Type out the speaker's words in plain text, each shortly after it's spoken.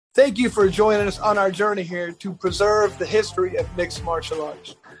Thank you for joining us on our journey here to preserve the history of mixed martial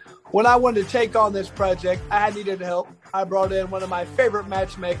arts. When I wanted to take on this project, I needed help. I brought in one of my favorite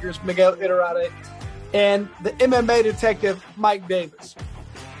matchmakers, Miguel Iturrate, and the MMA detective, Mike Davis.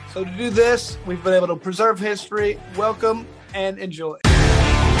 So to do this, we've been able to preserve history. Welcome and enjoy.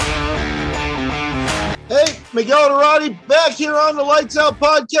 Hey, Miguel Iturrate back here on the Lights Out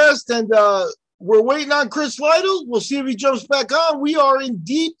podcast, and we're waiting on Chris Lytle. We'll see if he jumps back on. We are in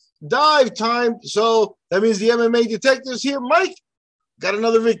deep dive time, so that means the MMA detective's here. Mike, got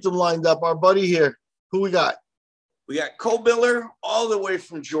another victim lined up, our buddy here. Who we got? We got Cole Miller all the way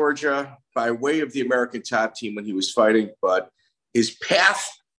from Georgia by way of the American Top Team when he was fighting, but his path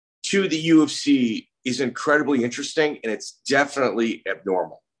to the UFC is incredibly interesting, and it's definitely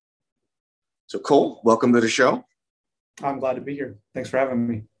abnormal. So, Cole, welcome to the show. I'm glad to be here. Thanks for having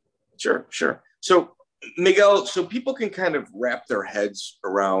me. Sure. So, Miguel, so people can kind of wrap their heads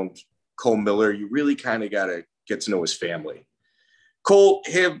around Cole Miller, you really kind of got to get to know his family. Cole,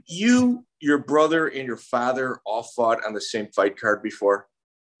 have you, your brother, and your father all fought on the same fight card before?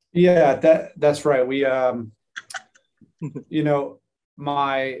 Yeah, that's right. We,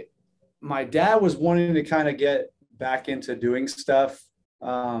 my dad was wanting to kind of get back into doing stuff.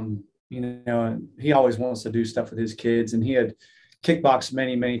 And he always wants to do stuff with his kids, and he had kickboxed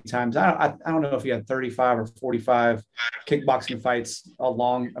many times. I don't know if he had 35 or 45 kickboxing fights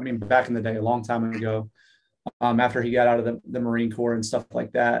back in the day, a long time ago, after he got out of the Marine Corps and stuff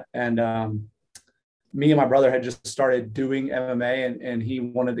like that. And me and my brother had just started doing MMA, and he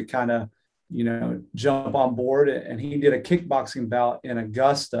wanted to kind of, jump on board. And he did a kickboxing bout in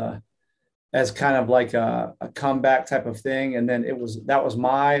Augusta as kind of like a comeback type of thing. And then that was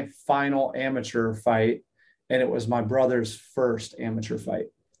my final amateur fight. And it was my brother's first amateur fight.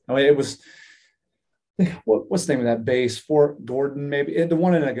 I mean, it was, what's the name of that base? Fort Gordon, maybe, the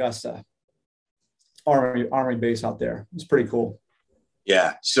one in Augusta, Army base out there. It's pretty cool.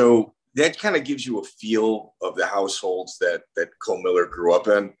 Yeah. So that kind of gives you a feel of the households that Cole Miller grew up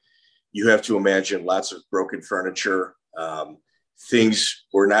in. You have to imagine lots of broken furniture. Things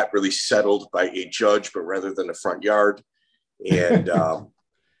were not really settled by a judge, but rather than the front yard. And,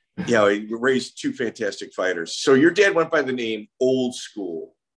 he raised two fantastic fighters. So your dad went by the name Old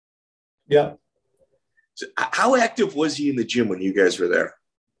School. Yeah. So how active was he in the gym when you guys were there?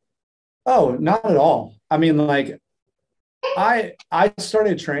 Oh, not at all. I mean, like I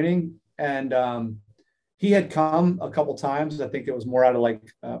started training, and he had come a couple times. I think it was more out of like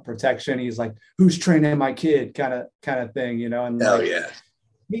protection. He's like, "Who's training my kid?" kind of thing, And hell yeah,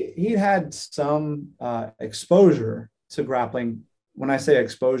 he had some exposure to grappling. When I say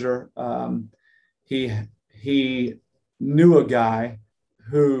exposure, he knew a guy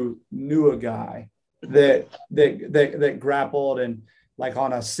who knew a guy that grappled, and like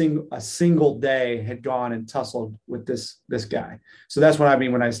on a single day had gone and tussled with this guy. So that's what I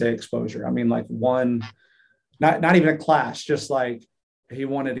mean when I say exposure. I mean like one, not even a clash, just like he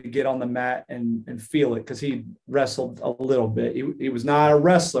wanted to get on the mat and feel it, because he wrestled a little bit. He was not a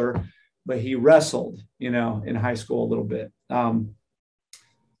wrestler, but he wrestled, in high school a little bit.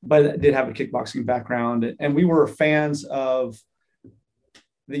 But did have a kickboxing background, and we were fans of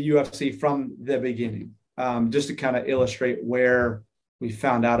the UFC from the beginning, just to kind of illustrate where we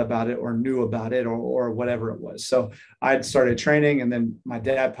found out about it or knew about it or whatever it was. So I'd started training, and then my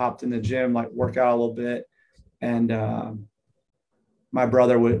dad popped in the gym, like work out a little bit. And my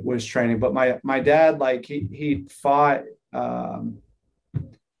brother was training, but my dad, like he fought,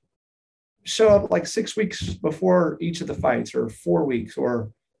 show up like 6 weeks before each of the fights, or 4 weeks,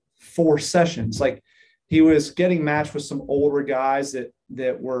 or 4 sessions. Like he was getting matched with some older guys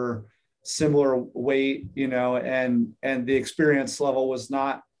that were similar weight, and the experience level was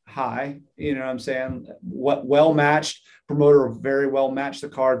not high, what I'm saying? Well matched, promoter very well matched the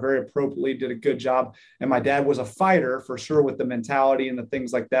card very appropriately, did a good job. And my dad was a fighter for sure, with the mentality and the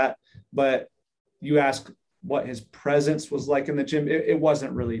things like that. But you ask what his presence was like in the gym, it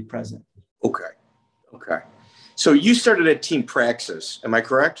wasn't really present. Okay. So you started at Team Praxis, am I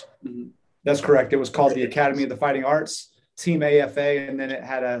correct? Mm-hmm. That's correct. It was called the Academy of the Fighting Arts, Team AFA, and then it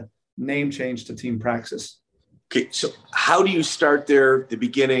had a name change to Team Praxis. Okay, so how do you start there, the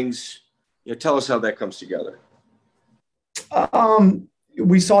beginnings? Tell us how that comes together.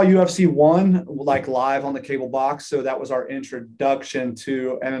 We saw UFC 1 like live on the cable box, so that was our introduction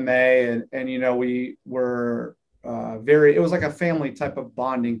to MMA, and we were it was like a family type of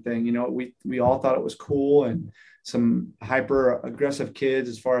bonding thing. We all thought it was cool, and some hyper aggressive kids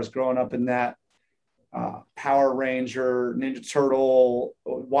as far as growing up in that Power Ranger, Ninja Turtle,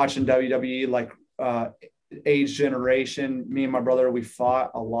 watching WWE, like age generation. Me and my brother, we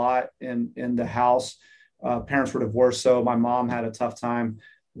fought a lot in the house. Parents were divorced, so my mom had a tough time.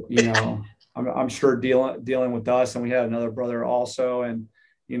 I'm sure dealing with us, and we had another brother also, and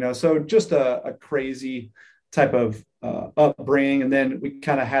so just a crazy type of upbringing. And then we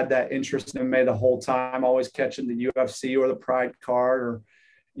kind of had that interest in MMA the whole time, always catching the UFC or the Pride card or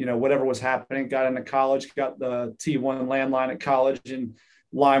whatever was happening. Got into college, got the T1 landline at college, and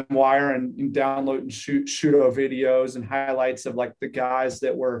LimeWire and download and shoot videos and highlights of like the guys they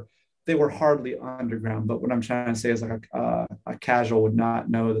were hardly underground. But what I'm trying to say is like a casual would not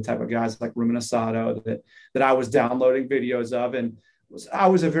know the type of guys like Ruben Asado that I was downloading videos of. And I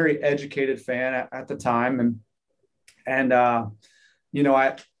was a very educated fan at the time. And I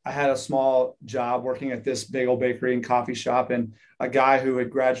had a small job working at this bagel bakery and coffee shop, and a guy who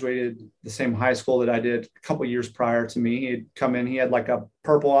had graduated the same high school that I did a couple of years prior to me, he had come in, he had like a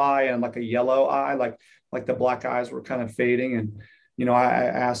purple eye and like a yellow eye, like the black eyes were kind of fading. And, I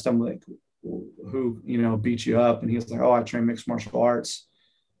asked him like, who, beat you up? And he was like, oh, I train mixed martial arts,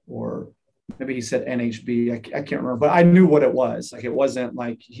 or maybe he said NHB. I can't remember, but I knew what it was. Like, it wasn't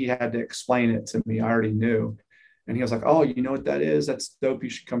like he had to explain it to me. I already knew. And he was like, oh, you know what that is? That's dope. You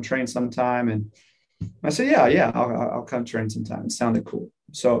should come train sometime. And I said, yeah, I'll come train sometime. It sounded cool.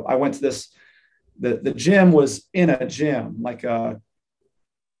 So I went to the gym was in a gym, like a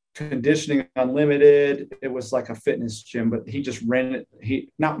Conditioning Unlimited. It was like a fitness gym, but he just rented,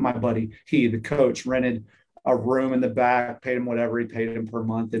 not my buddy, the coach rented a room in the back, paid him whatever he paid him per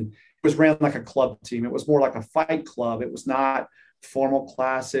month. And it was ran like a club team. It was more like a fight club. It was not formal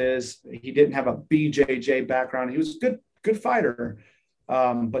classes. He didn't have a BJJ background. He was a good fighter.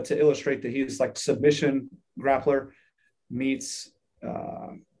 But to illustrate that he's like submission grappler meets,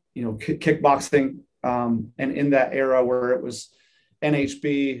 kickboxing. And in that era where it was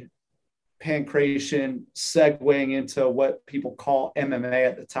NHB, pancration, segueing into what people call MMA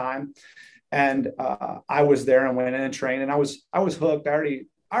at the time. And I was there and went in and trained, and I was hooked. I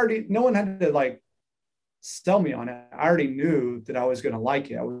already, no one had to like sell me on it. I already knew that I was going to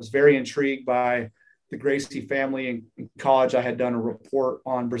like it. I was very intrigued by the Gracie family. In college, I had done a report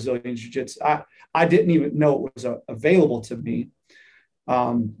on Brazilian Jiu-Jitsu. I didn't even know it was available to me,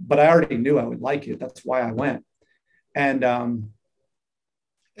 but I already knew I would like it. That's why I went. And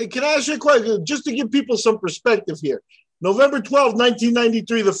hey, can I ask you a question, just to give people some perspective here? November 12th,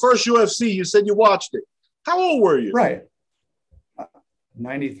 1993, the first UFC, you said you watched it. How old were you? Right.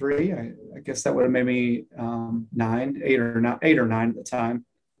 93. I guess that would have made me 8 or 9 at the time.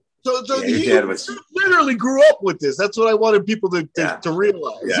 So you literally grew up with this. That's what I wanted people to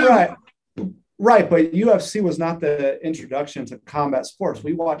realize. Yeah. Right. But UFC was not the introduction to combat sports.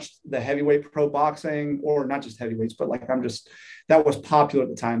 We watched the heavyweight pro boxing, or not just heavyweights, but like that was popular at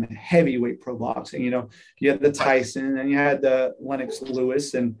the time, heavyweight pro boxing. You had the Tyson, and you had the Lennox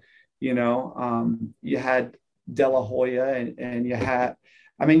Lewis, and, you had De La Hoya, and you had,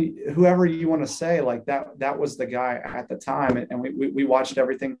 whoever you want to say, like that was the guy at the time. And we watched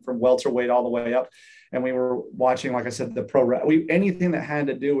everything from welterweight all the way up. And we were watching, like I said, the anything that had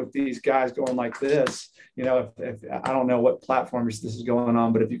to do with these guys going like this, if I don't know what platforms this is going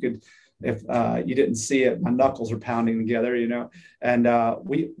on, but if you didn't see it, my knuckles are pounding together, and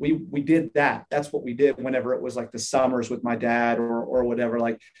we did that. That's what we did whenever it was like the summers with my dad or whatever,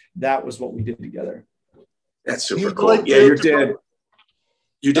 like that was what we did together. That's super cool. Yeah,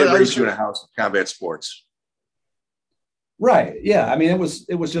 your dad raised you in a house of combat sports. Right. Yeah. It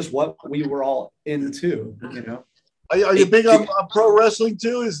was just what we were all into, Are you big on pro wrestling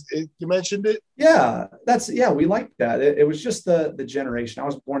too? You mentioned it? Yeah, we liked that. It was just the generation. I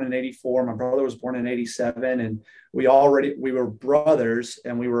was born in 84. My brother was born in 87, and we were brothers,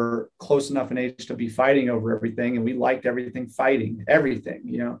 and we were close enough in age to be fighting over everything. And we liked everything,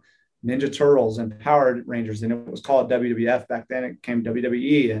 Ninja Turtles and Power Rangers. And it was called WWF back then. It became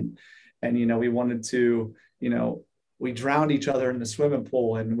WWE. And we wanted to, we drowned each other in the swimming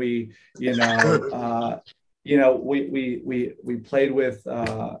pool, and we played with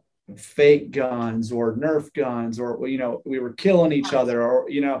fake guns or Nerf guns, or, we were killing each other, or,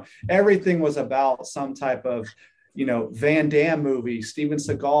 everything was about some type of, Van Damme movie, Steven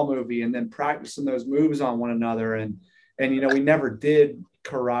Seagal movie, and then practicing those moves on one another. And we never did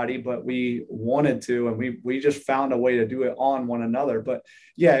karate, but we wanted to, and we just found a way to do it on one another. But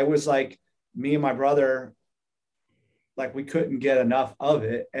yeah, it was like me and my brother, like we couldn't get enough of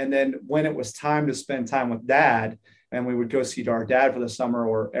it. And then when it was time to spend time with dad, and we would go see our dad for the summer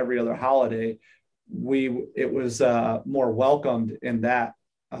or every other holiday, it was more welcomed in that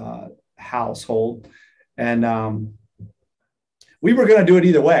household. And we were going to do it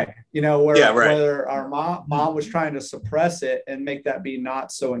either way, whether our mom was trying to suppress it and make that be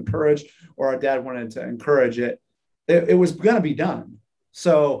not so encouraged, or our dad wanted to encourage it. It was going to be done.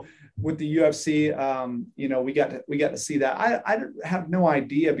 So with the UFC, we got to see that. I have no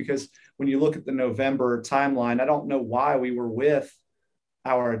idea, because when you look at the November timeline, I don't know why we were with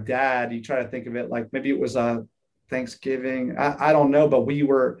our dad. You try to think of it like maybe it was a Thanksgiving. I don't know, but we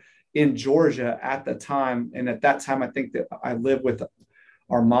were in Georgia at the time. And at that time, I think that I lived with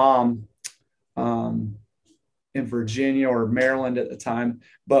our mom in Virginia or Maryland at the time.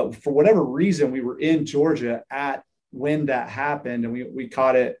 But for whatever reason, we were in Georgia when that happened, and we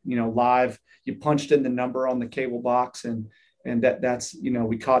caught it, live. You punched in the number on the cable box, and that's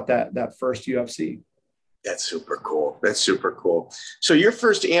we caught that first UFC. That's super cool. So your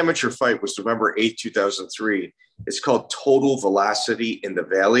first amateur fight was November 8th, 2003. It's called Total Velocity in the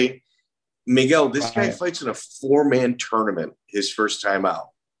Valley. Miguel, this guy fights in a 4-man tournament his first time out.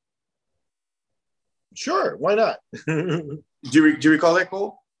 Sure, why not? Do you recall that,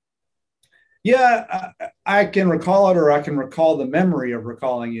 Cole? Yeah, I can recall it, or I can recall the memory of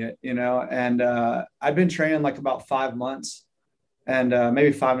recalling it, and I've been training like about 5 months, and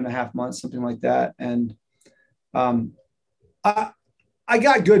maybe 5.5 months, something like that. And I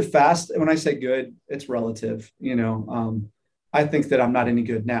got good fast. When I say good, it's relative, I think that I'm not any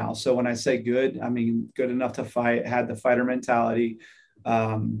good now. So when I say good, I mean good enough to fight, had the fighter mentality.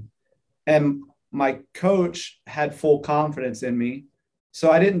 And my coach had full confidence in me. So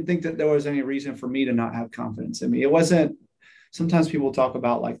I didn't think that there was any reason for me to not have confidence in me. It wasn't, sometimes people talk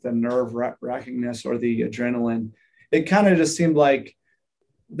about like the nerve wrackingness or the adrenaline. It kind of just seemed like,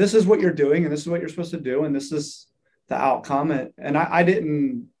 this is what you're doing, and this is what you're supposed to do, and this is the outcome. And I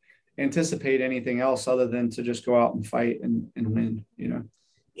didn't anticipate anything else other than to just go out and fight and win,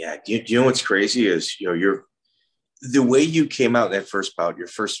 Yeah. Do you know what's crazy is, the way you came out in that first bout, your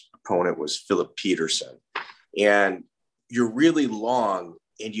first opponent was Philip Peterson, and you're really long,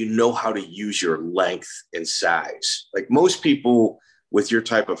 and you know how to use your length and size. Like most people with your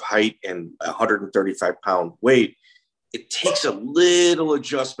type of height and 135-pound weight, it takes a little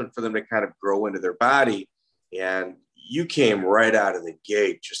adjustment for them to kind of grow into their body. And you came right out of the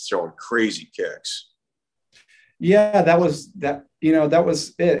gate just throwing crazy kicks. Yeah, that was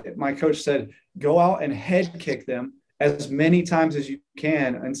it. My coach said, go out and head kick them as many times as you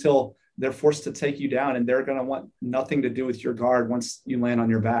can until they're forced to take you down, and they're going to want nothing to do with your guard once you land on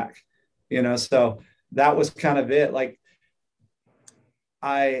your back, so that was kind of it. Like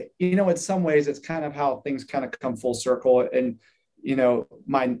in some ways it's kind of how things kind of come full circle. And,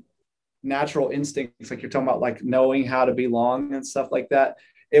 my natural instincts, like you're talking about, like knowing how to be long and stuff like that.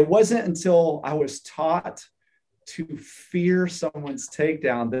 It wasn't until I was taught to fear someone's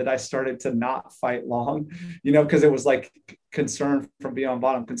takedown that I started to not fight long, because it was like concern from being on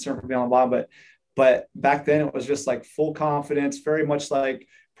bottom. But back then it was just like full confidence, very much like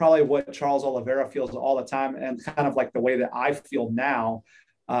probably what Charles Oliveira feels all the time, and kind of like the way that I feel now.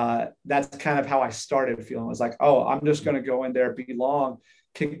 That's kind of how I started feeling. It was like, oh, I'm just going to go in there, be long,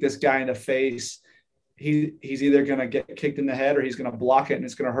 kick this guy in the face. He's either going to get kicked in the head, or he's going to block it and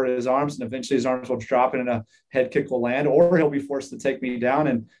it's going to hurt his arms. And eventually his arms will drop and a head kick will land, or he'll be forced to take me down.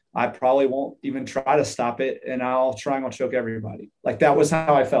 And I probably won't even try to stop it. And I'll triangle choke everybody. Like that was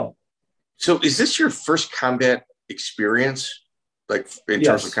how I felt. So is this your first combat experience, like in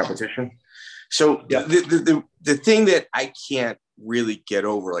terms of competition? So the thing that I can't really get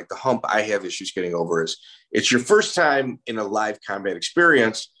over, like the hump I have issues getting over, is it's your first time in a live combat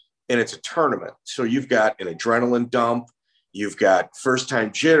experience, and it's a tournament. So you've got an adrenaline dump, you've got first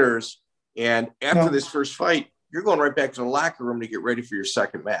time jitters. And after this first fight, you're going right back to the locker room to get ready for your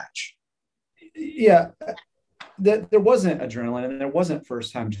second match. Yeah. There wasn't adrenaline and there wasn't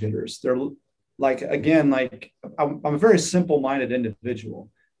first time jitters. They're like, again, like I'm a very simple-minded individual.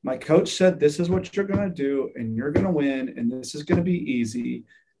 My coach said, this is what you're going to do, and you're going to win, and this is going to be easy.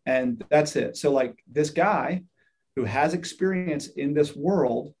 And that's it. So like this guy who has experience in this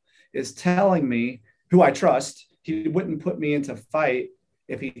world is telling me, who I trust, he wouldn't put me into fight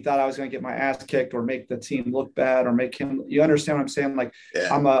if he thought I was going to get my ass kicked or make the team look bad or make him, you understand what I'm saying? Like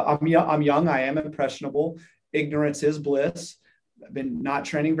I'm young. I am impressionable. Ignorance is bliss. I've been not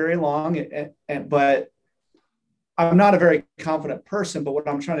training very long, but I'm not a very confident person. But what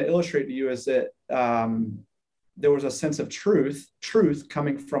I'm trying to illustrate to you is that there was a sense of truth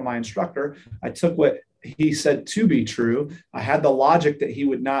coming from my instructor. I took what he said to be true. I had the logic that he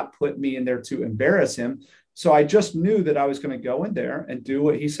would not put me in there to embarrass him. So I just knew that I was going to go in there and do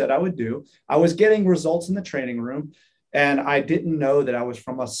what he said I would do. I was getting results in the training room, and I didn't know that I was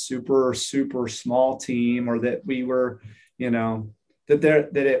from a super, super small team, or that we were, it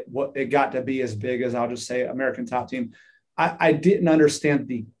got to be as big as, I'll just say, American Top Team. I didn't understand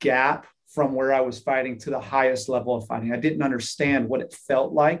the gap from where I was fighting to the highest level of fighting. I didn't understand what it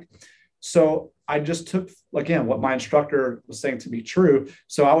felt like. So I just took, again, what my instructor was saying to be true.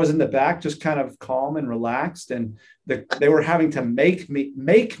 So I was in the back, just kind of calm and relaxed. And they were having to make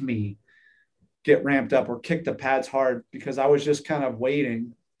me get ramped up or kick the pads hard, because I was just kind of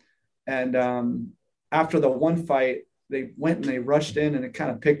waiting. And after the one fight, they went and they rushed in and it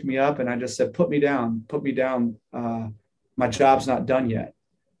kind of picked me up. And I just said, put me down. My job's not done yet.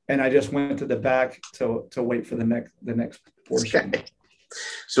 And I just went to the back to wait for the next portion. Okay.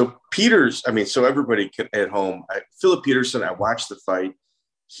 So so everybody at home, Philip Peterson, I watched the fight.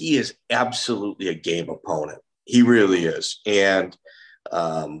 He is absolutely a game opponent. He really is. And,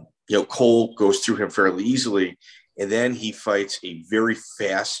 Cole goes through him fairly easily. And then he fights a very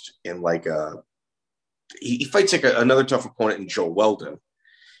fast and he fights another tough opponent in Joe Weldon.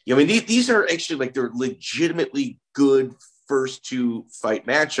 These are actually they're legitimately good first two fight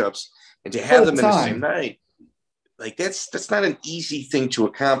matchups, and to have them in the same night, that's not an easy thing to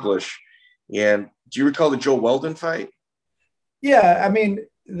accomplish. And do you recall the Joe Weldon fight? Yeah,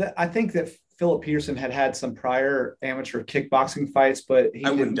 I think that Philip Peterson had some prior amateur kickboxing fights, but he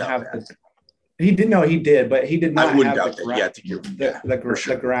didn't have that. He didn't know he did, but he did not have the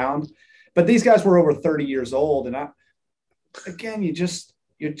ground. But these guys were over 30 years old, and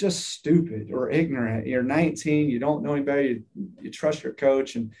you're just stupid or ignorant. You're 19. You don't know anybody. You trust your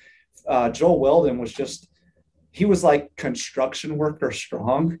coach. And Joel Weldon he was like construction worker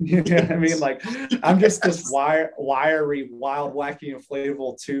strong. You know what I mean? I'm just this wiry, wild, wacky,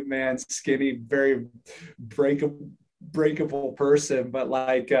 inflatable, two-man, skinny, very breakable person. But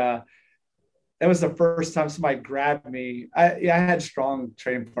that was the first time somebody grabbed me. I had strong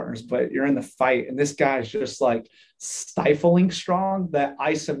training partners, but you're in the fight, and this guy's just stifling strong, that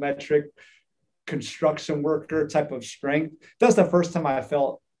isometric construction worker type of strength. That's the first time I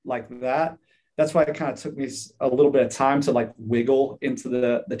felt like that. That's why it kind of took me a little bit of time to wiggle into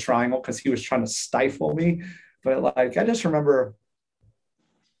the triangle, because he was trying to stifle me. But I just remembering,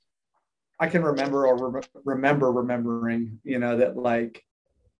 that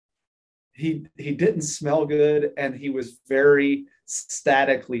he didn't smell good, and he was very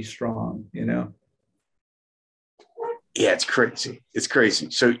statically strong, Yeah, it's crazy. It's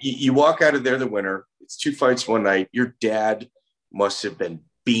crazy. So you walk out of there the winner. It's 2 fights one night. Your dad must have been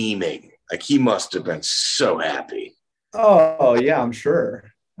beaming. He must have been so happy. Oh yeah, I'm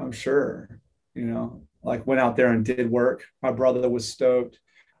sure. Went out there and did work. My brother was stoked.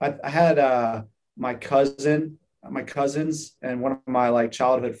 I had my cousins and one of my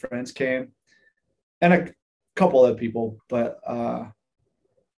childhood friends came, and a couple other people, but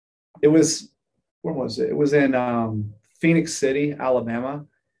it was, where was it? It was in Phoenix City, Alabama.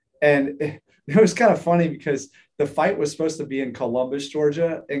 And it was kind of funny because the fight was supposed to be in Columbus,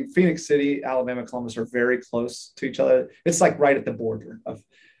 Georgia, and Phoenix City, Alabama, Columbus are very close to each other. It's right at the border of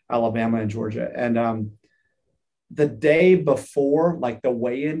Alabama and Georgia. And the day before, the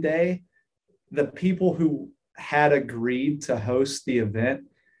weigh-in day, the people who had agreed to host the event,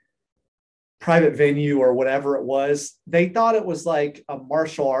 private venue or whatever it was, they thought it was a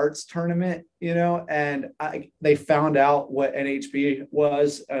martial arts tournament, and they found out what NHB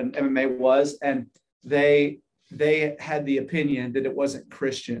was and MMA was, and they had the opinion that it wasn't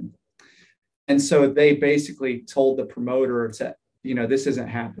Christian. And so they basically told the promoter to, this isn't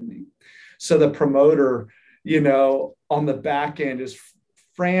happening. So the promoter, on the back end is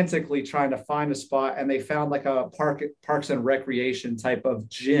frantically trying to find a spot, and they found a Parks and Recreation type of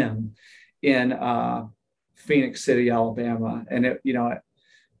gym in Phoenix City, Alabama. And it,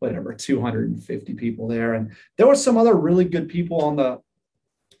 250 people there. And there were some other really good people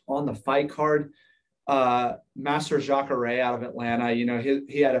on the fight card. Master Jacare out of Atlanta,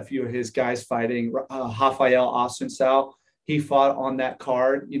 he had a few of his guys fighting. Rafael Assunção, he fought on that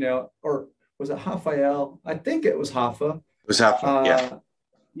card, or was it Rafael? I think it was Rafa. It was Rafa, yeah.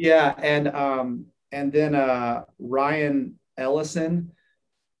 Yeah, and then Ryan Ellison,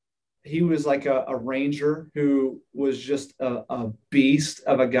 he was a ranger who was just a beast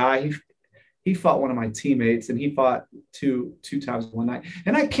of a guy. He fought one of my teammates, and he fought two times one night.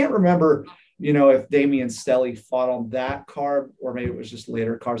 And I can't remember, if Damian Stelly fought on that card, or maybe it was just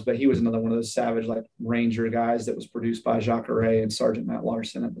later cards, but he was another one of those savage ranger guys that was produced by Jacare and Sergeant Matt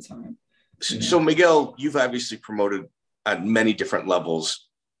Larson at the time. So Miguel, you've obviously promoted on many different levels.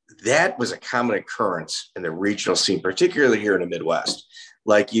 That was a common occurrence in the regional scene, particularly here in the Midwest.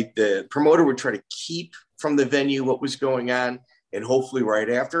 The promoter would try to keep from the venue what was going on, and hopefully right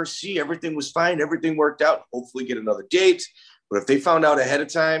after, see, everything was fine, everything worked out, hopefully get another date. But if they found out ahead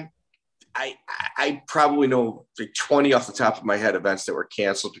of time, I probably know like 20 off the top of my head events that were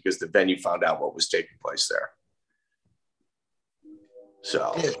canceled because the venue found out what was taking place there.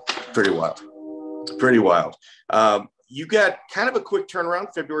 So pretty wild. Pretty wild. You got kind of a quick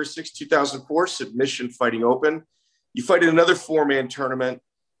turnaround, February 6, 2004, Submission Fighting Open. You fight in another 4-man tournament.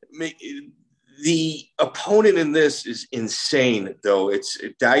 The opponent in this is insane, though. It's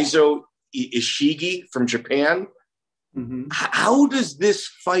Daiso Ishigi from Japan. Mm-hmm. How does this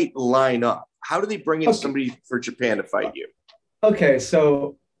fight line up? How do they bring in somebody for Japan to fight you? Okay,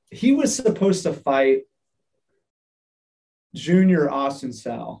 so he was supposed to fight Junior Austin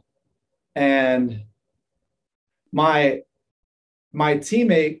Sal, and my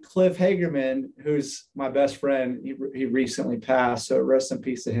teammate Cliff Hagerman, who's my best friend, he recently passed, so rest in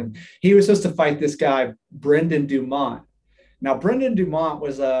peace to him. He was supposed to fight this guy Brendan Dumont. Now Brendan Dumont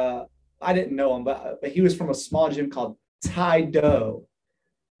was I didn't know him, but he was from a small gym called Tai Do,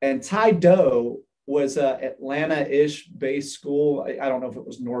 and Tai Do was a Atlanta-ish based school. I don't know if it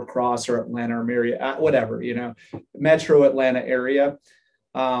was Norcross or Atlanta or Marriott, whatever, metro Atlanta area.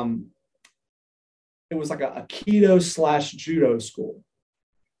 It was like a Aikido / judo school.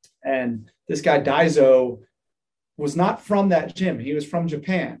 And this guy Daiso was not from that gym. He was from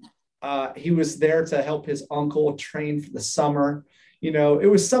Japan. He was there to help his uncle train for the summer. It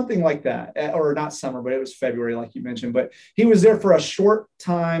was something like that, or not summer, but it was February, like you mentioned. But he was there for a short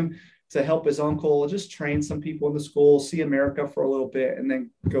time to help his uncle just train some people in the school, see America for a little bit, and then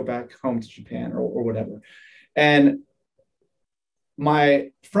go back home to Japan or whatever. And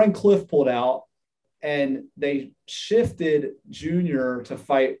my friend Cliff pulled out, and they shifted Junior to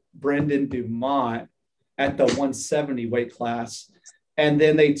fight Brendan Dumont at the 170 weight class. And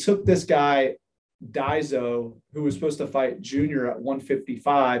then they took this guy, Daiso, who was supposed to fight Junior at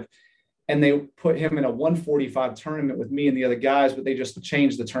 155, and they put him in a 145 tournament with me and the other guys, but they just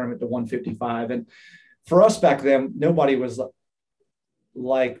changed the tournament to 155. And for us back then, nobody was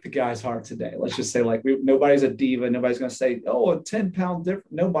like the guys are today. Let's just say nobody's a diva. Nobody's going to say, oh, a 10-pound difference.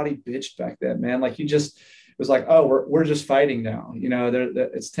 Nobody bitched back then, man. It was like, oh, we're just fighting now.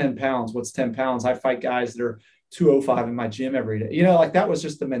 It's 10 pounds. What's 10 pounds? I fight guys that are 205 in my gym every day. That was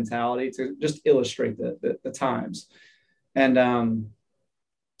just the mentality to just illustrate the times. And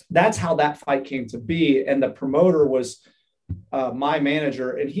that's how that fight came to be. And the promoter was my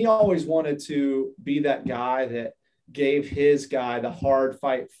manager, and he always wanted to be that guy that gave his guy the hard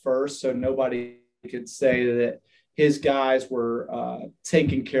fight first, so nobody could say that his guys were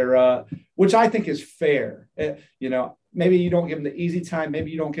taken care of, which I think is fair. Maybe you don't give him the easy time,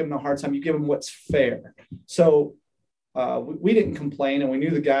 maybe you don't give him the hard time, you give him what's fair. So we didn't complain, and we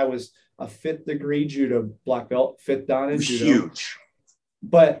knew the guy was a 5th degree judo black belt, 5th dan in judo. Huge.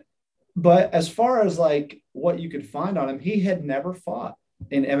 But as far as what you could find on him, he had never fought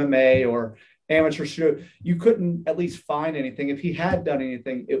in MMA or amateur show. You couldn't at least find anything. If he had done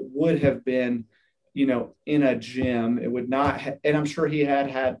anything, it would have been, in a gym. It would not and I'm sure he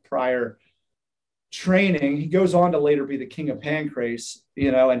had prior training. He goes on to later be the King of Pancrase,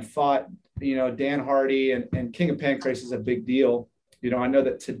 and fought, Dan Hardy, and King of Pancrase is a big deal. I know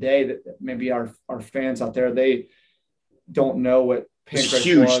that today that maybe our fans out there, they don't know what Pancrase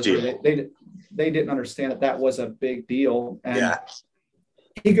huge was. Deal. They didn't understand that was a big deal. And yeah.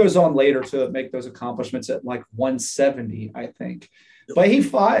 He goes on later to make those accomplishments at 170, I think. But he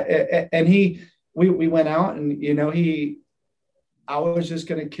fought, and we went out, and I was just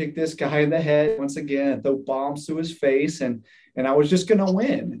going to kick this guy in the head once again, throw bombs to his face, and I was just going to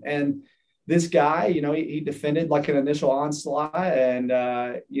win. And this guy, he defended like an initial onslaught, and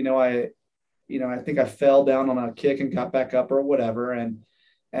I think I fell down on a kick and got back up or whatever,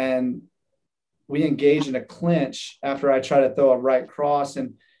 and we engage in a clinch after I try to throw a right cross,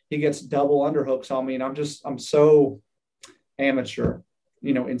 and he gets double underhooks on me. And I'm so amateur,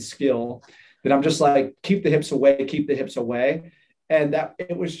 in skill, that I'm just like, keep the hips away. And that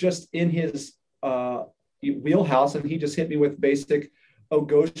it was just in his wheelhouse. And he just hit me with basic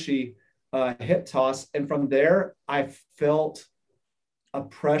Ogoshi hip toss. And from there, I felt a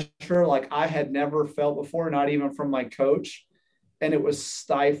pressure like I had never felt before, not even from my coach. And it was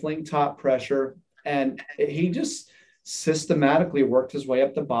stifling top pressure. And he just systematically worked his way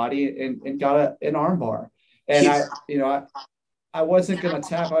up the body and got an arm bar. And I wasn't going to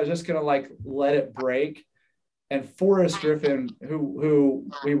tap. I was just going to let it break. And Forrest Griffin, who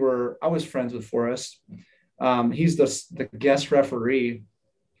I was friends with Forrest. He's the guest referee.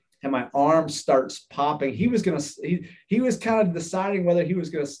 And my arm starts popping. He was kind of deciding whether he was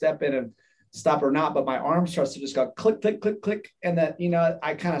going to step in and stop or not, but my arm starts to just go click, click, click, click. And then, you know,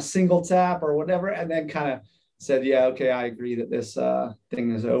 I kind of single tap or whatever, and then kind of said, yeah, okay, I agree that this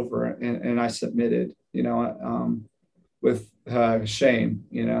thing is over. And I submitted, you know, with shame,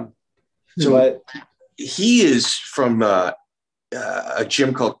 you know. So but he is from a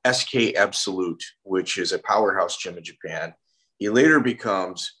gym called SK Absolute, which is a powerhouse gym in Japan. He later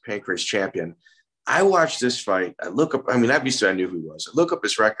becomes Pancrase champion. I watched this fight. I look up, I mean, obviously I knew who he was. I look up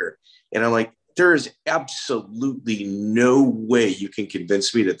his record and I'm like, there is absolutely no way you can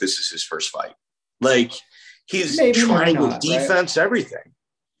convince me that this is his first fight. Like, he's trying with defense, right? Everything.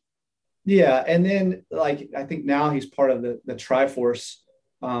 Yeah. And then, like, I think now he's part of the Triforce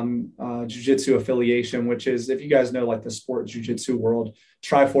jiu-jitsu affiliation, which is, if you guys know, like the sport jiu-jitsu world,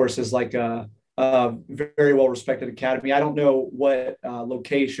 Triforce is like a very well-respected academy. I don't know what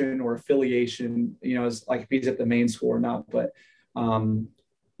location or affiliation, you know, is like if he's at the main school or not, but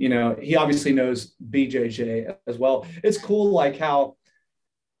you know, he obviously knows BJJ as well. It's cool, like how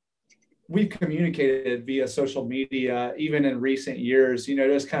we've communicated via social media, even in recent years, you know,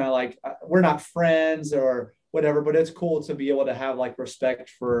 just kind of like, we're not friends or whatever, but it's cool to be able to have like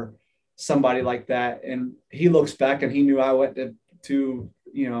respect for somebody like that. And he looks back and he knew I went to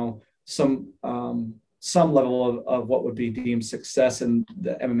you know, some level of what would be deemed success in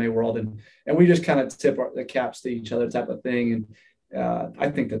the MMA world. And we just kind of tip the caps to each other type of thing. And I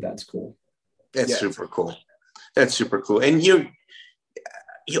think that that's cool. That's super cool. That's super cool. And you,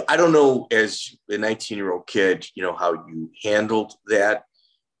 I don't know, as a 19-year-old kid, you know, how you handled that,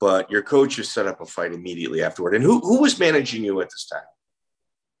 but your coach just set up a fight immediately afterward. And who was managing you at this time?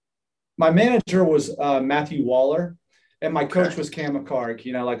 My manager was Matthew Waller, and my coach was Cam McCarg,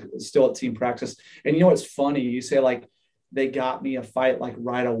 you know, like still at team practice. And you know, what's funny, you say like, they got me a fight like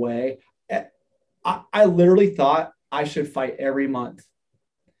right away. I literally thought I should fight every month.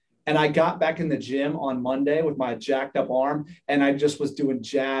 And I got back in the gym on Monday with my jacked up arm, and I just was doing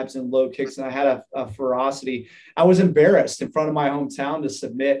jabs and low kicks, and I had a ferocity. I was embarrassed in front of my hometown to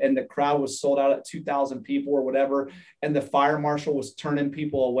submit, and the crowd was sold out at 2,000 people or whatever. And the fire marshal was turning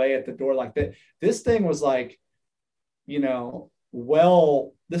people away at the door like that. This thing was like, you know,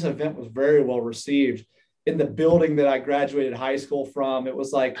 this event was very well received in the building that I graduated high school from. It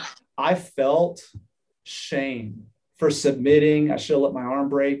was like, I felt shame for submitting. I should have let my arm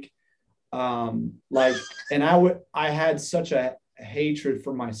break. And I had such a hatred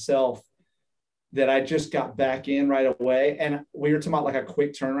for myself that I just got back in right away. And we were talking about like a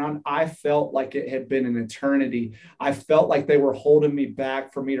quick turnaround. I felt like it had been an eternity. I felt like they were holding me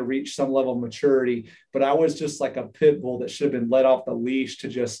back for me to reach some level of maturity, but I was just like a pit bull that should have been let off the leash to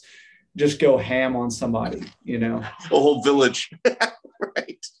just go ham on somebody, you know, a whole village.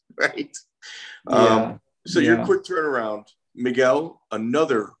 Right. Yeah. So your quick turnaround, Miguel,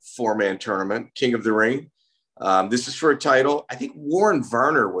 another 4-man tournament, King of the Ring. This is for a title. I think Warren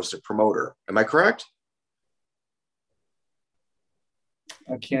Varner was the promoter. Am I correct?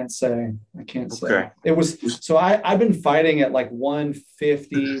 I can't say. It was, so I've been fighting at like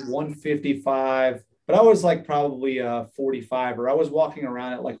 150, 155, but I was like probably 45, or I was walking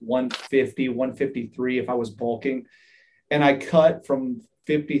around at like 150, 153 if I was bulking. And I cut from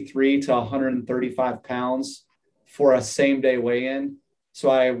 53 to 135 pounds for a same day weigh-in. So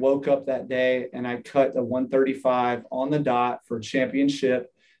I woke up that day and I cut the 135 on the dot for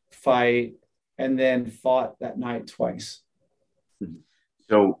championship fight, and then fought that night twice.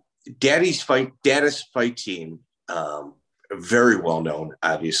 So Daddy's fight team, very well known,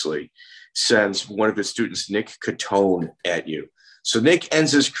 obviously, sends one of his students, Nick Catone, at you. So Nick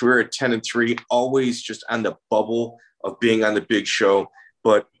ends his career at 10-3, always just on the bubble of being on the big show,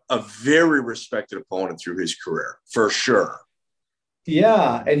 but a very respected opponent through his career, for sure.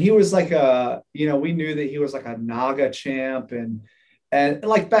 Yeah. And he was like we knew that he was like a Naga champ, and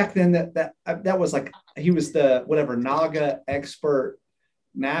like back then that was like, he was the whatever Naga expert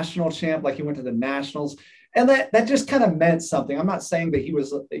national champ. Like he went to the nationals, and that just kind of meant something. I'm not saying that he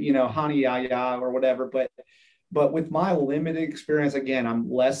was, you know, Hani Yaya or whatever, but with my limited experience, again,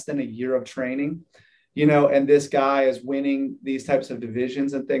 I'm less than a year of training, you know, and this guy is winning these types of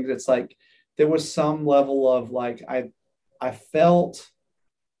divisions and things. It's like, there was some level of like, I felt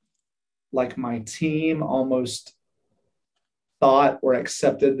like my team almost thought or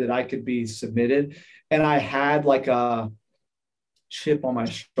accepted that I could be submitted. And I had like a chip on my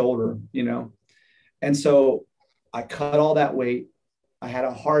shoulder, you know? And so I cut all that weight. I had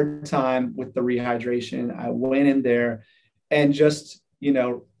a hard time with the rehydration. I went in there and just, you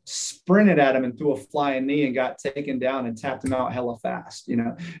know, sprinted at him and threw a flying knee and got taken down and tapped him out hella fast. You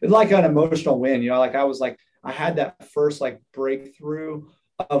know, it's like an emotional win, you know, like I was like, I had that first like breakthrough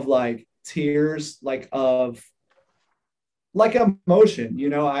of like, tears, like of like emotion. You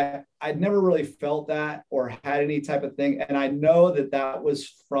know, I'd never really felt that or had any type of thing. And I know that that was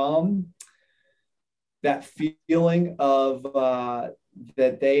from that feeling of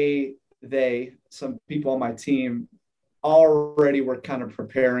that some people on my team already were kind of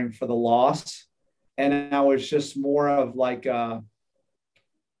preparing for the loss. And I was just more of like,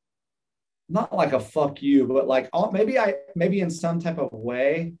 not like a fuck you, but like maybe in some type of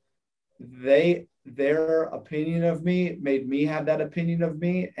way, their opinion of me made me have that opinion of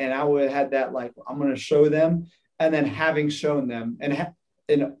me. And I would have had that, like, I'm going to show them. And then having shown them and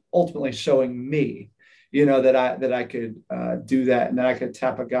ultimately showing me, you know, that I could do that, and that I could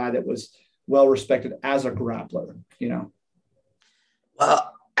tap a guy that was well respected as a grappler, you know.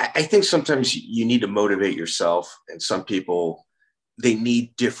 Well, I think sometimes you need to motivate yourself, and some people, they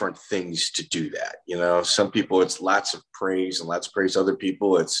need different things to do that. You know, some people it's lots of praise and lots of praise. Other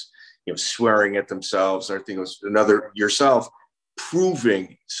people it's, you know, swearing at themselves. Another yourself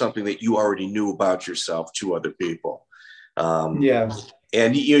proving something that you already knew about yourself to other people. Yeah.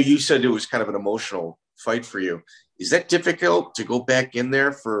 And you said it was kind of an emotional fight for you. Is that difficult to go back in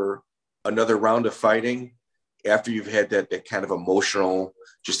there for another round of fighting after you've had that kind of emotional,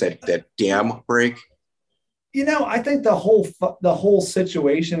 just that damn break? You know, I think the whole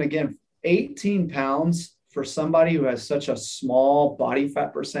situation, again, 18 pounds for somebody who has such a small body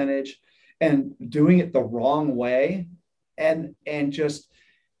fat percentage and doing it the wrong way, and just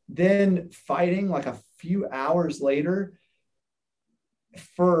then fighting like a few hours later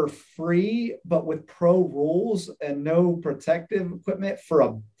for free, but with pro rules and no protective equipment,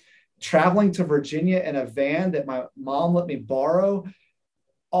 for traveling to Virginia in a van that my mom let me borrow,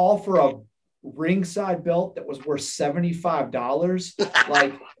 all for a ringside belt that was worth $75.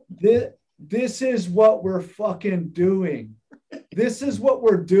 Like, this is what we're fucking doing. This is what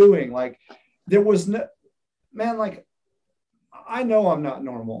we're doing. Like, there was no, man, like, I know I'm not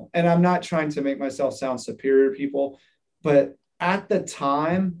normal, and I'm not trying to make myself sound superior to people, but at the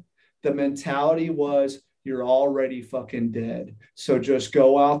time, the mentality was, you're already fucking dead. So just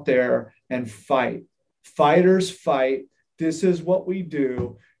go out there and fight. Fighters fight. This is what we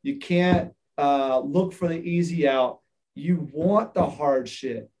do. You can't look for the easy out. You want the hard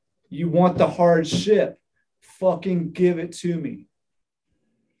shit. You want the hard shit. Fucking give it to me.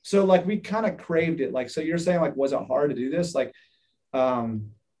 So like, we kind of craved it. Like, so you're saying, like, was it hard to do this? Like,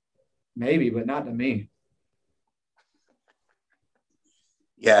 maybe, but not to me.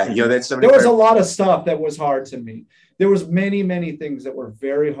 Yeah, you know, that's there was a lot of stuff that was hard to me. There was many, many things that were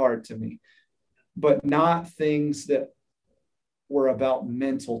very hard to me, but not things that were about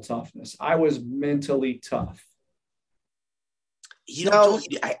mental toughness. I was mentally tough. You know,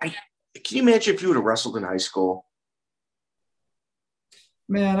 can you imagine if you would have wrestled in high school?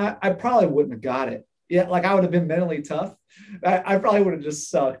 Man, I probably wouldn't have got it. Yeah, like, I would have been mentally tough. I probably would have just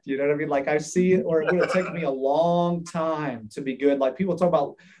sucked. You know what I mean? Like, I see it, or it would have taken me a long time to be good. Like, people talk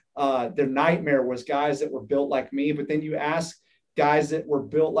about their nightmare was guys that were built like me. But then you ask guys that were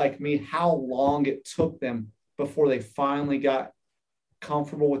built like me how long it took them before they finally got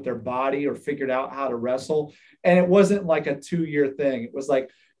comfortable with their body or figured out how to wrestle. And it wasn't like a 2-year thing. It was like,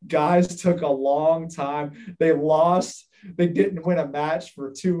 guys took a long time. They lost. They didn't win a match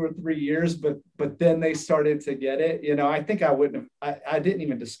for 2 or 3 years, but then they started to get it. You know, I think I wouldn't have, I didn't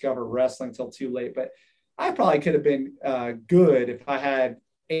even discover wrestling till too late, but I probably could have been good if I had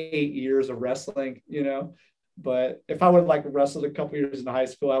 8 years of wrestling, you know. But if I would have like wrestled a couple years in high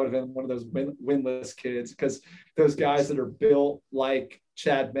school, I would have been one of those winless kids, because those guys that are built like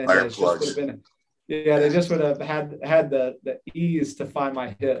Chad Mendes just would have been, yeah, they just would have had the ease to find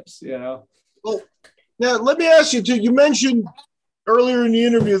my hips, you know. Well, now let me ask you too. You mentioned earlier in the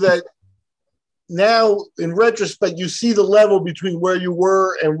interview that now, in retrospect, you see the level between where you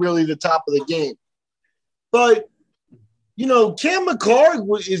were and really the top of the game. But you know, Cam McCarr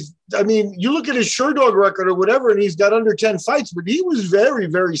is, I mean, you look at his Sherdog record or whatever, and he's got under 10 fights, but he was very,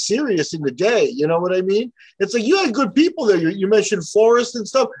 very serious in the day. You know what I mean? It's like, you had good people there. You mentioned Forrest and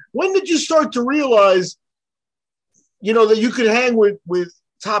stuff. When did you start to realize, you know, that you could hang with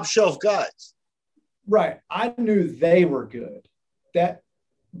top shelf guys? Right. I knew they were good,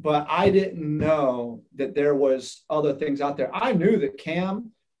 but I didn't know that there was other things out there. I knew that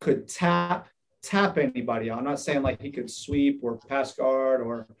Cam could tap anybody out. I'm not saying like he could sweep or pass guard,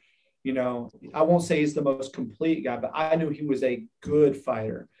 or, you know, I won't say he's the most complete guy, but I knew he was a good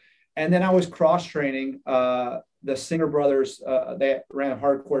fighter. And then I was cross training the Singer brothers. They ran a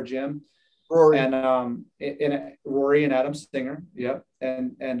hardcore gym. Rory. And in Rory and Adam Singer. Yep.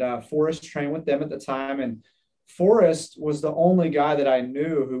 And Forrest trained with them at the time. And Forrest was the only guy that I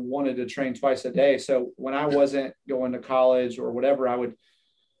knew who wanted to train twice a day. So when I wasn't going to college or whatever, I would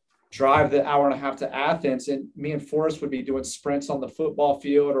drive the hour and a half to Athens, and me and Forrest would be doing sprints on the football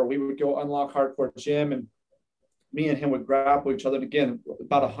field, or we would go unlock hardcore gym, and me and him would grapple each other. And again,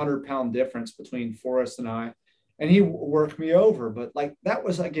 about 100-pound difference between Forrest and I, and he worked me over. But like, that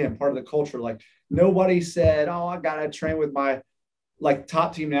was, again, part of the culture. Like, nobody said, oh, I got to train with my like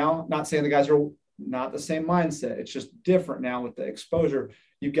top team now. Not saying the guys are not the same mindset. It's just different now with the exposure.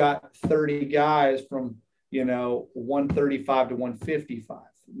 You've got 30 guys from, 135 to 155.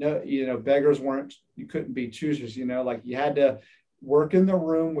 No, beggars weren't, you couldn't be choosers, like you had to work in the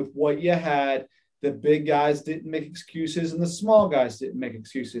room with what you had. The big guys didn't make excuses and the small guys didn't make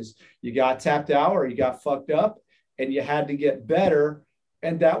excuses. You got tapped out or you got fucked up and you had to get better.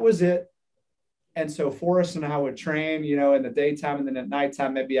 And that was it. And so Forrest and I would train, in the daytime, and then at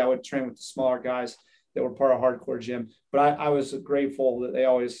nighttime, maybe I would train with the smaller guys that were part of hardcore gym. But I was grateful that they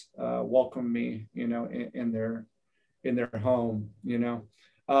always welcomed me, in their home,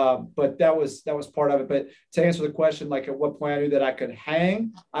 but that was part of it. But to answer the question, like at what point I knew that I could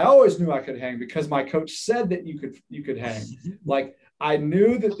hang, I always knew I could hang because my coach said that you could hang. Like, I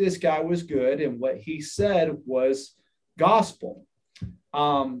knew that this guy was good and what he said was gospel.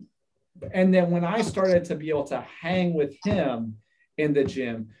 And then when I started to be able to hang with him in the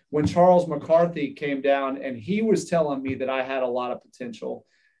gym, when Charles McCarthy came down and he was telling me that I had a lot of potential,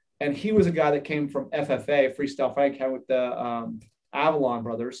 and he was a guy that came from FFA, Freestyle Fighting Academy, with the Avalon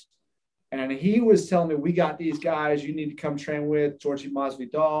brothers. And he was telling me, we got these guys you need to come train with, Georgie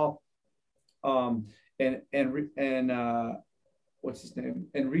Masvidal, and what's his name?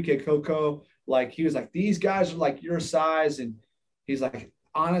 Enrique Coco. Like, he was like, these guys are like your size. And he's like,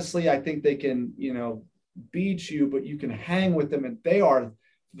 honestly, I think they can, beat you, but you can hang with them. And they are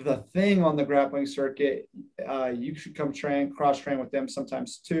the thing on the grappling circuit. You should come cross train with them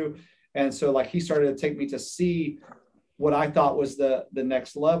sometimes too. And so like, he started to take me to see what I thought was the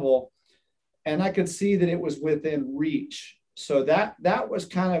next level. And I could see that it was within reach. So that was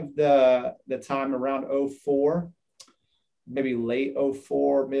kind of the time around 04, maybe late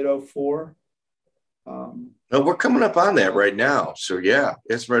 04, mid 04. No, we're coming up on that right now. So yeah,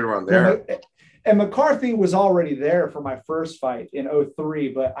 it's right around there. And McCarthy was already there for my first fight in 03,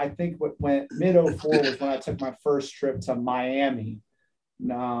 but I think what went mid 04 was when I took my first trip to Miami.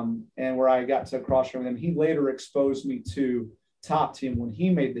 And where I got to cross train with him. He later exposed me to Top Team when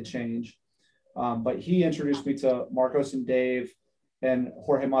he made the change. But he introduced me to Marcos and Dave and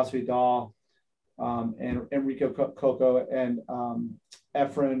Jorge Masvidal, and Enrique Coco and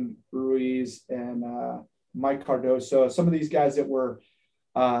Efren Ruiz and Mike Cardoso. Some of these guys that were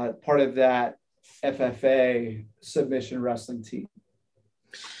part of that FFA submission wrestling team.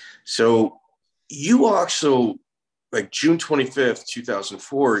 So you also, like June 25th,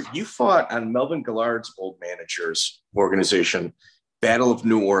 2004, you fought on Melvin Gillard's old manager's organization, Battle of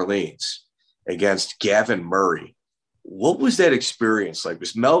New Orleans, against Gavin Murray. What was that experience like?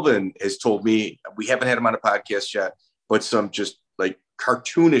 Because Melvin has told me, we haven't had him on a podcast yet, but some just like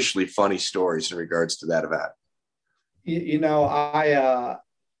cartoonishly funny stories in regards to that event.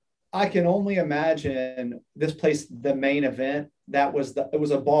 I can only imagine this place, the main event, it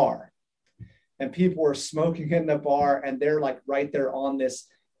was a bar. And people were smoking in the bar, and they're like right there on this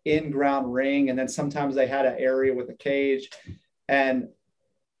in-ground ring. And then sometimes they had an area with a cage. And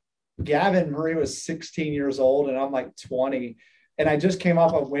Gavin Murray was 16 years old, and I'm like 20. And I just came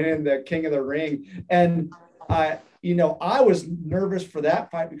off of winning the King of the Ring. And I was nervous for that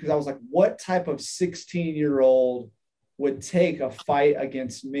fight because I was like, what type of 16-year-old would take a fight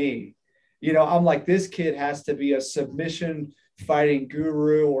against me? I'm like, this kid has to be a submission fighting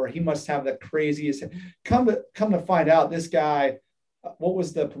guru, or he must have the craziest. Come to find out, this guy, what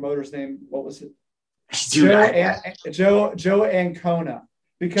was the promoter's name? What was it? Joe Ancona.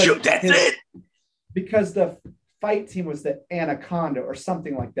 Because the fight team was the Anaconda or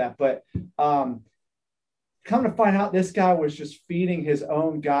something like that. But come to find out, this guy was just feeding his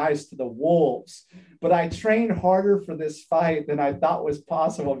own guys to the wolves. But I trained harder for this fight than I thought was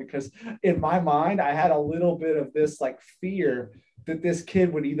possible, because in my mind, I had a little bit of this like fear that this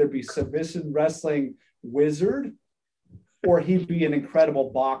kid would either be submission wrestling wizard or he'd be an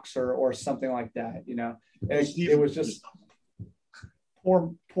incredible boxer or something like that. It was just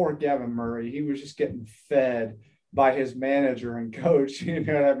poor Gavin Murray. He was just getting fed by his manager and coach, you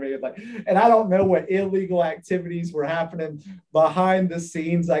know what I mean? Like, and I don't know what illegal activities were happening behind the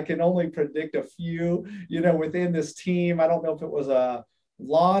scenes. I can only predict a few, within this team. I don't know if it was a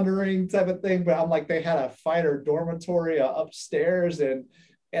laundering type of thing, but I'm like, they had a fighter dormitory upstairs, and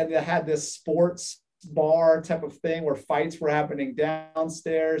they had this sports bar type of thing where fights were happening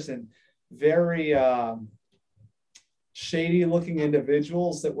downstairs, and very shady looking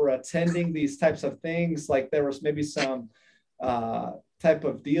individuals that were attending these types of things. Like there was maybe some type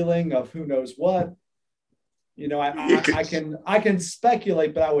of dealing of who knows what. You know, I can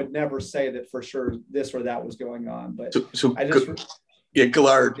speculate, but I would never say that for sure this or that was going on. But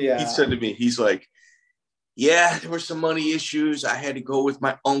Gillard, yeah. He said to me, he's like, yeah, there were some money issues. I had to go with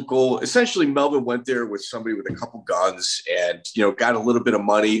my uncle. Essentially, Melvin went there with somebody with a couple guns and, you know, got a little bit of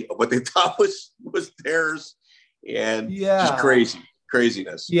money of what they thought was theirs. And just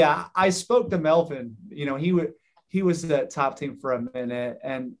craziness. Yeah, I spoke to Melvin. You know, he was at Top Team for a minute,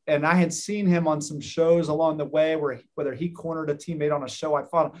 and I had seen him on some shows along the way whether he cornered a teammate on a show. I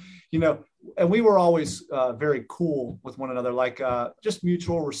thought, you know, and we were always very cool with one another, like just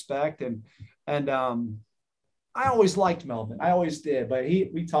mutual respect. And I always liked Melvin. I always did. But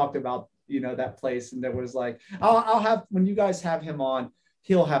we talked about, you know, that place, and there was like, I'll have, when you guys have him on,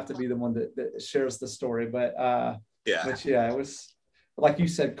 he'll have to be the one that shares the story. But it was, like you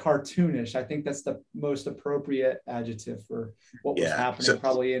said, cartoonish. I think that's the most appropriate adjective for what was happening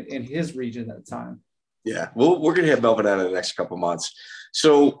probably in his region at the time. Yeah. Well, we're going to have Melvin on in the next couple of months.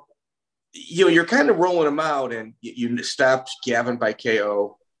 So, you know, you're kind of rolling him out, and you stopped Gavin by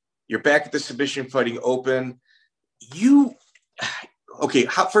KO. You're back at the Submission Fighting Open.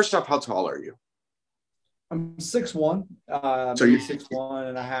 First off, how tall are you? I'm 6'1", so you're 6'1"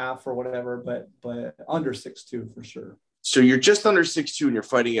 and a half or whatever, but under 6'2" for sure. So you're just under 6'2", and you're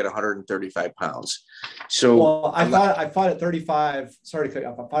fighting at 135 pounds. So well, I fought at 35. Sorry to cut you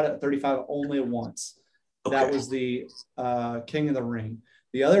off. I fought at 35 only once. Okay. That was the King of the Ring.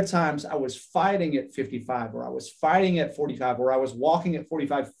 The other times I was fighting at 55, or I was fighting at 45, or I was walking at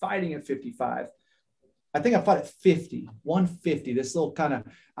 45, fighting at 55. I think I fought at 150. This little kind of,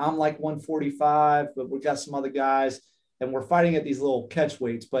 I'm like 145, but we got some other guys, and we're fighting at these little catch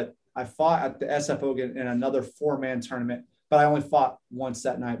weights. But I fought at the SFO in another 4-man tournament, but I only fought once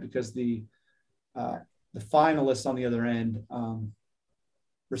that night because the finalist on the other end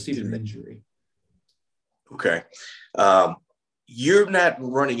received an injury. Okay. You're not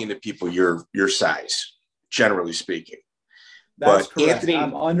running into people your size, generally speaking. That's correct. Anthony,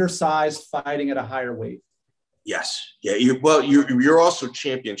 I'm undersized, fighting at a higher weight. Yes. Yeah. You're also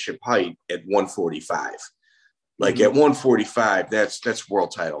championship height at 145. Like at 145, that's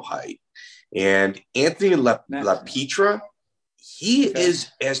world title height. And Anthony LaPietra, he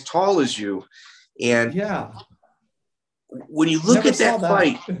is as tall as you. And when you look at that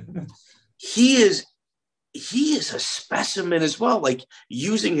fight, he is a specimen as well. Like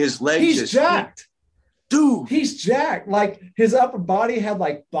using his legs. He's jacked. Dude. He's jacked. Like his upper body had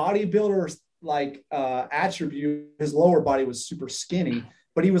like bodybuilders like attribute. His lower body was super skinny,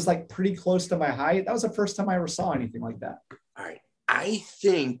 but he was like pretty close to my height. That was the first time I ever saw anything like that. All right. I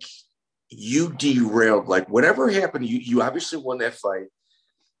think you derailed, like whatever happened, you obviously won that fight.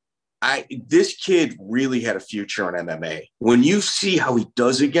 This kid really had a future on MMA. When you see how he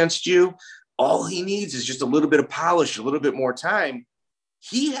does against you, all he needs is just a little bit of polish, a little bit more time.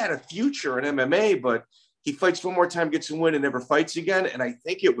 He had a future in MMA, but he fights one more time, gets a win, and never fights again. And I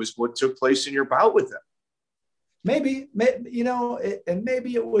think it was what took place in your bout with him. Maybe, you know, and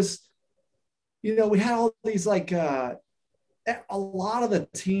maybe it was, you know, we had all these like a lot of the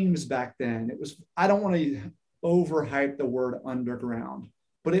teams back then. It was, I don't want to overhype the word underground,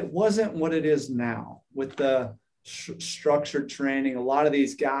 but it wasn't what it is now with the structured training. A lot of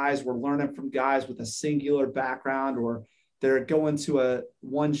these guys were learning from guys with a singular background, or they're going to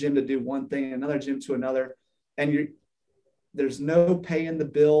one gym to do one thing, another gym to another, and there's no paying the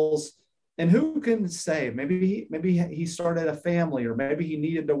bills. And who can say, maybe he started a family, or maybe he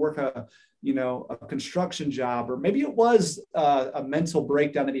needed to work a construction job, or maybe it was a mental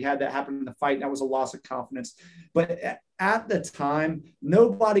breakdown that he had that happened in the fight. And that was a loss of confidence. But at the time,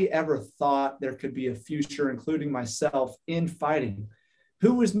 nobody ever thought there could be a future, including myself, in fighting.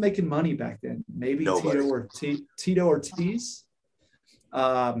 Who was making money back then? Maybe Tito Ortiz,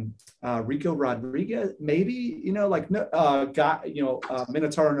 Rico Rodriguez, maybe, Minotauro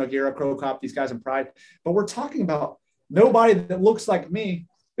Nogueira, Crow Cop, these guys in Pride. But we're talking about nobody that looks like me.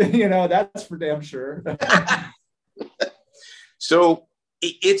 That's for damn sure. So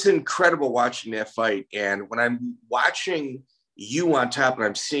it's incredible watching that fight. And when I'm watching you on top and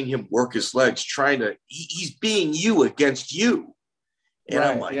I'm seeing him work his legs, he's being you against you. And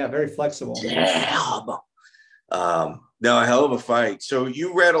right. I'm like, yeah, very flexible. Damn. No, a hell of a fight. So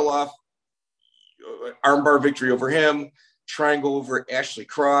you rattle off armbar victory over him, triangle over Ashley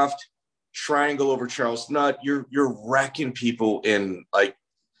Croft, triangle over Charles Nutt. You're wrecking people in like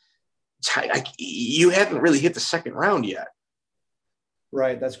you haven't really hit the second round yet.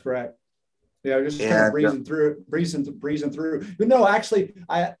 Right. That's correct. Yeah. Just kind of breezing through. But no, actually,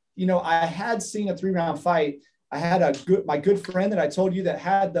 I had seen a 3-round fight. I had my good friend that I told you that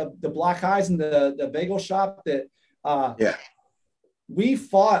had the black eyes in the bagel shop that, we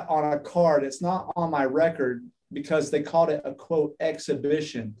fought on a card. It's not on my record because they called it a quote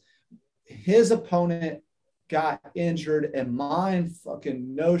exhibition. His opponent got injured and mine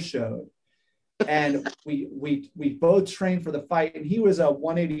fucking no-showed. And we both trained for the fight, and he was a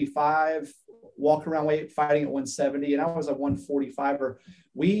 185 walk around weight fighting at 170, and I was a 145er.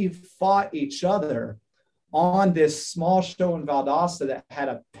 We fought each other on this small show in Valdosta that had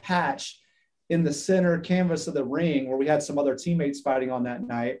a patch in the center canvas of the ring where we had some other teammates fighting on that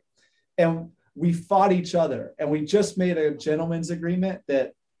night. And we fought each other, and we just made a gentleman's agreement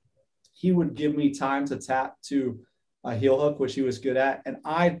that he would give me time to tap to a heel hook, which he was good at. And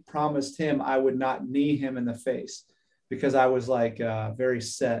I promised him I would not knee him in the face because I was like very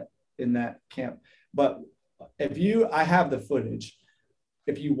set in that camp. But I have the footage.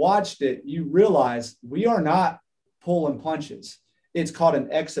 If you watched it, you realize we are not pulling punches. It's called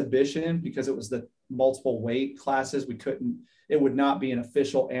an exhibition because it was the multiple weight classes. It would not be an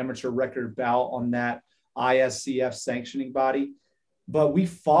official amateur record bout on that ISCF sanctioning body. But we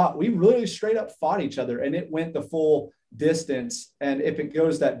really straight up fought each other, and it went the full distance. And if it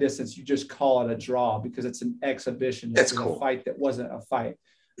goes that distance, you just call it a draw because it's an exhibition. That's cool. A fight that wasn't a fight.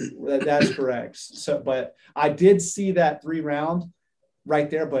 That's correct. So, but I did see that 3-round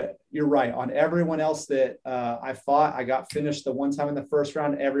right there, but you're right. On everyone else that I fought, I got finished the one time in the first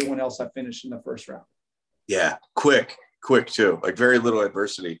round. Everyone else I finished in the first round. Yeah, quick too, like very little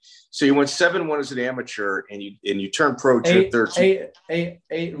adversity. So you went 7-1 as an amateur, and you turned pro to 13. 8-1.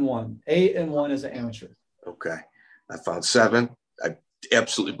 8-1 as an amateur. Okay, I found 7. I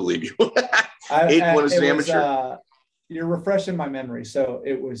absolutely believe you. 8-1 as an amateur. You're refreshing my memory. So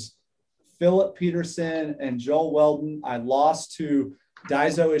it was Philip Peterson and Joel Weldon. I lost to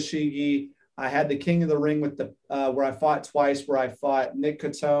Daiso Ishigi. I had the King of the Ring with where I fought twice, where I fought Nick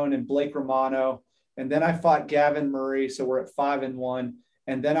Catone and Blake Romano. And then I fought Gavin Murray. So we're at 5-1.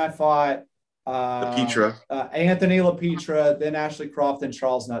 And then I fought Anthony LaPetra, then Ashley Croft, and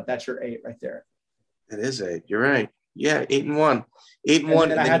Charles Nutt. That's your 8 right there. It is 8. You're right. Yeah, 8-1.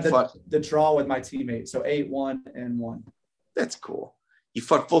 8-1. And I had the draw with my teammate. So 8-1-1. That's cool. You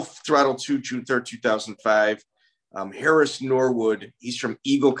fought Full Throttle 2, June 3rd, 2005. Harris Norwood, he's from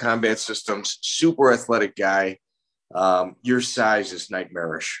Eagle Combat Systems, super athletic guy. Your size is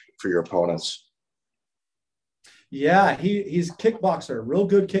nightmarish for your opponents. Yeah, he's a kickboxer, real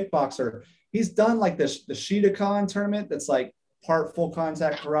good kickboxer. He's done like the Shidokan tournament that's like part full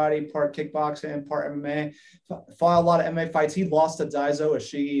contact karate, part kickboxing, part MMA. Fought a lot of MMA fights. He lost to Daiso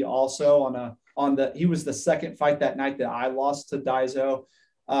Ishigi also he was the second fight that night that I lost to Daiso.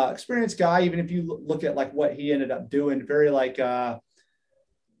 Experienced guy, even if you look at like what he ended up doing, very like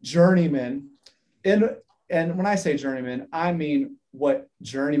journeyman. And when I say journeyman, I mean what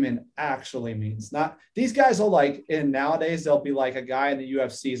journeyman actually means. Not these guys will like nowadays they'll be like a guy in the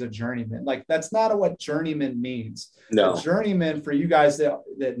UFC is a journeyman. Like that's not what journeyman means. No. A journeyman, for you guys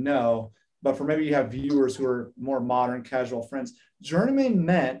that know, but for maybe you have viewers who are more modern casual friends, journeyman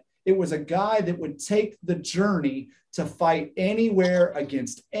meant it was a guy that would take the journey to fight anywhere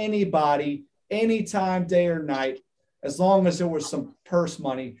against anybody, anytime, day or night, as long as there was some purse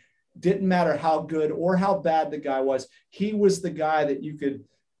money. Didn't matter how good or how bad the guy was. He was the guy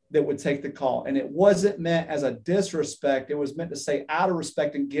that would take the call. And it wasn't meant as a disrespect. It was meant to say out of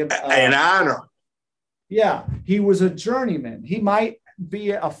respect and give an honor. Yeah. He was a journeyman. He might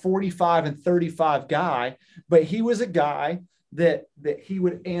be a 45 and 35 guy, but he was a guy that he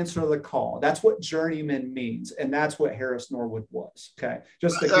would answer the call. That's what journeyman means. And that's what Harris Norwood was. Okay.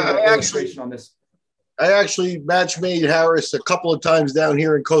 Just to give an illustration on this. I actually match made Harris a couple of times down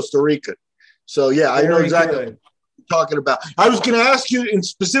here in Costa Rica. So, yeah, I know exactly what you're talking about. I was going to ask you in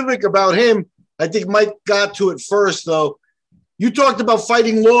specific about him. I think Mike got to it first, though. You talked about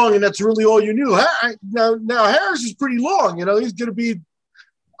fighting long, and that's really all you knew. Now Harris is pretty long. You know, he's going to be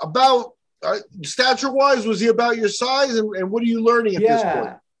about stature-wise, was he about your size? And what are you learning at this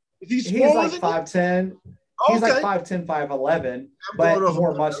point? He's like 5'10". He's like 5'10", 5'11", but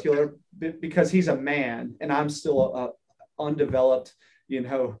more muscular because he's a man and I'm still undeveloped, you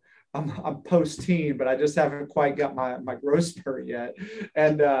know, I'm post-teen, but I just haven't quite got my growth spurt yet.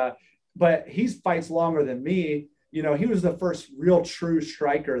 And, but he fights longer than me. You know, he was the first real true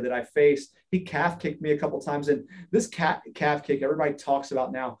striker that I faced. He calf kicked me a couple times. And this calf kick, everybody talks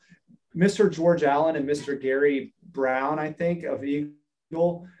about now. Mr. George Allen and Mr. Gary Brown, I think, of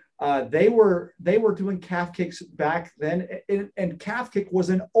Eagle, They were doing calf kicks back then, and calf kick was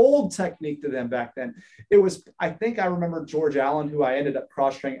an old technique to them back then. It was, I think I remember George Allen, who I ended up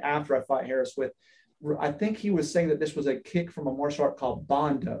cross-training after I fought Harris with. I think he was saying that this was a kick from a martial art called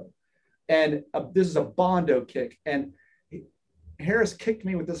Bondo, and this is a Bondo kick. And Harris kicked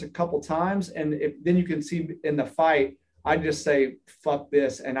me with this a couple times, and then you can see in the fight, I just say fuck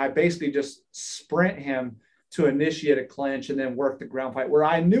this, and I basically just sprint him to initiate a clinch and then work the ground fight where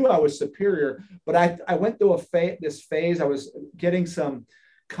I knew I was superior. But I went through this phase. I was getting some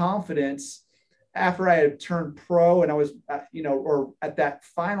confidence after I had turned pro, and I was, or at that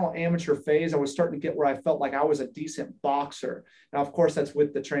final amateur phase, I was starting to get where I felt like I was a decent boxer. Now, of course, that's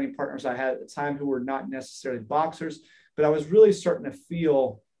with the training partners I had at the time who were not necessarily boxers, but I was really starting to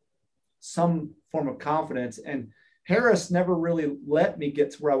feel some form of confidence. And Harris never really let me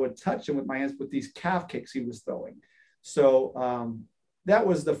get to where I would touch him with my hands with these calf kicks he was throwing. So that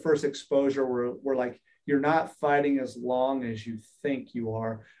was the first exposure where like, you're not fighting as long as you think you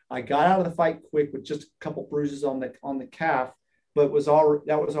are. I got out of the fight quick with just a couple bruises on the calf, but that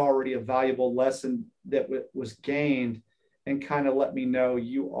was already a valuable lesson that was gained, and kind of let me know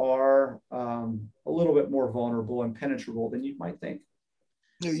you are a little bit more vulnerable and penetrable than you might think.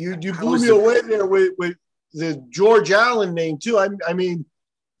 You blew me away there with the George Allen name too. I mean,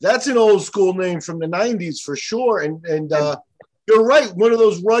 that's an old school name from the 90s for sure. And you're right. One of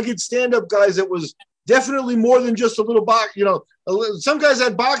those rugged stand-up guys that was definitely more than just a little box. Some guys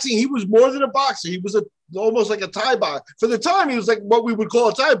had boxing. He was more than a boxer. He was almost like a Thai boxer. For the time, he was like what we would call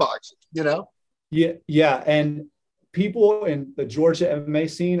a Thai boxer, Yeah. And people in the Georgia MMA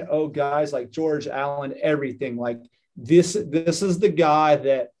scene, guys like George Allen, everything like this is the guy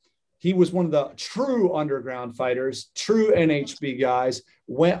that he was one of the true underground fighters, true NHB guys,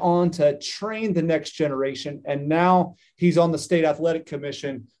 went on to train the next generation. And now he's on the state athletic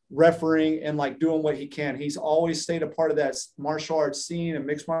commission, refereeing and like doing what he can. He's always stayed a part of that martial arts scene and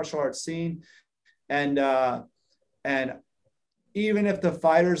mixed martial arts scene. And even if the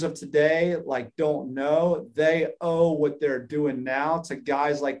fighters of today like don't know, they owe what they're doing now to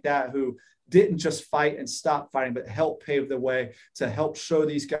guys like that who didn't just fight and stop fighting, but help pave the way to help show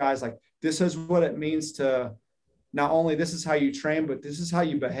these guys like this is what it means to not only this is how you train, but this is how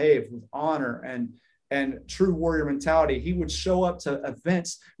you behave with honor and true warrior mentality. He would show up to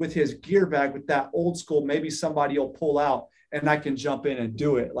events with his gear bag with that old school, maybe somebody will pull out and I can jump in and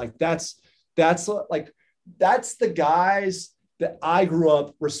do it. Like that's the guys that I grew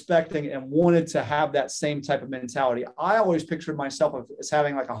up respecting and wanted to have that same type of mentality. I always pictured myself as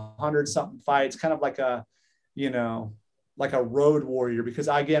having like 100-something fights, kind of like a road warrior, because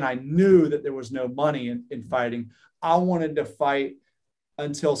again, I knew that there was no money in fighting. I wanted to fight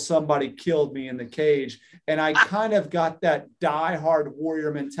until somebody killed me in the cage. And I kind of got that diehard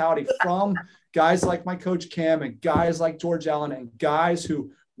warrior mentality from guys like my coach Cam and guys like George Allen and guys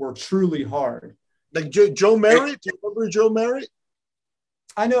who were truly hard. Like Joe Merritt. Do you remember Joe Merritt?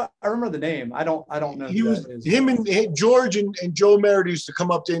 I remember the name. I don't know. He was him and George and Joe Merritt used to come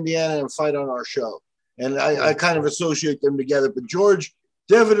up to Indiana and fight on our show. And I kind of associate them together. But George,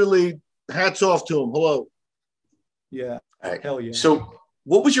 definitely hats off to him. Hello. Yeah. Right. Hell yeah. So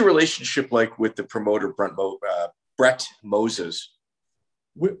what was your relationship like with the promoter, Brett Moses?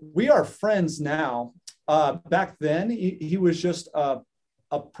 We are friends now. Back then, he was just a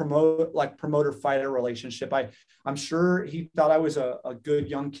promoter fighter relationship. I'm sure he thought I was a good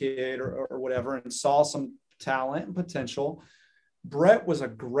young kid or whatever and saw some talent and potential. Brett was a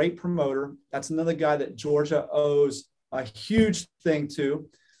great promoter. That's another guy that Georgia owes a huge thing to.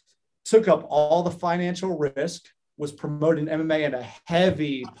 Took up all the financial risk, was promoting MMA at a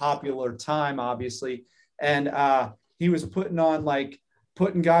heavy popular time, obviously. And he was putting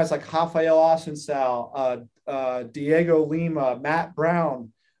guys like Rafael Assunção, Diego Lima, Matt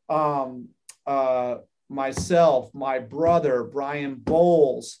Brown, myself, my brother, Brian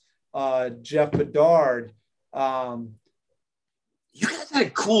Bowles, Jeff Bedard. You guys had a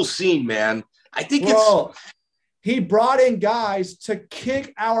cool scene, man. I think he brought in guys to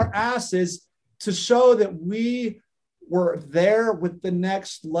kick our asses to show that we were there with the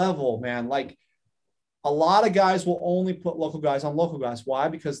next level, man. Like a lot of guys will only put local guys on local guys. Why?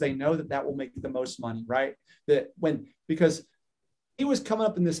 Because they know that will make the most money, right? Because he was coming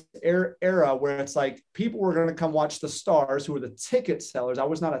up in this era where it's like people were going to come watch the stars who were the ticket sellers. I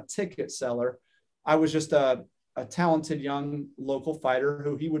was not a ticket seller. I was just a talented young local fighter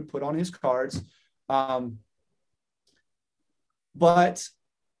who he would put on his cards. But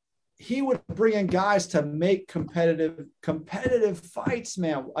he would bring in guys to make competitive fights,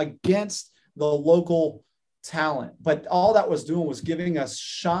 man, against the local talent, but all that was doing was giving us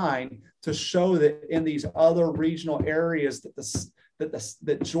shine to show that in these other regional areas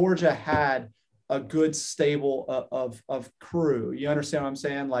that Georgia had a good stable of crew. You understand what I'm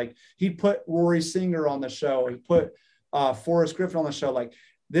saying? Like, he put Rory Singer on the show. He put Forrest Griffin on the show. Like,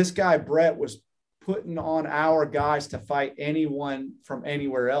 this guy, Brett, was putting on our guys to fight anyone from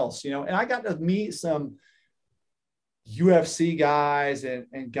anywhere else, you know? And I got to meet some UFC guys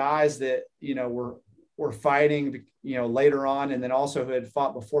and guys that, you know, were fighting, you know, later on, and then also who had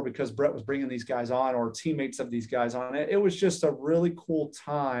fought before because Brett was bringing these guys on, or teammates of these guys on. It was just a really cool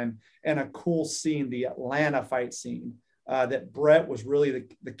time and a cool scene, the Atlanta fight scene that Brett was really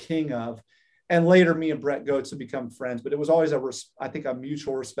the king of. And later me and Brett go to become friends, but it was always I think a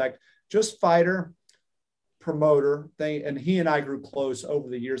mutual respect, just fighter, promoter thing. And he and I grew close over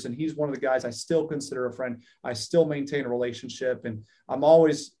the years, and he's one of the guys I still consider a friend. I still maintain a relationship, and I'm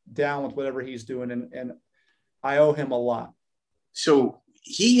always down with whatever he's doing, and I owe him a lot. So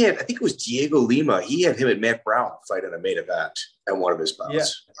he had, I think it was Diego Lima, he had him and Matt Brown fight in a main event at one of his bouts. Yeah.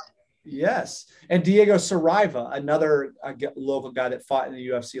 Yes. And Diego Saraiva, another local guy that fought in the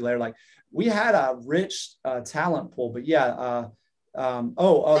UFC later. Like, we had a rich talent pool, but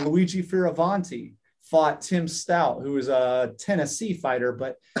Luigi Fioravanti fought Tim Stout, who was a Tennessee fighter,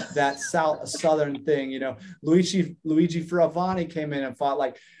 but that southern thing, you know. Luigi Fioravanti came in and fought,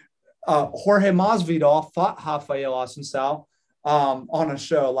 like, Jorge Masvidal fought Rafael Assunção on a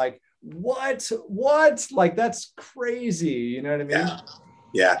show. Like, what? Like, that's crazy. You know what I mean?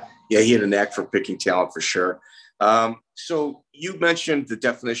 Yeah. He had a knack for picking talent for sure. So you mentioned the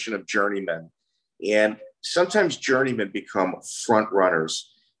definition of journeyman, and sometimes journeymen become front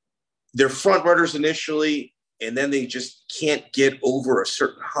runners. They're front runners initially, and then they just can't get over a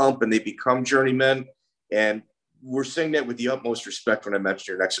certain hump and they become journeymen. And we're saying that with the utmost respect when I mentioned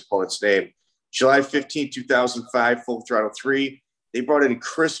your next opponent's name. July 15, 2005, Full Throttle 3, they brought in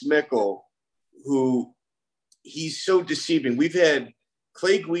Chris Mickle, who he's so deceiving. We've had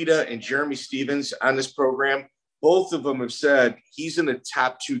Clay Guida and Jeremy Stevens on this program. Both of them have said he's in the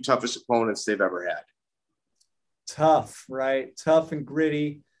top 2 toughest opponents they've ever had. Tough, right? Tough and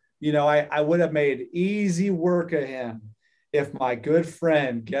gritty. You know, I would have made easy work of him if my good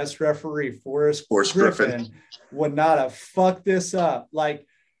friend, guest referee, Forrest Griffin would not have fucked this up. Like,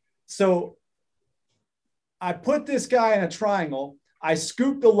 so I put this guy in a triangle. I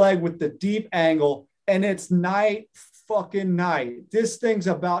scoop the leg with the deep angle, and it's night. This thing's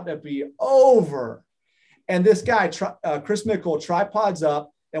about to be over. And this guy, Chris Mickle, tripods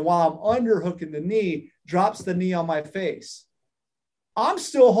up, and while I'm underhooking the knee, drops the knee on my face. I'm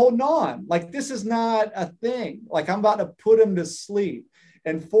still holding on. Like, this is not a thing. Like, I'm about to put him to sleep.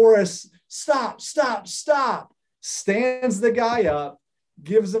 And Forrest, stop, stands the guy up,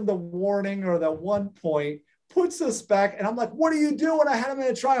 gives him the warning or the 1 point, puts us back. And I'm like, what are you doing? I had him in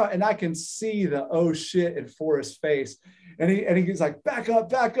a tryout. And I can see the, oh shit, in Forrest's face. And he's like, back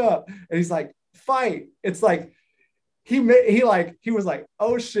up. And he's like, fight. It's like, he was like,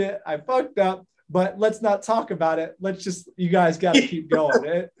 oh shit, I fucked up, but let's not talk about it. Let's just, you guys got to keep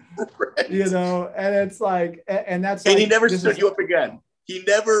going. Right. You know? And it's like, and that's, and like, he never stood you up again. He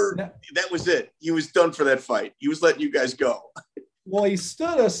never, that was it. He was done for that fight. He was letting you guys go. Well, he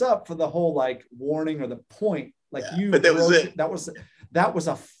stood us up for the whole, like, warning or the point. Like, but that was it. That was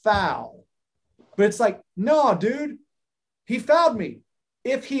a foul. But it's like, no, dude, he fouled me.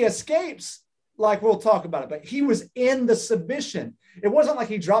 If he escapes, like, we'll talk about it. But he was in the submission. It wasn't like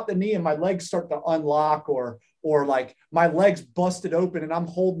he dropped the knee and my legs start to unlock or like my legs busted open and I'm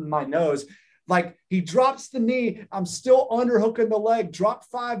holding my nose. Like, he drops the knee. I'm still underhooking the leg. Drop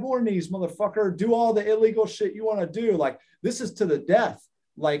 5 more knees, motherfucker. Do all the illegal shit you want to do. Like, this is to the death.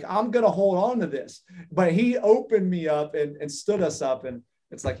 Like, I'm going to hold on to this. But he opened me up and stood us up. And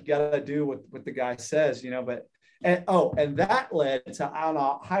it's like, you got to do what the guy says, you know. But, and that led to, on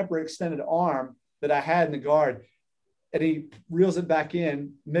a hyperextended arm that I had in the guard. And he reels it back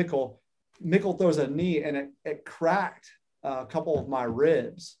in. Mickle throws a knee and it cracked a couple of my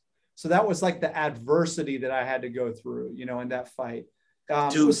ribs. So that was like the adversity that I had to go through, you know, in that fight.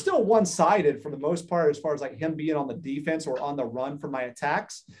 It was still one-sided for the most part, as far as like him being on the defense or on the run for my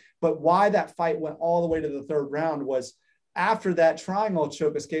attacks. But why that fight went all the way to the 3rd round was after that triangle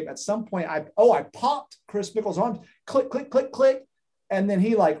choke escape, at some point, I popped Chris Mickle's arms, click, click, click, click. And then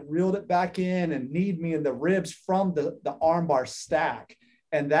he like reeled it back in and kneed me in the ribs from the armbar stack.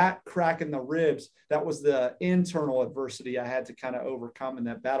 And that crack in the ribs, that was the internal adversity I had to kind of overcome in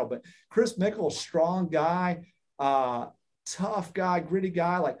that battle. But Chris Mickle, strong guy, tough guy, gritty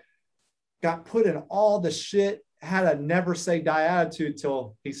guy, like got put in all the shit, had a never say die attitude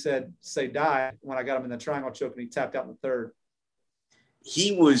till he said say die when I got him in the triangle choke and he tapped out in the third.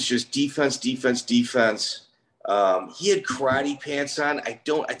 He was just defense. He had karate pants on. I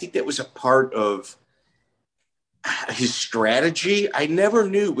think that was a part of his strategy. I never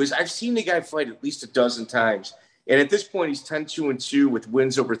knew, because I've seen the guy fight at least a dozen times. And at this point, he's 10-2-2 with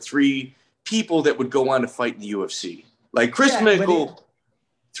wins over 3 people that would go on to fight in the UFC. Like Chris Mickle,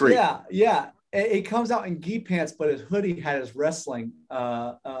 3. Yeah. It comes out in gi pants, but his hoodie had his wrestling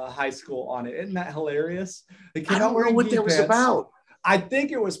high school on it. Isn't that hilarious? I don't know what that was about. I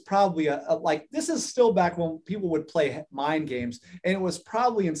think it was probably like, this is still back when people would play mind games. And it was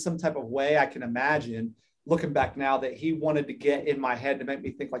probably in some type of way, I can imagine, looking back now, that he wanted to get in my head to make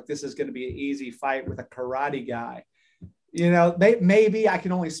me think like this is going to be an easy fight with a karate guy. You know, maybe I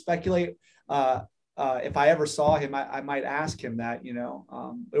can only speculate. If I ever saw him, I might ask him that, you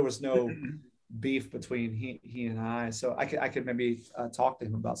know. There was no beef between he and I, so I could maybe talk to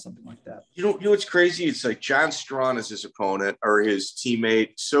him about something like that. You know what's crazy? It's like John Strawn is his opponent or his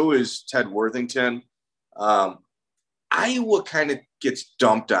teammate. So is Ted Worthington. Iowa kind of gets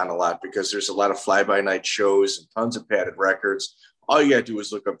dumped on a lot because there's a lot of fly-by-night shows and tons of padded records. All you got to do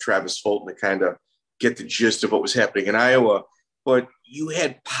is look up Travis Fulton to kind of get the gist of what was happening in Iowa. But you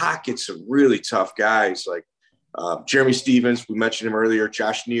had pockets of really tough guys like Jeremy Stevens, we mentioned him earlier,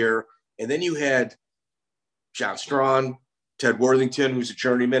 Josh Neer. And then you had John Strawn, Ted Worthington, who's a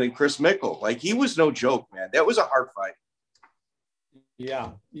journeyman, and Chris Mickle. Like, he was no joke, man. That was a hard fight.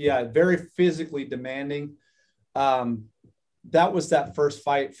 Yeah, very physically demanding. That was that first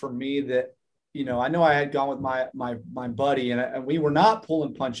fight for me that, you know I had gone with my buddy, and we were not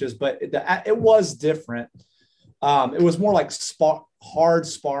pulling punches, but it was different. It was more like hard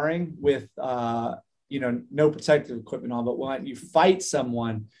sparring with, no protective equipment on. But when you fight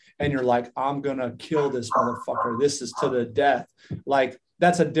someone and you're like, I'm going to kill this motherfucker, this is to the death. Like,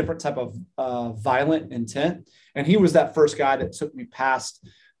 that's a different type of violent intent. And he was that first guy that took me past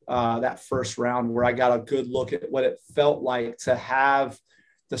that first round, where I got a good look at what it felt like to have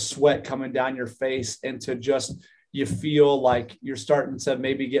the sweat coming down your face and to just, you feel like you're starting to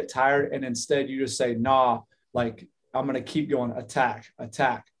maybe get tired. And instead you just say, nah, like, I'm going to keep going, attack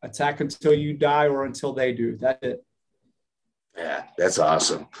until you die or until they do. That's it. Yeah, that's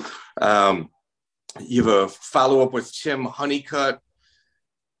awesome. You have a follow-up with Tim Honeycutt.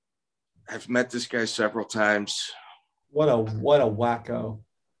 I've met this guy several times. What a wacko.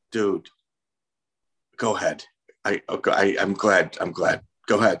 Dude, go ahead. I'm glad.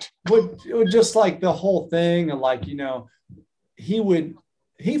 Go ahead. Just like the whole thing, and like,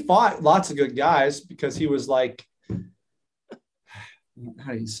 he fought lots of good guys because he was like,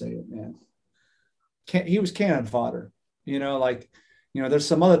 how do you say it, man? He was cannon fodder. There's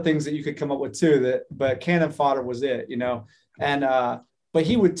some other things that you could come up with too, but cannon fodder was it, and but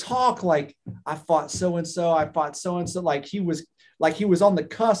he would talk like, I fought so-and-so, like he was on the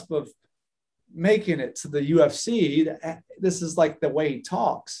cusp of making it to the UFC. This is like the way he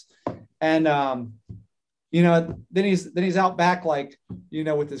talks. And then he's out back, like,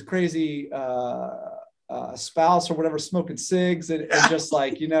 with his crazy spouse or whatever, smoking cigs and just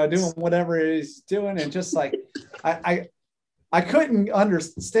like, doing whatever he's doing. And just like, I couldn't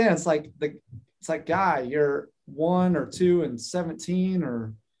understand. It's like, guy, you're 1 or 2 and 17,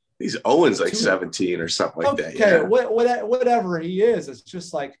 or he's Owens like 17 or something like that. Okay, yeah. Whatever he is, it's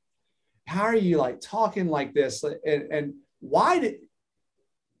just like, how are you like talking like this? And why did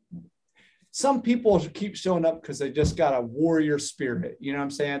some people keep showing up? Because they just got a warrior spirit. You know what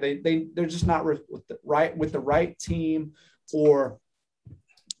I'm saying? They're just not with the right team, or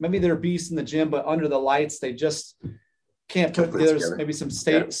maybe they're beasts in the gym, but under the lights they just can't put together maybe some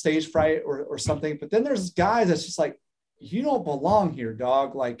stage fright or something. But then there's guys that's just like, you don't belong here,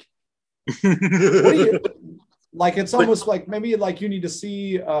 dog. Like, what do you like? It's almost like maybe like you need to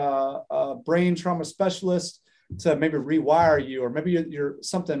see a brain trauma specialist to maybe rewire you, or maybe you're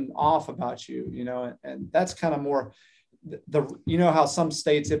something off about you, and that's kind of more how some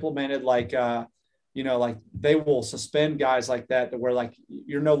states implemented like like they will suspend guys like that, to where like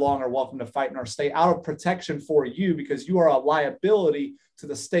you're no longer welcome to fight in our state out of protection for you, because you are a liability to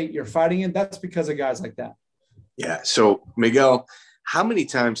the state you're fighting in. That's because of guys like that. Yeah. So Miguel, how many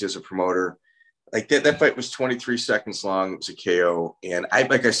times as a promoter, like that fight was 23 seconds long. It was a KO. And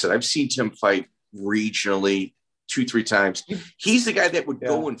like I said, I've seen Tim fight regionally 2-3 times. He's the guy that would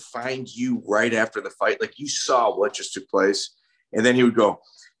go and find you right after the fight. Like, you saw what just took place. And then he would go,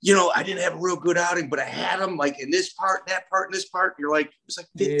 I didn't have a real good outing, but I had him like in this part, that part, and this part. You're like, it was like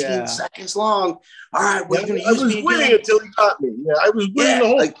 15 seconds long. All right, what are you going to use me again? Until he got me. Yeah, I was winning the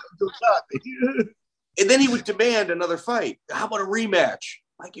whole time until he got me. And then he would demand another fight. How about a rematch?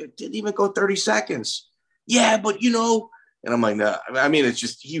 Like, it didn't even go 30 seconds. Yeah, but and I'm like, no. I mean, it's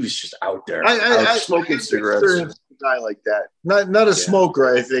just, he was just out there smoking cigarettes. A guy like that. Not a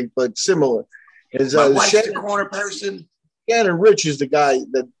smoker, I think, but similar. My wife's the corner person. Shannon Rich is the guy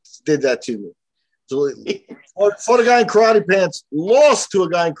that did that to me. So fought a guy in karate pants, lost to a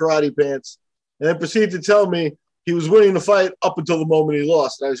guy in karate pants, and then proceeded to tell me he was winning the fight up until the moment he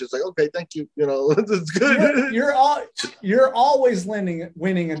lost. And I was just like, okay, thank you. It's good. You're always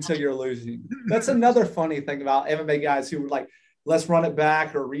winning until you're losing. That's another funny thing about MMA guys who were like, let's run it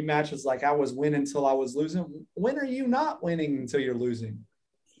back or rematches. Like, I was winning until I was losing. When are you not winning until you're losing?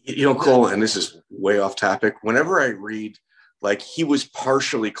 Cole, and this is way off topic. Whenever I read, like, he was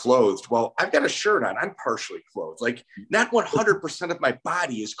partially clothed. Well, I've got a shirt on. I'm partially clothed. Like, not 100% of my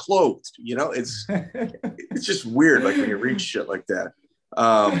body is clothed. It's just weird. Like, when you read shit like that.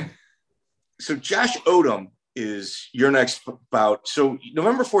 So Josh Odom is your next bout. So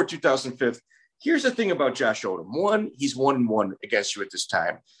November 4th, 2005. Here's the thing about Josh Odom. One, he's 1-1 against you at this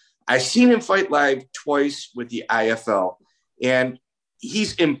time. I've seen him fight live twice with the IFL, and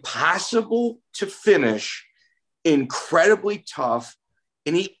he's impossible to finish, incredibly tough,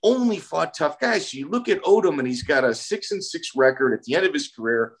 and he only fought tough guys. So you look at Odom, and he's got a 6-6 record at the end of his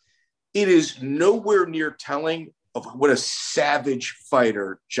career. It is nowhere near telling of what a savage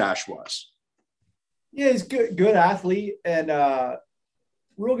fighter Josh was. Yeah, he's good athlete, and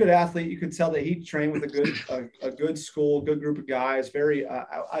real good athlete. You can tell that he trained with a good school, good group of guys. Very,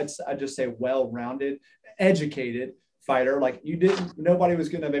 I'd just say well-rounded, educated fighter. Like, nobody was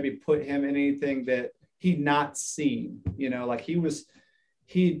going to maybe put him in anything that he'd not seen. Like,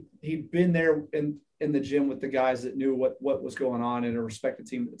 he'd been there in the gym with the guys that knew what was going on in a respected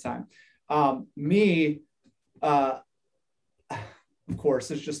team at the time. Of course,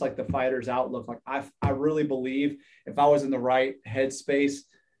 it's just like the fighter's outlook. Like, I really believe if I was in the right headspace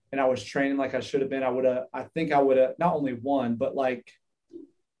and I was training like I should have been, I think I would have not only won, but like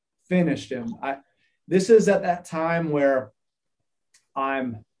finished him. This is at that time where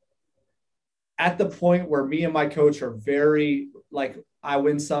I'm at the point where me and my coach are very, like, I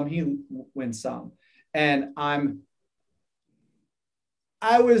win some, he wins some. And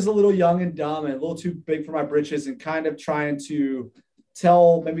I was a little young and dumb and a little too big for my britches, and kind of trying to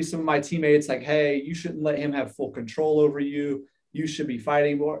tell maybe some of my teammates, like, hey, you shouldn't let him have full control over you. You should be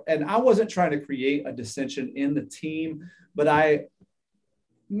fighting more. And I wasn't trying to create a dissension in the team, but I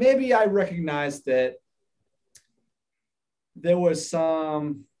recognized that there was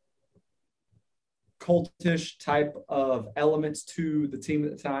some cultish type of elements to the team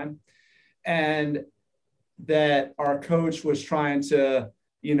at the time, and that our coach was trying to,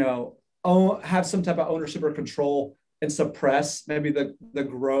 have some type of ownership or control and suppress maybe the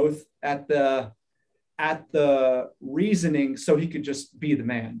growth at the reasoning, so he could just be the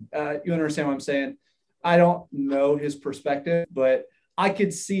man. You understand what I'm saying? I don't know his perspective, but I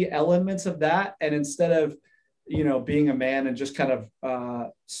could see elements of that. And instead of, being a man and just kind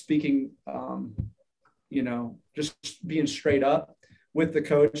of speaking, just being straight up with the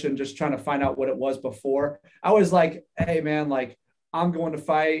coach and just trying to find out what it was before, I was like, hey man, like, I'm going to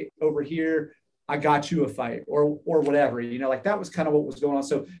fight over here. I got you a fight or whatever, like that was kind of what was going on.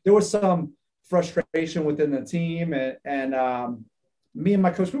 So there was some frustration within the team, and me and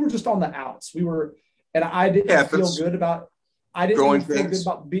my coach, we were just on the outs. I didn't feel good about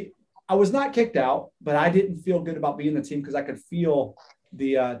I was not kicked out, but I didn't feel good about being the team because I could feel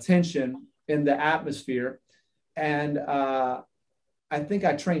the tension in the atmosphere. And I think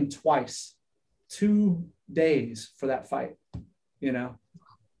I trained twice, 2 days for that fight,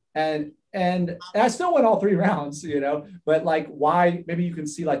 and I still went all 3 rounds, but like, why? Maybe you can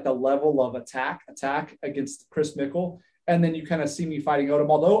see like the level of attack against Chris Mickle. And then you kind of see me fighting Odom,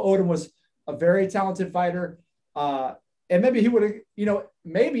 although Odom was a very talented fighter. And maybe he would have,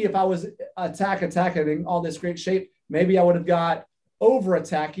 maybe if I was attacking in all this great shape, maybe I would have got over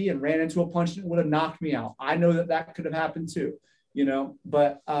attacky and ran into a punch that would have knocked me out. I know that could have happened too,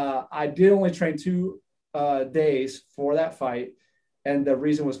 but I did only train 2 days for that fight. And the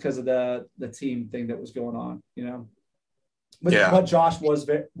reason was because of the team thing that was going on, But Josh was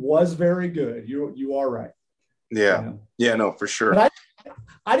very good. You are right. Yeah. Yeah, no, for sure. But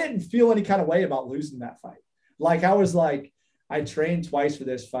I didn't feel any kind of way about losing that fight. Like, I was like, I trained twice for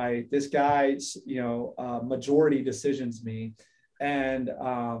this fight. This guy, majority decisions me. And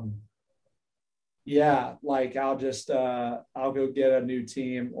like, I'll go get a new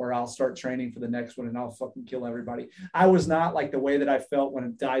team, or I'll start training for the next one and I'll fucking kill everybody. I was not like the way that I felt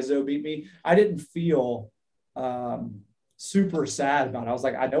when Daizo beat me. I didn't feel super sad about it. I was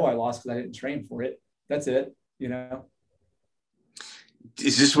like, I know I lost because I didn't train for it. that's it, you know.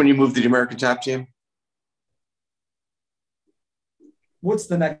 Is this when you moved to the American Top Team? What's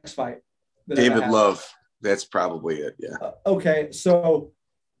the next fight? David Love. That's probably it. Yeah. Okay. So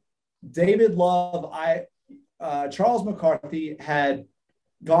David Love, Charles McCarthy had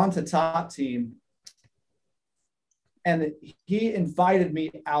gone to Top Team, and he invited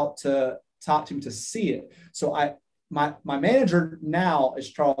me out to Top Team to see it. So my manager now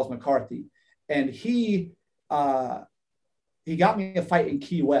is Charles McCarthy, and he got me a fight in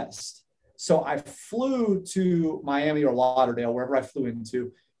Key West. So I flew to Miami or Lauderdale, wherever I flew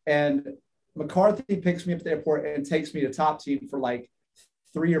into, and McCarthy picks me up at the airport and takes me to Top Team for like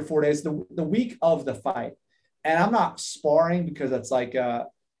 3 or 4 days, the week of the fight. And I'm not sparring because it's like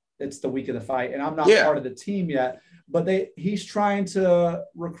it's the week of the fight, and I'm not part of the team yet. But he's trying to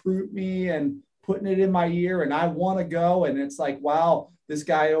recruit me and putting it in my ear, and I want to go. And it's like, wow, this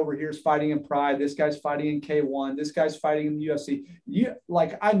guy over here is fighting in Pride. This guy's fighting in K1. This guy's fighting in the UFC.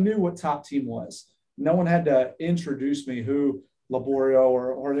 I knew what Top Team was. No one had to introduce me who Laborio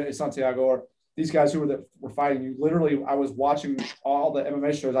or Santiago or these guys who were fighting. You literally, I was watching all the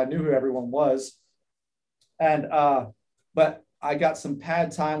MMA shows. I knew who everyone was. And but I got some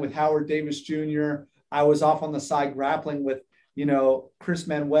pad time with Howard Davis Jr. I was off on the side grappling with, Chris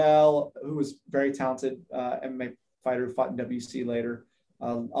Manuel, who was very talented MMA fighter who fought in WC later,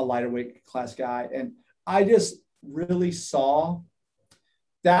 a lighter weight class guy. And I just really saw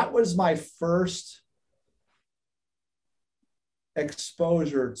that was my first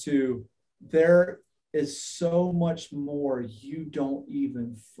exposure to there is so much more you don't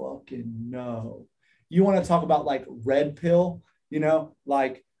even fucking know. You want to talk about like red pill,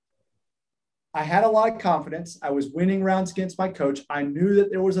 like I had a lot of confidence. I was winning rounds against my coach. I knew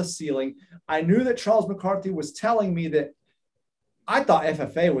that there was a ceiling. I knew that Charles McCarthy was telling me that I thought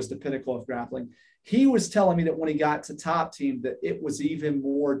FFA was the pinnacle of grappling. He was telling me that when he got to Top Team, that it was even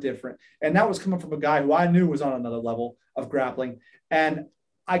more different. And that was coming from a guy who I knew was on another level of grappling. And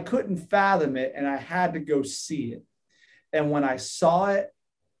I couldn't fathom it, and I had to go see it. And when I saw it,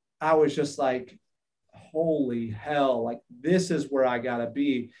 I was just like, holy hell, like this is where I got to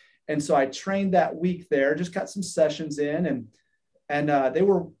be. And so I trained that week there, just got some sessions in, and they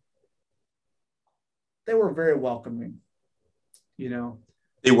were very welcoming,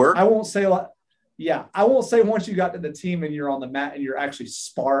 They were? I won't say a lot. Yeah. I won't say once you got to the team and you're on the mat and you're actually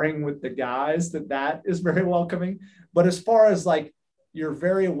sparring with the guys that is very welcoming. But as far as like, you're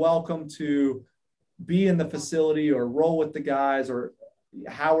very welcome to be in the facility or roll with the guys, or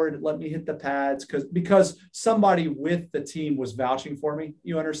Howard, let me hit the pads because somebody with the team was vouching for me.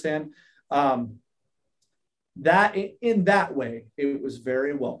 You understand? That in that way, it was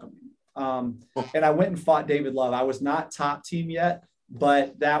very welcoming. And I went and fought David Love. I was not Top Team yet,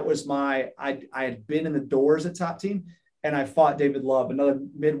 but that was I had been in the doors at Top Team, and I fought David Love, another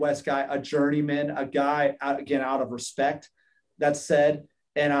Midwest guy, a journeyman, a guy out of respect. That said,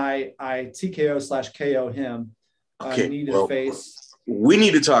 and I TKO/KO him. Okay, knee to the face. We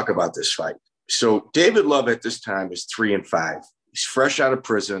need to talk about this fight. So David Love at this time is 3-5. He's fresh out of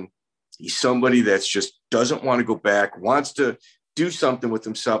prison. He's somebody that's just doesn't want to go back, wants to do something with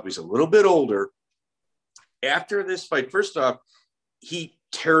himself. He's a little bit older. After this fight, first off, he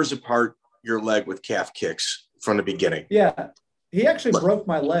tears apart your leg with calf kicks from the beginning. Yeah. He actually broke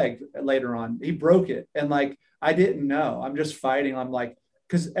my leg later on. He broke it. And like, I didn't know. I'm just fighting. I'm like,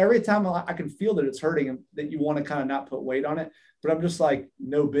 because every time I can feel that it's hurting and that you want to kind of not put weight on it. But I'm just like,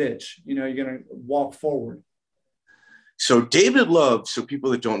 no, bitch, you're going to walk forward. So David Love, so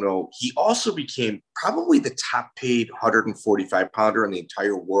people that don't know, he also became probably the top paid 145 pounder in the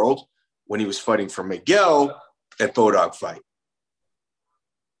entire world when he was fighting for Miguel at Bodog Fight.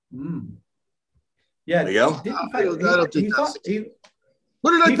 Yeah. Miguel? What did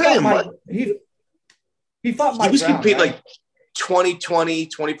I pay him? He fought Mike He was Brown, getting paid right? like 20, 20,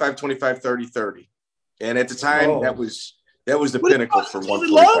 25, 25, 30, 30. And at the time, that was the pinnacle for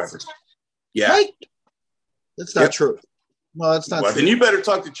 145ers. Yeah. Mike? That's not true. No, that's not true. Then you better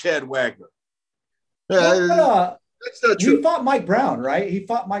talk to Chad Wagner. Yeah, that's not true. He fought Mike Brown, right? He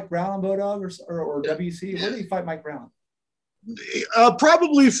fought Mike Brown on Bodog or WC. Where did he fight Mike Brown?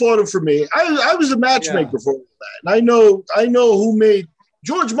 Probably fought him for me. I was a matchmaker for that. And I know who made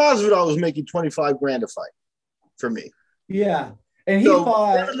George Masvidal was making $25,000 a fight for me. Yeah. And he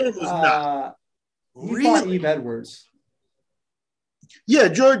fought Eve Edwards. Yeah,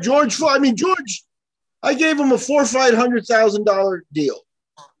 George fought. I mean, George, I gave him a 4-fight $100,000 deal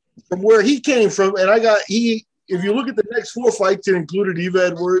from where he came from. And if you look at the next 4 fights, it included Eve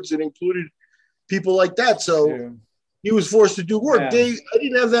Edwards, it included people like that. So he was forced to do work. Yeah. Dave, I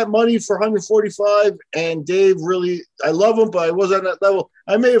didn't have that money for 145, and Dave really, I love him, but I wasn't on that level.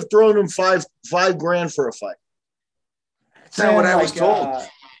 I may have thrown him five grand for a fight. That's not what I was told.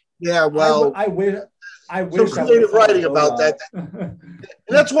 Yeah, well, I wish some creative writing about that. And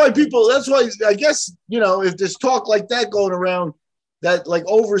that's why I guess, if there's talk like that going around, that like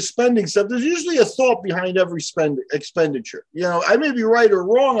overspending stuff, there's usually a thought behind every expenditure. I may be right or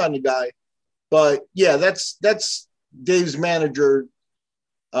wrong on the guy, but yeah, that's Dave's manager.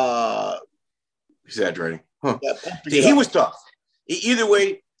 Exaggerating. Huh. Yeah, he was tough. Either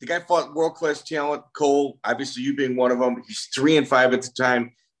way, the guy fought world-class talent. Cole, obviously you being one of them. He's 3-5 at the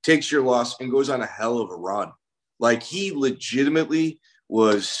time, takes your loss and goes on a hell of a run. Like, he legitimately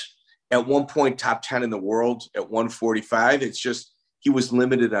was at one point top 10 in the world at 145. It's just he was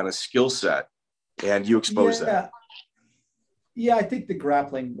limited on a skill set, and you exposed that. Yeah, I think the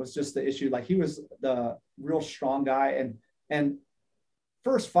grappling was just the issue. Like, he was the real strong guy, and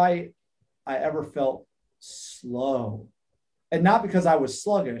first fight I ever felt slow, and not because I was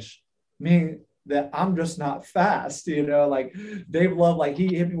sluggish, meaning that I'm just not fast. Like Dave Love, like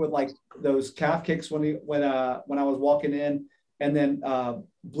he hit me with like those calf kicks when I was walking in, and then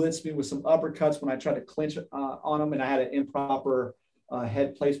blitzed me with some uppercuts when I tried to clinch on him, and I had an improper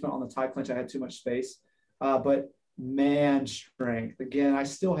head placement on the tie clinch. I had too much space, but man strength again.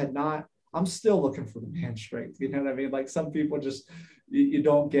 I'm still looking for the man strength. You know what I mean? Like, some people just you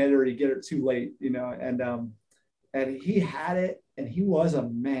don't get it, or you get it too late. And he had it, and he was a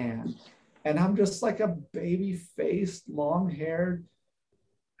man. And I'm just like a baby-faced, long-haired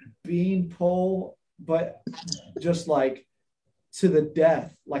beanpole, but just like to the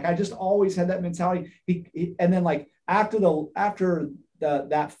death. Like, I just always had that mentality. And then like after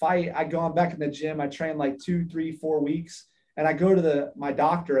that fight, I gone back in the gym. I trained like 2, 3, 4 weeks, and I go to my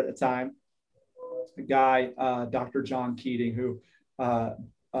doctor at the time, the guy, Dr. John Keating, who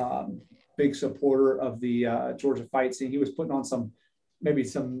big supporter of the Georgia fight scene. He was putting on some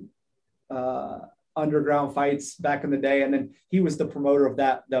underground fights back in the day, and then he was the promoter of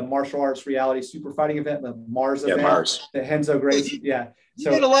the martial arts reality super fighting event, the Mars event. Mars. The Renzo Gracie. Yeah, he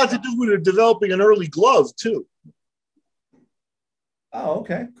had a lot to do with developing an early glove too. Oh,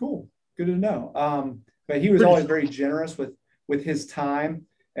 okay, cool, good to know. But he was always very generous with his time,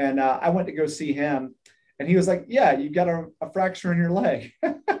 and I went to go see him, and he was like, "Yeah, you got a fracture in your leg."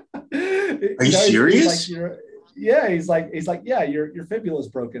 Are you serious? He's like, yeah, your fibula is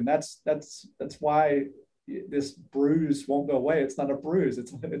broken. That's why this bruise won't go away. It's not a bruise.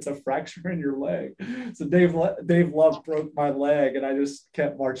 It's a fracture in your leg. So Dave Love broke my leg, and I just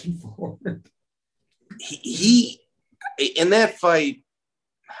kept marching forward. He in that fight.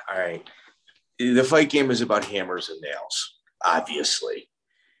 All right, the fight game is about hammers and nails, obviously,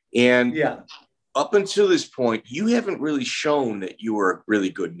 and yeah. Up until this point, you haven't really shown that you were a really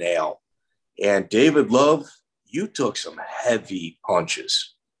good nail. And David Love, you took some heavy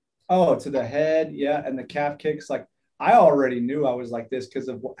punches. Oh, to the head, yeah, and the calf kicks. Like, I already knew I was like this because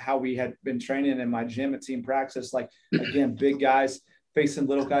of how we had been training in my gym at Team Praxis. Like, again, big guys facing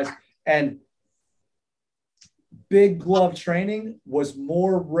little guys. And big glove training was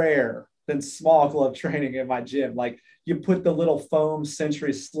more rare than small glove training in my gym. Like, you put the little foam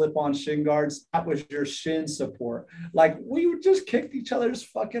Century slip-on shin guards. That was your shin support. Like, we just kicked each other's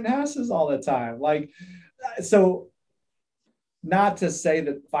fucking asses all the time. Like, so not to say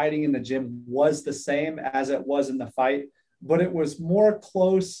that fighting in the gym was the same as it was in the fight, but it was more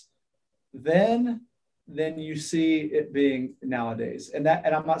close then than you see it being nowadays. And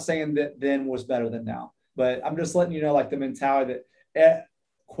I'm not saying that then was better than now, but I'm just letting you know, like, the mentality that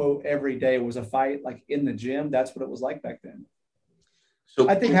quote every day was a fight, like in the gym. That's what it was like back then. So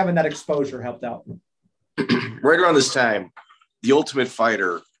I think having that exposure helped out. Right around this time, the Ultimate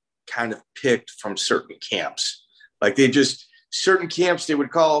Fighter kind of picked from certain camps. Like, certain camps they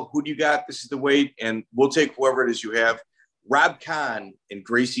would call, who do you got? This is the weight, and we'll take whoever it is you have. Rob Kahn and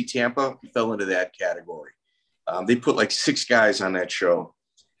Gracie Tampa fell into that category. They put like 6 guys on that show.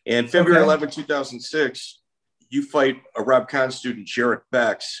 And February 11, 2006, you fight a Rob Kahn student, Jarrett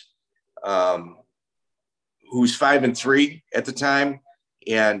Becks, who's 5-3 at the time.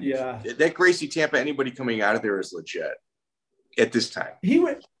 And that Gracie Tampa, anybody coming out of there is legit at this time.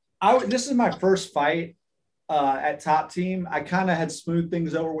 This is my first fight at Top Team. I kind of had smoothed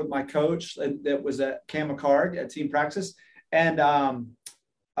things over with my coach that was at Kamikard at Team Praxis. And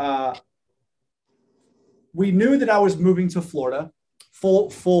we knew that I was moving to Florida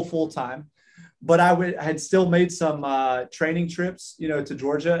full time. But I had still made some training trips, to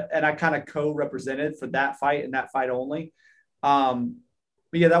Georgia, and I kind of co-represented for that fight and that fight only. But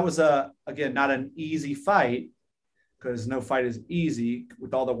yeah, that was again, not an easy fight. because no fight is easy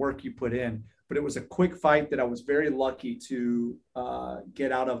with all the work you put in. But it was a quick fight that I was very lucky to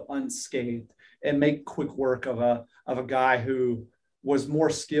get out of unscathed and make quick work of a guy who was more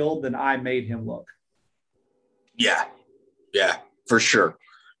skilled than I made him look. Yeah, for sure.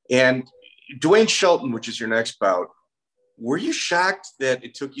 And Dwayne Shelton, which is your next bout, were you shocked that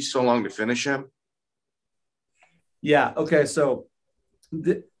it took you so long to finish him? Yeah. Okay. So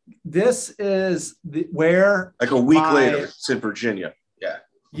this is where like a week later, it's in Virginia. Yeah.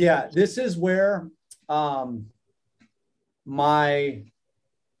 Yeah. This is where my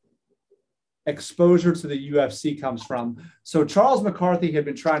exposure to the UFC comes from. So Charles McCarthy had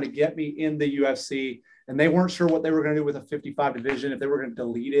been trying to get me in the UFC, and they weren't sure what they were going to do with a 55 division, if they were going to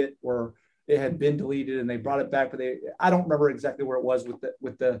delete it or it had been deleted and they brought it back, but I don't remember exactly where it was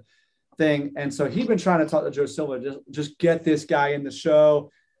with the thing. And so he'd been trying to talk to Joe Silva, just get this guy in the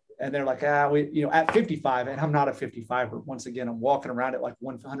show. And they're like, at 55, and I'm not a 55er. Once again, I'm walking around at like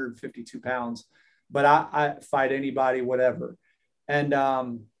 152 pounds, but I fight anybody, whatever. And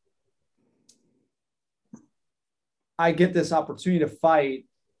I get this opportunity to fight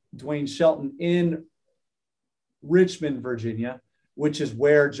Dwayne Shelton in Richmond, Virginia, which is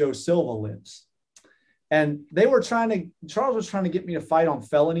where Joe Silva lives. And Charles was trying to get me to fight on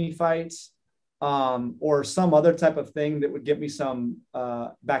felony fights, or some other type of thing that would get me some,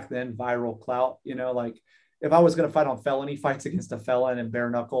 back then, viral clout, like if I was going to fight on felony fights against a felon and bare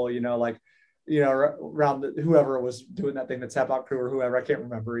knuckle, around whoever was doing that thing, the Tap Out Crew or whoever, I can't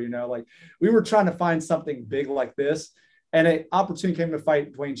remember, like we were trying to find something big like this, and an opportunity came to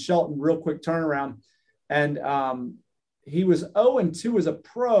fight Dwayne Shelton, real quick turnaround. And, he was 0-2 as a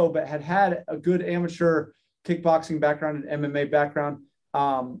pro, but had a good amateur kickboxing background and MMA background.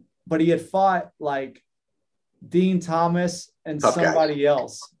 But he had fought like Dean Thomas and Tough somebody guy.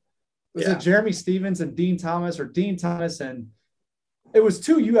 else. Was it Jeremy Stevens and Dean Thomas, or Dean Thomas? And it was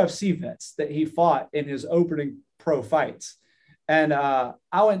 2 UFC vets that he fought in his opening pro fights. And I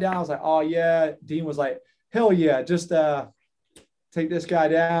went down, I was like, oh yeah. Dean was like, hell yeah, just take this guy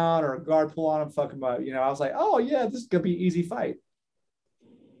down or guard pull on him, fuck him up. I was like, oh yeah, this is gonna be an easy fight.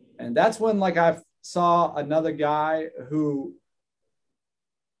 And that's when like I saw another guy who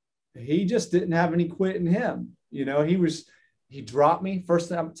he just didn't have any quit in him. He dropped me first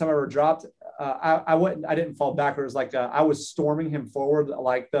time I ever dropped. I didn't fall backwards. Like I was storming him forward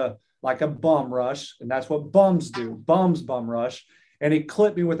like a bum rush. And that's what bums do. Bums bum rush. And he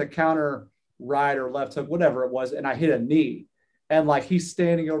clipped me with a counter right or left hook, whatever it was. And I hit a knee. And like he's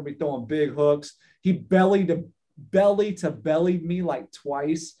standing over me throwing big hooks. He belly to bellied me like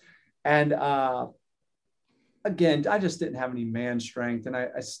twice. And again, I just didn't have any man strength. And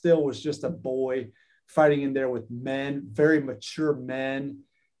I still was just a boy fighting in there with men, very mature men.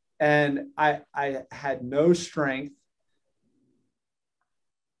 And I had no strength.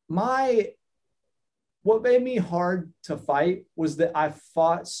 What made me hard to fight was that I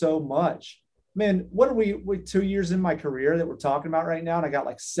fought so much. Man, what are we 2 years in my career that we're talking about right now? And I got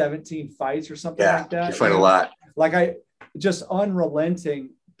like 17 fights or something like that. You fight a lot. Like I just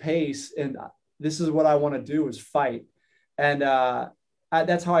unrelenting pace. And this is what I want to do is fight. And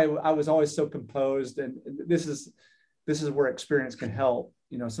that's how I was always so composed. And this is where experience can help.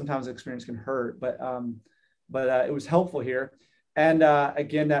 Sometimes experience can hurt, but it was helpful here. And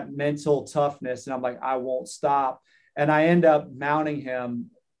again, that mental toughness. And I'm like, I won't stop. And I end up mounting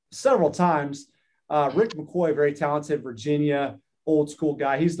him several times. Rick McCoy, very talented Virginia, old school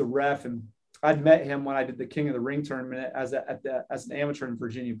guy. He's the ref. And I'd met him when I did the King of the Ring tournament as an amateur in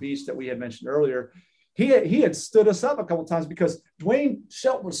Virginia Beach that we had mentioned earlier. He had stood us up a couple of times because Dwayne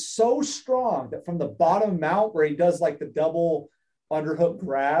Shelton was so strong that from the bottom mount where he does like the double underhook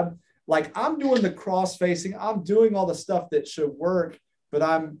grab, like I'm doing the cross facing, I'm doing all the stuff that should work, but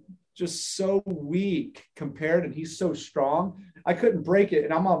I'm just so weak compared, and he's so strong. I couldn't break it,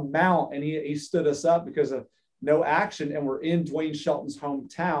 and I'm on mount, and he stood us up because of no action, and we're in Dwayne Shelton's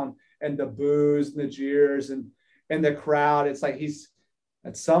hometown, and the boos and the jeers and the crowd. It's like he's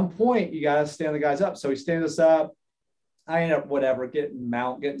at some point you got to stand the guys up. So he stands us up. I end up getting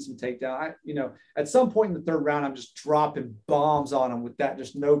some takedown. At some point in the third round, I'm just dropping bombs on him with that,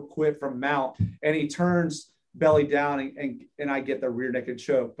 just no quit from mount, and he turns belly down and I get the rear naked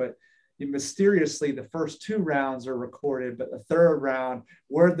choke. But mysteriously, the first 2 rounds are recorded, but the third round,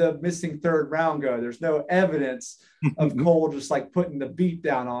 where'd the missing third round go? There's no evidence of Cole just like putting the beat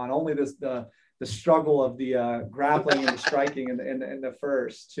down on, only the struggle of the grappling and the striking in the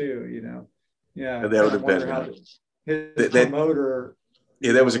first 2, Yeah. And that would have been his promoter.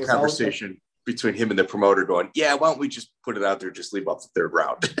 Yeah, that was a conversation between him and the promoter going, yeah, why don't we just put it out there, just leave off the third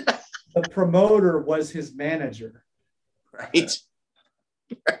round? The promoter was his manager. Right.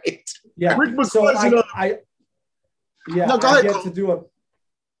 Right. Yeah. Rick McCoy's So another. No, go ahead, Cole.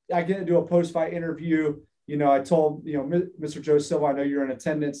 I get to do a post-fight interview. You know, I told, Mr. Joe Silva, I know you're in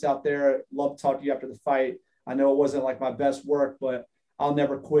attendance out there. Love to talk to you after the fight. I know it wasn't like my best work, but I'll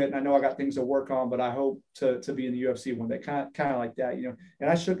never quit. And I know I got things to work on, but I hope to be in the UFC one day, kind of like that, And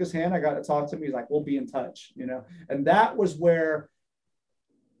I shook his hand. I got to talk to him. He's like, we'll be in touch, And that was where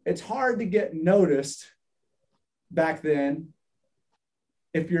it's hard to get noticed back then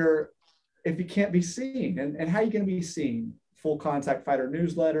if you can't be seen. And how are you going to be seen? Full Contact Fighter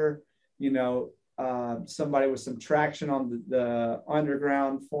newsletter, somebody with some traction on the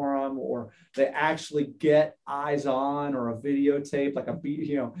underground forum, or they actually get eyes on, or a videotape, like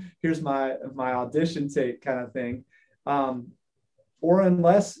here's my audition tape kind of thing. Or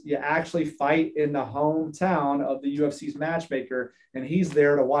unless you actually fight in the hometown of the UFC's matchmaker, and he's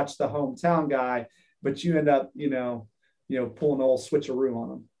there to watch the hometown guy, but you end up, pulling an old switcheroo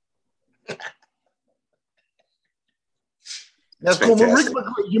on him. That's cool.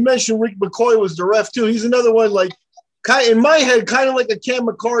 You mentioned Rick McCoy was the ref too. He's another one, like, in my head, kind of like a Cam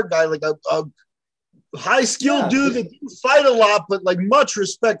McCord guy, like a high skilled dude that didn't fight a lot, but like much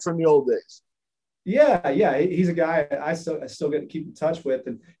respect from the old days. Yeah. He's a guy I still get to keep in touch with,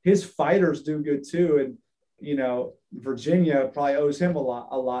 and his fighters do good too. And Virginia probably owes him a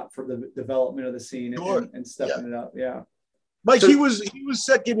lot for the development of the scene and stepping it up. Yeah. Mike, he was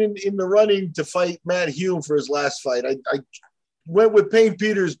second in the running to fight Matt Hume for his last fight. I went with Payne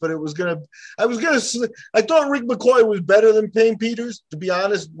Peters, but I thought Rick McCoy was better than Payne Peters, to be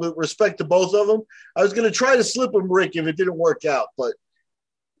honest, with respect to both of them. I was going to try to slip him Rick if it didn't work out, but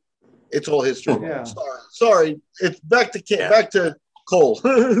it's all history. Yeah. Sorry. It's back to Cole.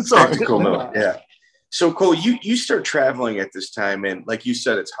 Sorry. Back to Cole Miller. Yeah. So Cole, you start traveling at this time, and like you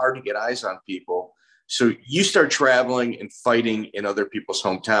said, it's hard to get eyes on people. So you start traveling and fighting in other people's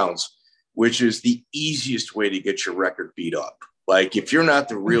hometowns, which is the easiest way to get your record beat up. Like, if you're not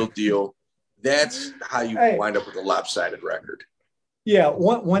the real deal, that's how you wind up with a lopsided record. Yeah,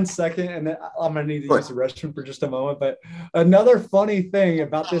 one second, and then I'm going to need to use the restroom for just a moment. But another funny thing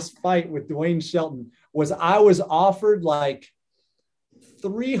about this fight with Dwayne Shelton was I was offered like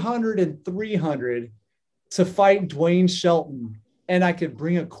 300 and 300 to fight Dwayne Shelton, and I could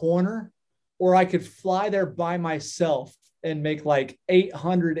bring a corner, or I could fly there by myself and make like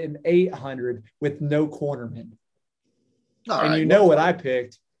 800 and 800 with no cornerman. Know what I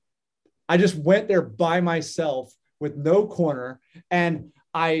picked? I just went there by myself with no corner, and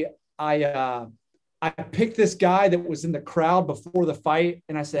I picked this guy that was in the crowd before the fight,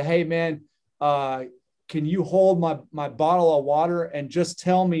 and I said, "Hey man, can you hold my bottle of water and just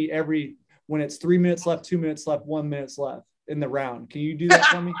tell me when it's 3 minutes left, 2 minutes left, 1 minute left in the round? Can you do that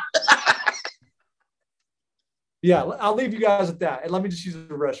for me?" Yeah, I'll leave you guys with that, and let me just use the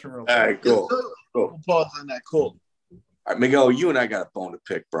restroom real quick. All right, cool. We'll pause on that. Cool. All right, Miguel, you and I got a bone to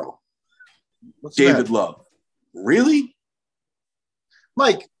pick, bro. What's David that? Love. Really?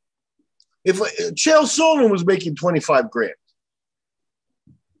 Mike, if Chael Sonnen was making 25 grand,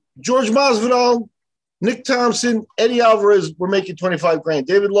 George Masvidal, Nick Thompson, Eddie Alvarez were making 25 grand.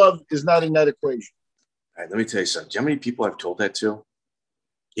 David Love is not in that equation. All right, let me tell you something. Do you know how many people I've told that to?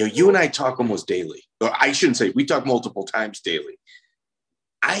 You and I talk almost daily. Or I shouldn't say, we talk multiple times daily.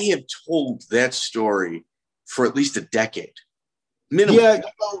 I have told that story for at least a decade. Minimum. Yeah,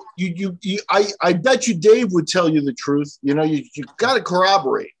 I bet you Dave would tell you the truth. You got to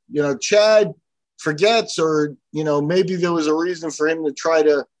corroborate. Chad forgets, or maybe there was a reason for him to try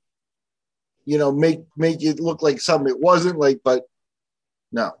to, make it look like something it wasn't like. But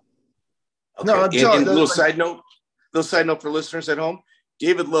no, okay. No. I'm telling you. Little side note for listeners at home.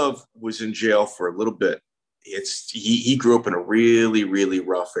 David Love was in jail for a little bit. He grew up in a really, really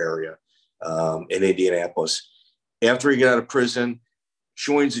rough area in Indianapolis. After he got out of prison,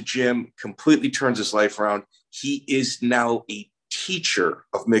 joins a gym, completely turns his life around. He is now a teacher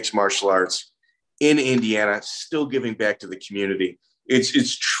of mixed martial arts in Indiana, still giving back to the community.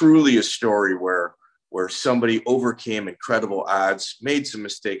 It's truly a story where somebody overcame incredible odds, made some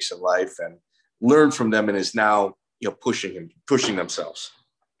mistakes in life, and learned from them, and is now pushing themselves.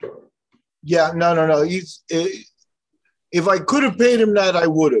 Yeah, no. If I could have paid him that, I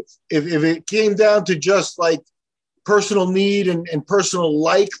would have. If it came down to just like personal need and personal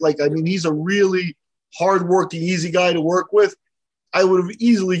he's a really hardworking, easy guy to work with, I would have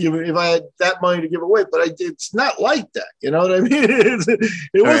easily given, if I had that money to give away. But it's not like that. You know what I mean?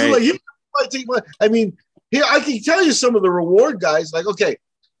 It wasn't like, here, I can tell you some of the reward guys. Like, okay,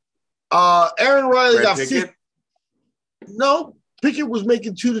 Aaron Riley Brad got Pickett? No, Pickett was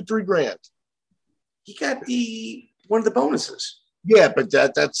making $2 to $3 grand. He got the one of the bonuses. Yeah, but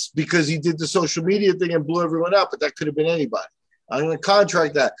that's because he did the social media thing and blew everyone out, but that could have been anybody. I'm going to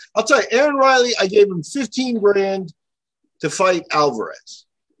contract that. I'll tell you, Aaron Riley, I gave him 15 grand to fight Alvarez.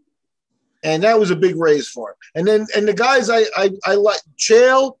 And that was a big raise for him. And the guys I like,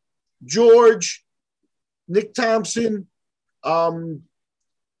 Chael, George, Nick Thompson. There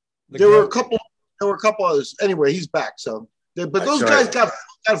were a couple others. Anyway, he's back. So, but those guys got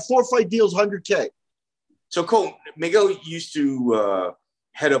 4 fight deals, $100K. So Cole, Miguel used to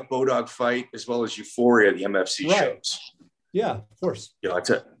head up Bodog Fight as well as Euphoria, the MFC shows. Yeah, of course. You know,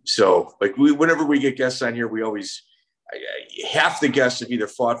 so like whenever we get guests on here, we always half the guests have either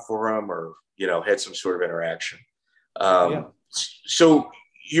fought for them or, you know, had some sort of interaction. So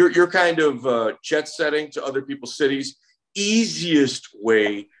you're kind of jet setting to other people's cities. Easiest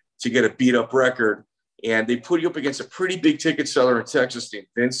way to get a beat up record. And they put you up against a pretty big ticket seller in Texas named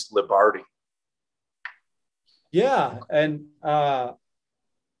Vince Lombardi. Yeah. And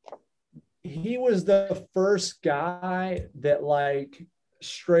he was the first guy that like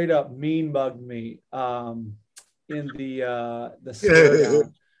straight up mean mugged me in the stare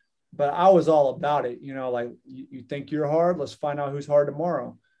down. But I was all about it, you know, like you think you're hard, let's find out who's hard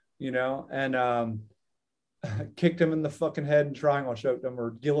tomorrow, you know, and kicked him in the fucking head and triangle choked him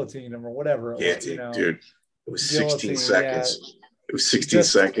or guillotined him or whatever. Yeah, you know, dude, it was 16 seconds. Yeah. It was 16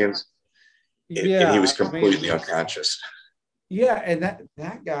 seconds. Yeah, and he was completely unconscious. Yeah, and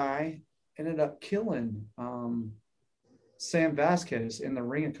that guy ended up killing Sam Vasquez in the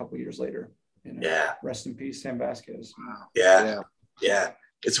ring a couple years later. You know? Yeah. Rest in peace, Sam Vasquez. Yeah.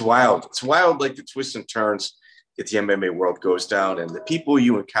 It's wild. It's wild, like the twists and turns that the MMA world goes down, and the people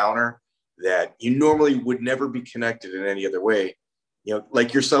you encounter that you normally would never be connected in any other way. You know,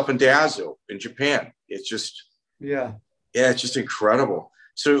 like yourself and Dazo in Japan. It's just it's just incredible.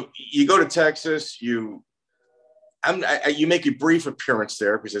 So you go to Texas, you make a brief appearance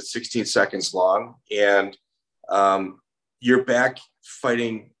there because it's 16 seconds long, and you're back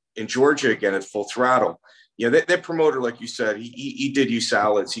fighting in Georgia again at Full Throttle. You know, that promoter, like you said, he did you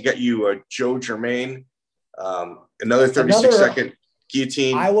solids. He got you Joe Germain, another 36-second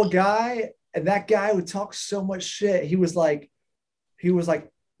guillotine. Iowa guy, and that guy would talk so much shit. He was like,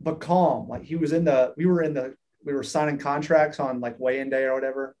 but calm. Like we were signing contracts on like weigh-in day or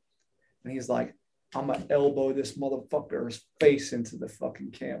whatever. And he's like, I'm going to elbow this motherfucker's face into the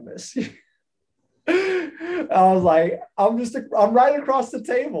fucking canvas. I was like, I'm right across the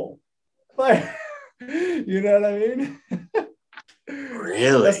table. Like, you know what I mean?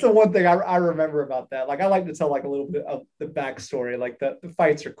 Really? That's the one thing I remember about that. Like, I like to tell like a little bit of the backstory. Like the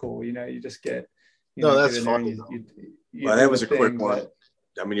fights are cool. You know, you just get, that's funny. Well, that was a quick one.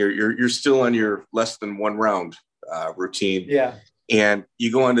 I mean, you're still on your less than one round routine. Yeah. And you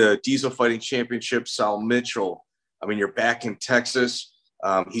go on to Diesel Fighting Championship, Sal Mitchell. I mean, you're back in Texas.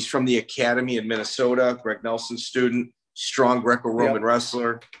 He's from the Academy in Minnesota, Greg Nelson's student, strong Greco-Roman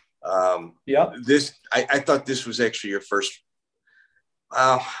wrestler. I thought this was actually your first.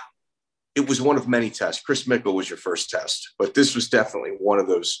 It was one of many tests. Chris Mickle was your first test, but this was definitely one of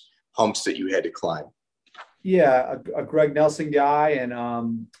those humps that you had to climb. Yeah, a Greg Nelson guy and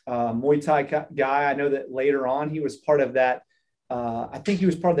Muay Thai guy. I know that later on he was part of that. I think he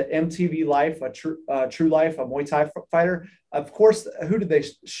was part of the MTV Life, True Life, a Muay Thai fighter. Of course, who did they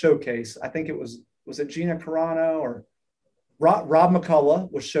showcase? I think it was it Gina Carano or Rob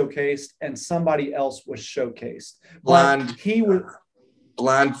McCullough was showcased, and somebody else was showcased. Blonde. He was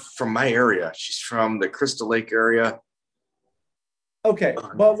blonde from my area. She's from the Crystal Lake area. Okay,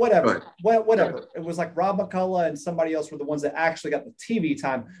 but whatever. Whatever. It was like Rob McCullough and somebody else were the ones that actually got the TV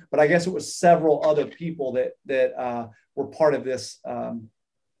time. But I guess it was several other people that were part of this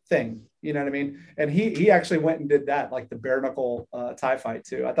thing. You know what I mean? And he actually went and did that, like the bare knuckle Thai fight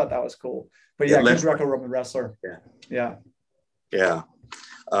too. I thought that was cool. But yeah, he's Greco-Roman wrestler. Yeah.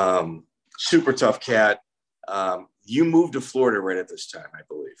 Super tough cat. You moved to Florida right at this time, I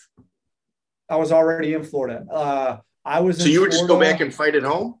believe. I was already in Florida. So you would just go back and fight at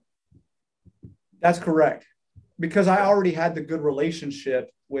home? That's correct. Because I already had the good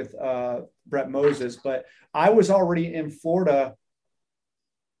relationship with Brett Moses, but I was already in Florida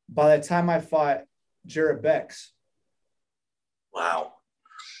by the time I fought Jared Becks. Wow.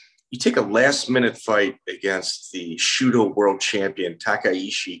 You take a last-minute fight against the Shudo world champion,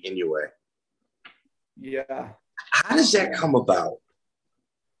 Takaishi Inoue. Yeah. How does that come about?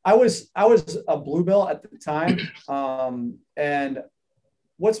 I was a blue belt at the time. And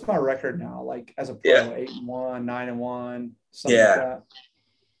what's my record now? Like as a pro, 8-1, 9-1, something like that.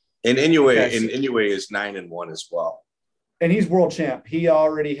 And Inoue is 9-1 as well. and he's world champ. He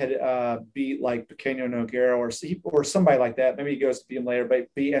already had beat like Pequeño Nogueira or somebody like that. Maybe he goes to beat him later, but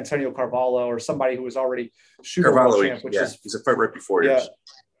beat Antonio Carvalho or somebody who was already shooter world champ, which is he's a fight right before yeah, yours.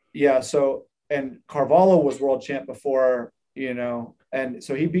 yeah. So and Carvalho was world champ before, and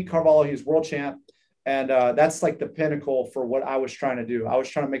so he beat Carvalho. He was world champ. And that's like the pinnacle for what I was trying to do. I was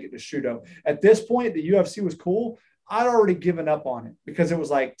trying to make it to Shooto. At this point, the UFC was cool. I'd already given up on it because it was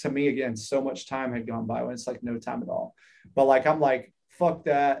like, to me, again, so much time had gone by when it's like no time at all. But like, I'm like, fuck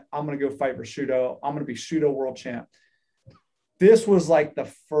that. I'm going to go fight for Shooto. I'm going to be Shooto world champ. This was like the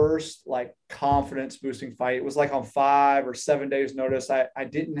first like confidence boosting fight. It was like on 5 or 7 days notice. I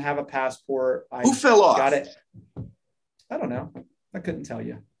didn't have a passport. Who fell off? Got it. I don't know. I couldn't tell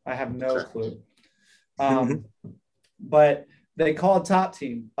you. I have no clue. But they called Top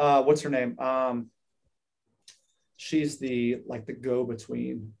Team. What's her name? She's the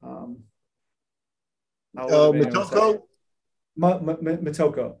go-between. Motoko?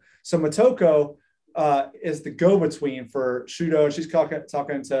 Motoko. So Motoko is the go-between for Shooto. She's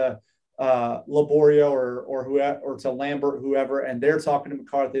talking to Laborio or whoever, or to Lambert, whoever, and they're talking to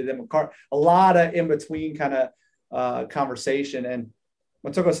McCarthy. Then McCarthy, a lot of in-between kind of conversation. And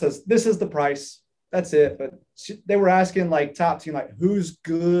Motoko says, "This is the price. That's it." But they were asking like Top Team, like who's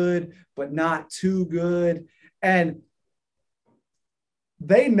good but not too good, and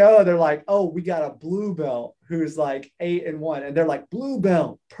they know, they're like, oh, we got a blue belt who's like 8-1, and they're like, blue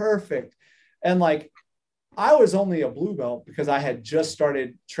belt, perfect. And like, I was only a blue belt because I had just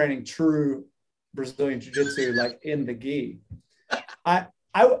started training true Brazilian jiu-jitsu like in the gi. I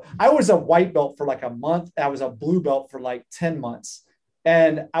was a white belt for like a month. I was a blue belt for like 10 months.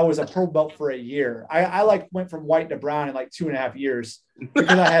 And I was a purple belt for a year. I like went from white to brown in like 2.5 years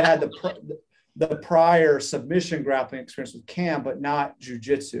because I had the prior submission grappling experience with Cam, but not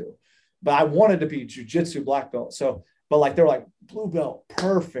jujitsu. But I wanted to be jujitsu black belt. So, but like they were like blue belt,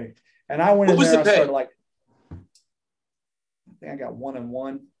 perfect. And I went in there. I started like, I think I got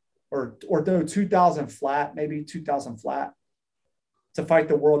 1-1 or no, 2,000 flat, maybe 2,000 flat to fight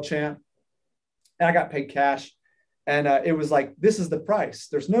the world champ. And I got paid cash. And it was like, this is the price.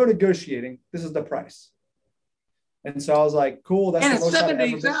 There's no negotiating. This is the price. And so I was like, cool. That's and the most 7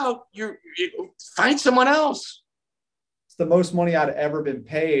 days out, you find someone else. It's the most money I'd ever been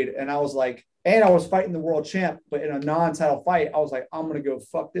paid. And I was like, and I was fighting the world champ, but in a non-title fight, I was like, I'm going to go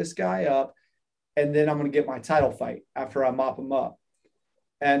fuck this guy up. And then I'm going to get my title fight after I mop him up.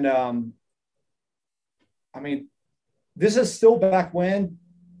 And I mean, this is still back when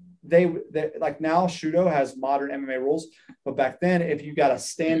they like now Shooto has modern MMA rules, but back then, if you got a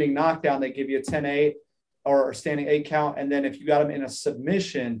standing knockdown, they give you a 10-8 or a standing 8 count. And then if you got them in a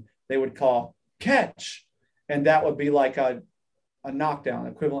submission, they would call catch. And that would be like a knockdown,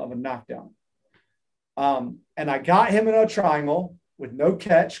 equivalent of a knockdown. And I got him in a triangle with no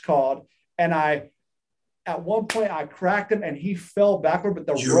catch called. And at one point I cracked him and he fell backward, but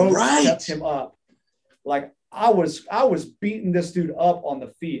the rope kept him up. Like I was beating this dude up on the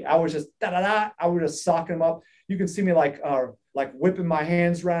feet. I was just I was just socking him up. You can see me like whipping my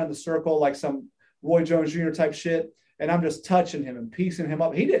hands around in the circle, like some Roy Jones Jr. type shit. And I'm just touching him and piecing him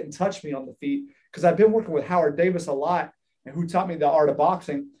up. He didn't touch me on the feet because I've been working with Howard Davis a lot, and who taught me the art of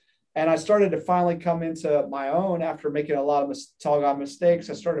boxing. And I started to finally come into my own after making a lot of tall guy mistakes.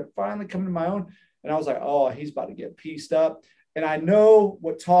 I started finally coming to my own, and I was like, oh, he's about to get pieced up. And I know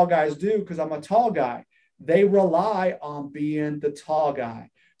what tall guys do because I'm a tall guy. They rely on being the tall guy.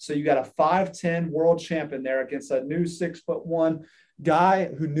 So you got a 5'10" world champion there against a new 6'1" guy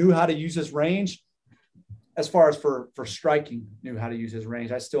who knew how to use his range. As far as for striking, knew how to use his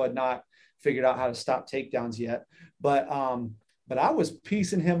range. I still had not figured out how to stop takedowns yet. But I was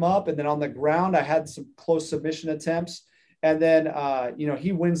piecing him up. And then on the ground, I had some close submission attempts. And then,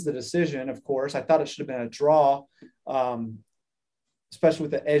 he wins the decision, of course. I thought it should have been a draw, especially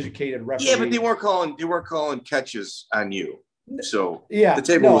with the educated referee. Yeah, but they weren't calling catches on you. So yeah, the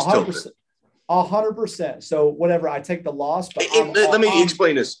table was tilted. 100%. So whatever, I take the loss. But let me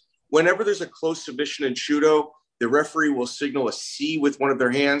explain this. Whenever there's a close submission in Shooto, the referee will signal a C with one of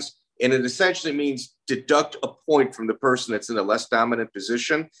their hands, and it essentially means deduct a point from the person that's in a less dominant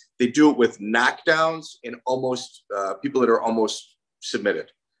position. They do it with knockdowns and almost people that are almost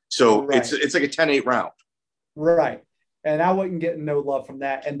submitted. So right. It's like a 10-8 round. Right. And I wasn't getting no love from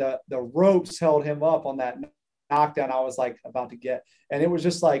that. And the ropes held him up on that knockdown I was like about to get. And it was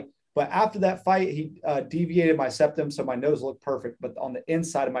just like, but after that fight, he deviated my septum, so my nose looked perfect. But on the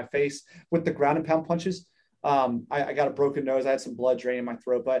inside of my face with the ground and pound punches, I got a broken nose. I had some blood draining my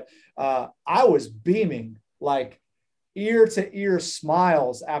throat, but I was beaming like ear to ear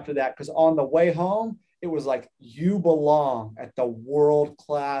smiles after that. Because on the way home, it was like, you belong at the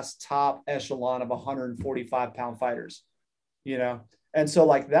world-class top echelon of 145-pound fighters, you know? And so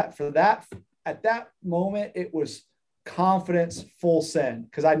like that, at that moment, it was confidence full send,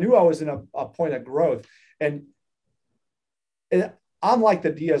 because I knew I was in a point of growth. And I'm like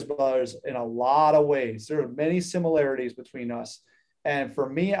the Diaz brothers in a lot of ways. There are many similarities between us. And for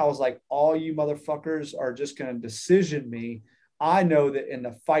me, I was like, all you motherfuckers are just going to decision me. I know that in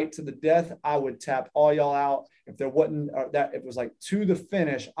the fight to the death, I would tap all y'all out. If there wasn't that, it was like to the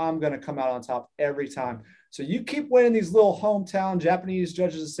finish, I'm going to come out on top every time. So you keep winning these little hometown Japanese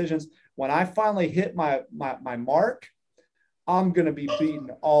judges' decisions. When I finally hit my mark, I'm going to be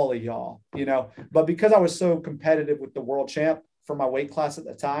beating all of y'all, you know. But because I was so competitive with the world champ for my weight class at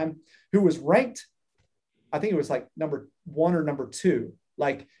the time, who was ranked, I think it was like number 1 or number 2,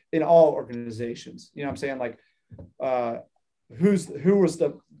 like in all organizations, you know what I'm saying? Like, who was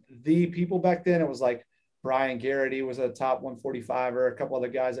the people back then? It was like Brian Garrity was a top 145, or a couple other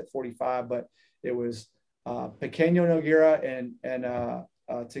guys at 45, but it was Pequeño Nogueira and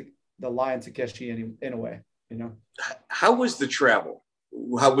the Lion Takeshi Inoue, you know. How was the travel?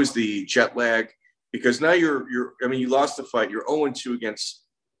 How was the jet lag? Because now you're I mean, you lost the fight. You're 0-2 against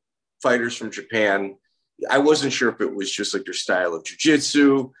fighters from Japan. I wasn't sure if it was just like your style of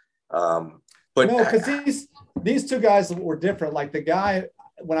jiu-jitsu. But no, because these two guys were different. Like the guy,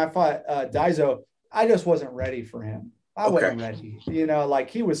 when I fought Daiso, I just wasn't ready for him. I wasn't ready. You know, like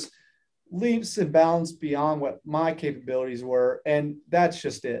he was leaps and bounds beyond what my capabilities were. And that's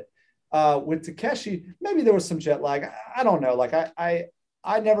just it. With Takeshi, maybe there was some jet lag. I don't know. Like I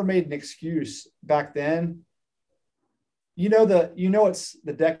never made an excuse back then. It's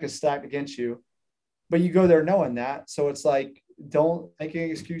the deck is stacked against you, but you go there knowing that. So it's like, don't make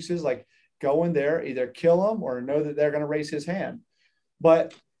any excuses. Like, go in there, either kill him or know that they're going to raise his hand.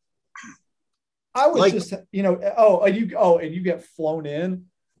 But I was like, just, you know, and you get flown in,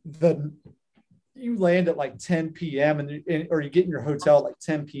 you land at like 10 p.m. or you get in your hotel at like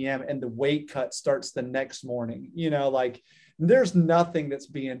 10 p.m. and the weight cut starts the next morning. You know, like there's nothing that's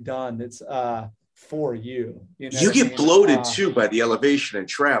being done that's for you. You know, you get bloated too by the elevation and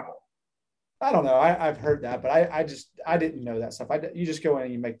travel. I don't know. I've heard that, but I didn't know that stuff. You just go in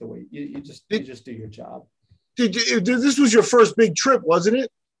and you make the weight. You just do your job. This was your first big trip, wasn't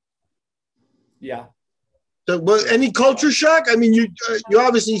it? Yeah. So, but any culture shock? I mean, you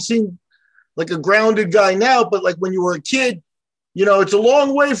obviously seem like a grounded guy now, but like when you were a kid, you know, it's a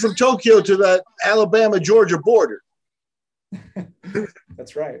long way from Tokyo to that Alabama-Georgia border.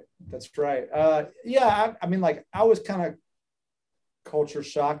 That's right. Yeah. I mean, like I was kind of culture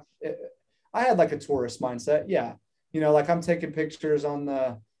shocked. I had like a tourist mindset. Yeah. You know, like I'm taking pictures on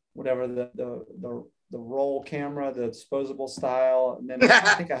the roll camera, the disposable style. And then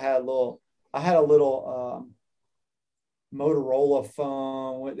I think I had a little Motorola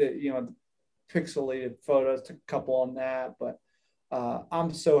phone with it, you know, pixelated photos, took a couple on that, but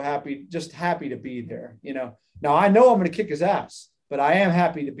I'm so happy to be there. You know, now I know I'm going to kick his ass, but I am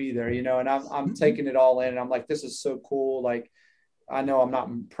happy to be there, you know, and I'm taking it all in, and I'm like, this is so cool. Like, I know I'm not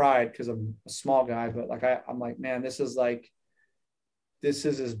in pride because I'm a small guy, but like, I'm like, man, this is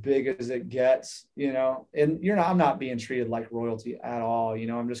as big as it gets, you know, and I'm not being treated like royalty at all. You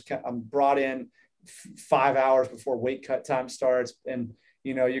know, I'm brought in 5 hours before weight cut time starts. And,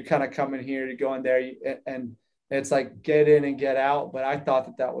 you know, you're kind of coming here, you go in there and it's like, get in and get out. But I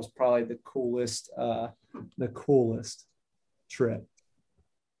thought that was probably the coolest trip.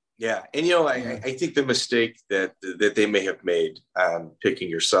 Yeah. And, you know, I think the mistake that they may have made picking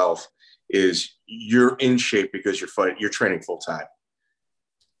yourself is you're in shape because you're training full time.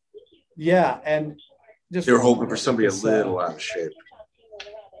 Yeah. And just they're hoping for somebody a little out of shape.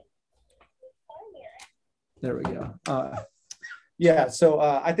 There we go. Yeah. So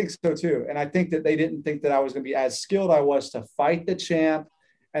I think so too. And I think that they didn't think that I was going to be as skilled I was to fight the champ.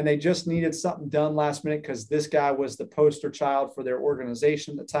 And they just needed something done last minute because this guy was the poster child for their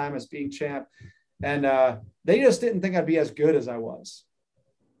organization at the time as being champ. And they just didn't think I'd be as good as I was.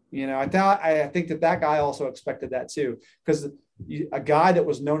 You know, I think that guy also expected that too, because a guy that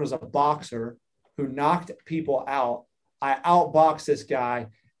was known as a boxer who knocked people out, I outboxed this guy,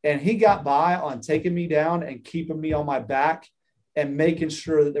 and he got by on taking me down and keeping me on my back and making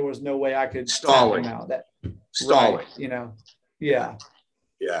sure that there was no way I could tap him out. Stalling. Right, you know, yeah.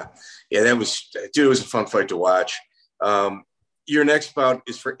 Yeah. It was a fun fight to watch. Your next bout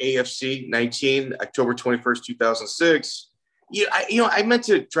is for AFC 19, October 21st, 2006. I meant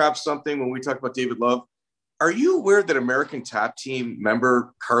to drop something when we talked about David Love. Are you aware that American Top Team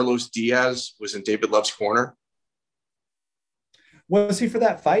member Carlos Diaz was in David Love's corner? Was he for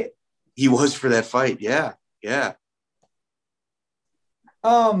that fight? He was for that fight. Yeah. Yeah.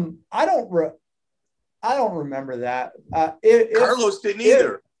 I don't remember that. Carlos didn't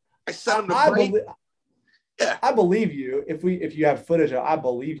either. I sent him to fight. Yeah. I believe you. If you have footage, I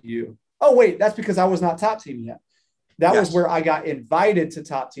believe you. Oh wait, that's because I was not top team yet. That was where I got invited to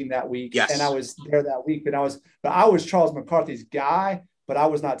top team that week, and I was there that week. But I was Charles McCarthy's guy, but I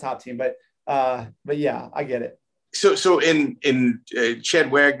was not top team. But yeah, I get it. So in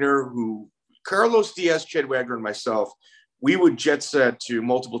Chad Wagner, Carlos Diaz, Chad Wagner, and myself, we would jet set to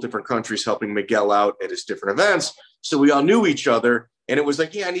multiple different countries, helping Miguel out at his different events. So we all knew each other, and it was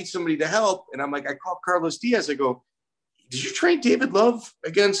like, yeah, I need somebody to help. And I'm like, I called Carlos Diaz. I go, did you train David Love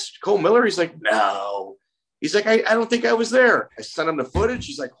against Cole Miller? He's like, no. He's like, I don't think I was there. I sent him the footage.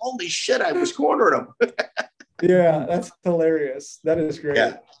 He's like, holy shit, I was cornering him. Yeah, that's hilarious. That is great.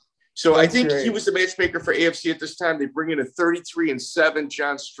 Yeah. So that's I think great. he was the matchmaker for AFC at this time. They bring in a 33-7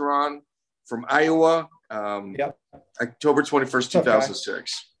 John Strawn from Iowa. October 21st,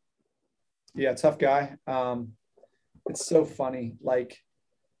 2006. Yeah, tough guy. It's so funny. Like,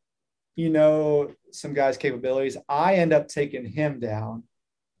 some guys' capabilities. I end up taking him down.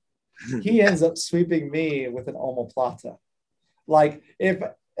 He ends up sweeping me with an omoplata.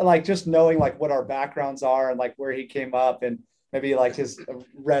 Just knowing like what our backgrounds are and like where he came up and maybe like his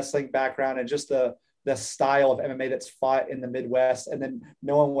wrestling background and just the style of MMA that's fought in the Midwest, and then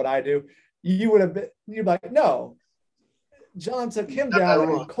knowing what I do, you'd be like, no, John took him down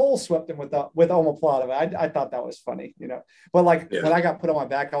and Cole swept him with omoplata. I thought that was funny, But when I got put on my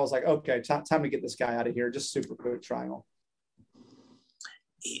back, I was like, okay, time to get this guy out of here. Just super quick triangle.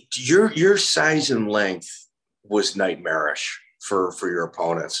 Your size and length was nightmarish for your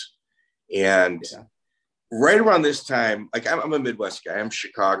opponents. And right around this time, like I'm a Midwest guy, I'm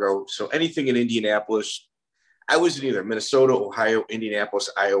Chicago. So anything in Indianapolis, I was in either Minnesota, Ohio, Indianapolis,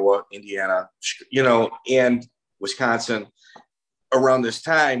 Iowa, Indiana, and Wisconsin around this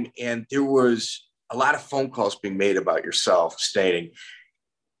time. And there was a lot of phone calls being made about yourself stating,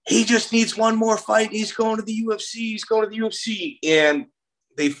 he just needs one more fight. He's going to the UFC. And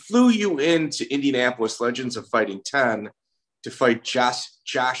they flew you into Indianapolis Legends of Fighting 10 to fight Josh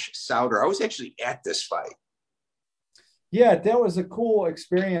Sauter. I was actually at this fight. Yeah, that was a cool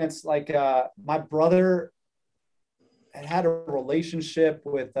experience. Like my brother had a relationship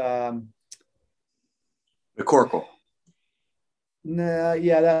with McCorkle. Nah,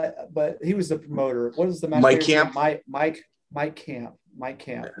 but he was the promoter. What is the Mike Camp? Mike Camp. Mike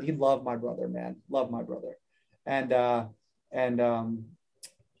Camp. Yeah. He loved my brother, man. Loved my brother. And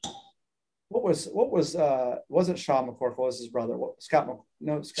what was wasn't Sean McCorkle, was his brother?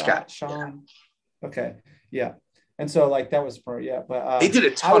 Scott. Sean. Yeah. Okay. Yeah. And so like that was but they did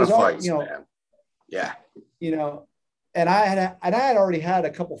a ton of fights, man. Yeah. And I had already had a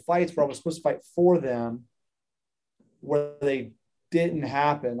couple fights where I was supposed to fight for them where they didn't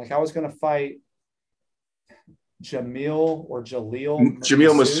happen. Like I was going to fight Jaleel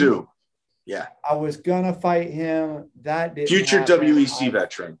Masu. Yeah. I was going to fight him. That didn't future happen. WEC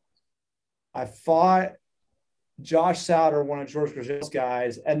veteran. I fought Josh Sauter, one of George Gurgil's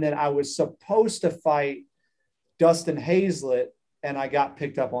guys. And then I was supposed to fight Dustin Hazlett, and I got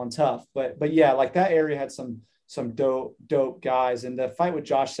picked up on Tough. But yeah, like that area had some dope guys. And the fight with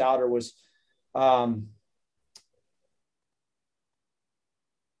Josh Sauter was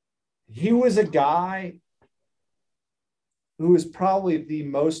he was a guy who was probably the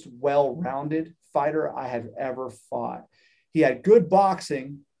most well-rounded fighter I have ever fought. He had good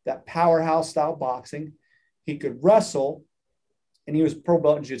boxing, that powerhouse style boxing. He could wrestle, and he was pro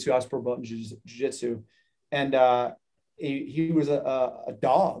belt in jiu-jitsu. I was pro belt in jiu-jitsu. And he was a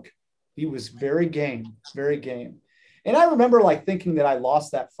dog. He was very game. And I remember like thinking that I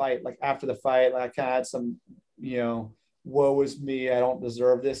lost that fight. Like after the fight, like I kind of had some, woe is me, I don't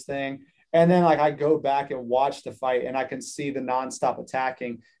deserve this thing. And then like I go back and watch the fight, and I can see the nonstop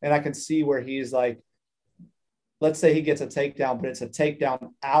attacking, and I can see where he's like, let's say he gets a takedown, but it's a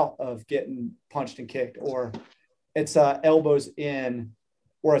takedown out of getting punched and kicked, or it's elbows in,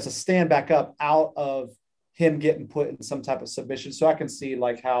 or it's a stand back up out of him getting put in some type of submission. So I can see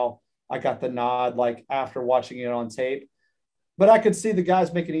like how I got the nod, like after watching it on tape, but I could see the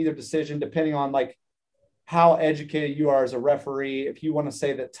guys making either decision depending on like how educated you are as a referee. If you want to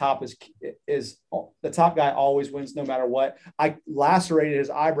say that Top is the top guy always wins no matter what. I lacerated his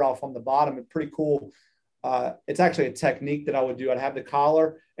eyebrow from the bottom. It's pretty cool. it's actually a technique that I would do. I'd have the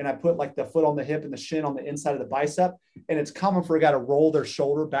collar and I put like the foot on the hip and the shin on the inside of the bicep. And it's common for a guy to roll their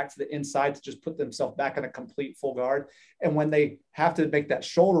shoulder back to the inside to just put themselves back in a complete full guard. And when they have to make that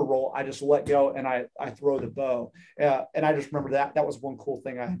shoulder roll, I just let go and I throw the bow. And I just remember that was one cool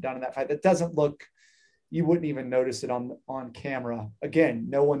thing I had done in that fight. That doesn't look, you wouldn't even notice it on camera. Again,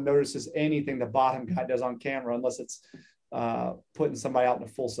 no one notices anything the bottom guy does on camera unless it's putting somebody out in a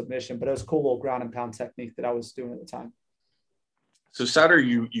full submission. But it was a cool little ground and pound technique that I was doing at the time. So Sauter,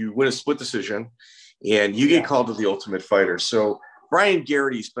 you win a split decision and you get called to the Ultimate Fighter. So Brian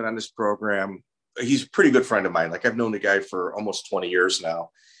Garrity's been on this program. He's a pretty good friend of mine. Like I've known the guy for almost 20 years now.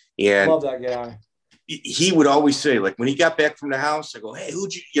 And love that guy. He would always say, like when he got back from the house, I go, hey,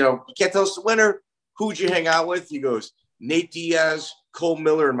 you can't tell us the winner. Who'd you hang out with? He goes, Nate Diaz, Cole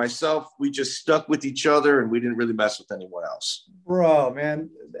Miller, and myself. We just stuck with each other and we didn't really mess with anyone else. Bro, man.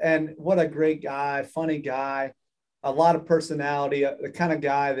 And what a great guy, funny guy, a lot of personality, the kind of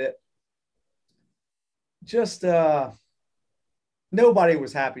guy that just nobody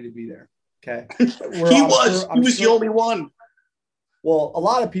was happy to be there. Okay. He was the only one. Well, a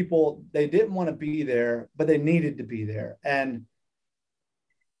lot of people, they didn't want to be there, but they needed to be there. And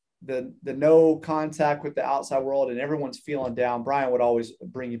the no contact with the outside world and everyone's feeling down, Brian would always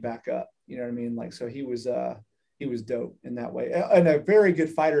bring you back up. You know what I mean? Like, so he was dope in that way and a very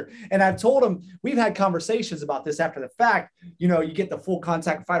good fighter. And I've told him, we've had conversations about this after the fact. You know, you get the Full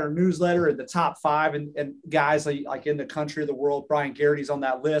Contact Fighter newsletter and the top 5 and guys like in the country of the world, Brian Garrity's on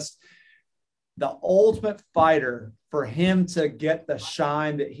that list. The Ultimate Fighter, for him to get the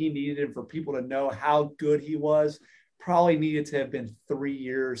shine that he needed and for people to know how good he was, probably needed to have been 3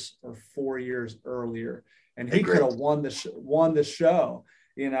 years or 4 years earlier. And he could have won the show,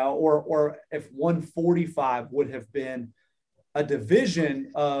 you know, or if 145 would have been a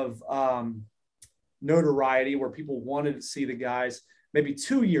division of notoriety where people wanted to see the guys maybe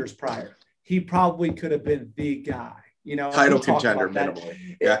 2 years prior, he probably could have been the guy, you know, title contender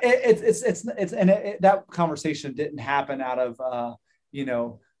minimally. Yeah. That conversation didn't happen out of, you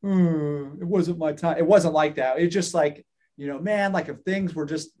know, it wasn't my time. It wasn't like that. It's just like, you know, man, like if things were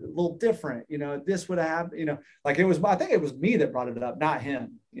just a little different, you know, this would have happened, you know, like it was, I think it was me that brought it up, not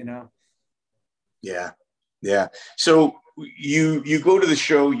him, you know? Yeah. Yeah. So you go to the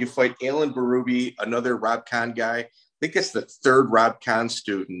show, you fight Alan Berube, another Rob Kahn guy. I think it's the third Rob Kahn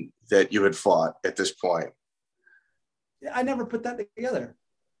student that you had fought at this point. Yeah, I never put that together.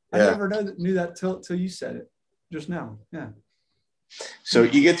 I never knew that till you said it just now. Yeah. So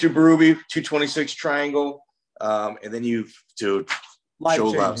you get through Berube, 226 triangle, and then you do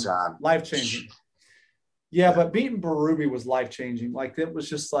Joe Lauzon. Life-changing. Yeah, but beating Berube was life-changing. Like, it was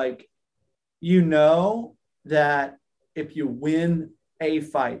just like, you know that if you win a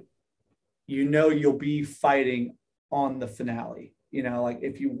fight, you know you'll be fighting on the finale. You know, like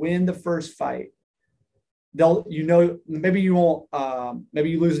if you win the first fight, maybe you won't, maybe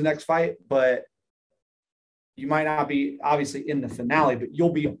you lose the next fight, but you might not be obviously in the finale, but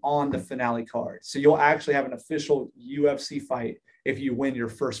you'll be on the finale card. So you'll actually have an official UFC fight if you win your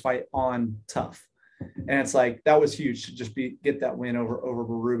first fight on TUF. And it's like, that was huge to just get that win over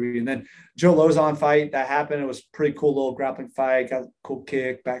Berube. And then Joe Lauzon fight that happened. It was a pretty cool little grappling fight. Got a cool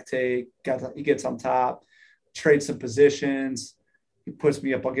kick, back take. He gets on top, trades some positions. He puts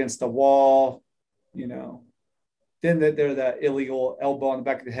me up against the wall, you know. Then there's that illegal elbow on the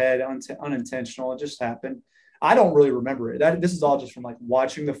back of the head, unintentional. It just happened. I don't really remember it. This is all just from like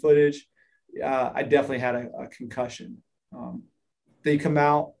watching the footage. I definitely had a concussion. Then you come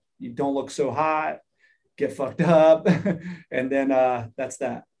out, you don't look so hot, get fucked up, and then that's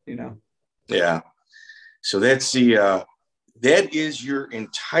that, you know. Yeah. So that's that is your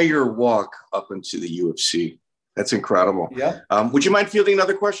entire walk up into the UFC. That's incredible. Yeah. Would you mind fielding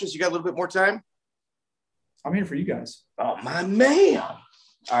other questions? You got a little bit more time? I'm here for you guys. Oh, my man. All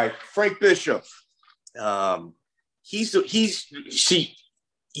right, Frank Bishop. See,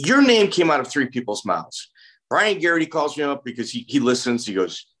 your name came out of 3 people's mouths. Brian Garrity calls me up because he listens. He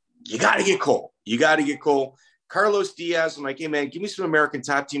goes, you got to get Cole. You got to get Cole. Carlos Diaz. I'm like, hey, man, give me some American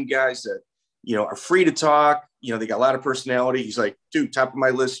Top Team guys that, you know, are free to talk. You know, they got a lot of personality. He's like, dude, top of my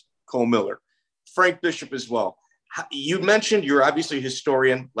list, Cole Miller. Frank Bishop as well. You mentioned you're obviously a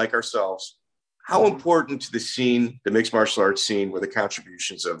historian like ourselves. How important to the scene, the mixed martial arts scene, were the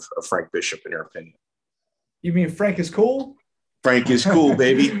contributions of Frank Bishop, in your opinion? You mean Frank is cool? Frank is cool,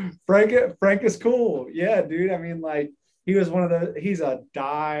 baby. Frank is cool. Yeah, dude. I mean, like, he was he's a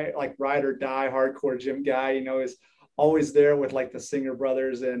ride or die hardcore gym guy. You know, he's always there with like the Singer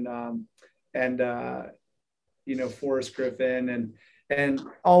brothers and you know, Forrest Griffin. and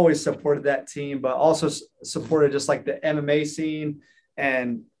always supported that team, but also supported just like the MMA scene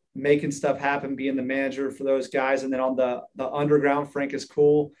and making stuff happen, being the manager for those guys. And then on the underground, Frank is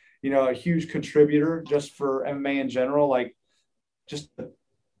cool, a huge contributor just for MMA in general. Like, just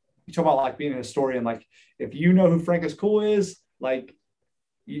you talk about like being a historian, like if you know who Frank is cool is, like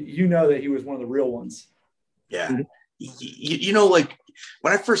you know that he was one of the real ones. Yeah. Like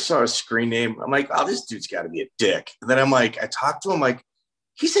when I first saw his screen name, I'm like, oh, this dude's got to be a dick. And then I'm like, I talked to him, like,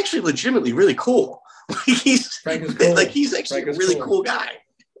 he's actually legitimately really cool. Frank is cool. Like he's actually a really cool guy.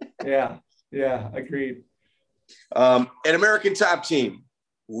 Yeah, agreed. An American Top Team.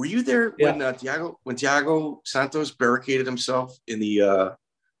 Were you there when Thiago Santos barricaded himself in the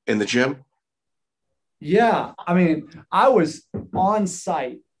gym? Yeah, I mean, I was on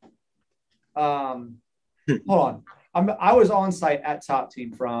site. Hold on. I was on site at Top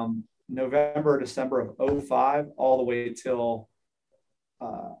Team from November, December of 2005 all the way till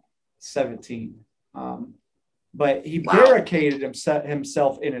 2017. But he barricaded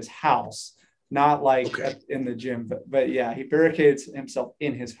himself in his house, not like in the gym. But yeah, he barricaded himself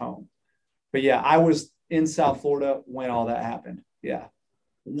in his home. But yeah, I was in South Florida when all that happened. Yeah.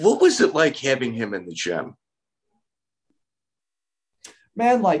 What was it like having him in the gym?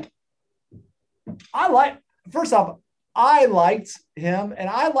 Man, like, first off, I liked him, and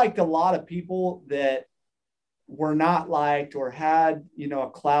I liked a lot of people that were not liked or had, a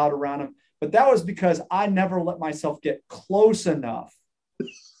cloud around them. But that was because I never let myself get close enough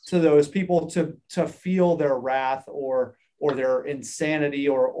to those people to feel their wrath or their insanity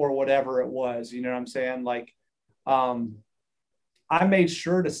or whatever it was. You know what I'm saying? Like, I made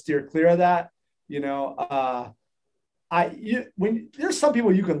sure to steer clear of that. When there's some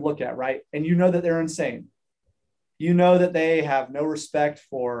people you can look at, right, and that they're insane. That they have no respect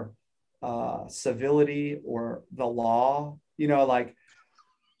for civility or the law. Like,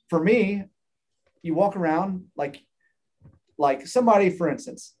 for me, you walk around like somebody, for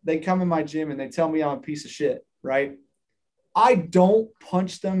instance, they come in my gym and they tell me I'm a piece of shit, right? I don't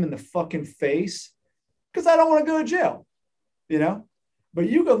punch them in the fucking face because I don't want to go to jail, But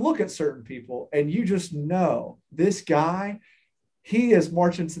you can look at certain people and you just know this guy, he is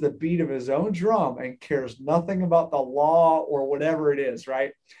marching to the beat of his own drum and cares nothing about the law or whatever it is,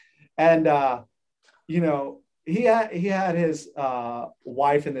 right? And, he had his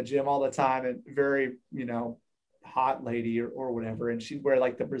wife in the gym all the time, and very, hot lady or whatever. And she'd wear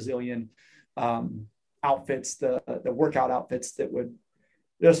like the Brazilian outfits, the workout outfits that would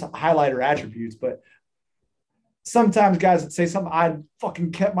just highlight her attributes. But sometimes guys would say something, I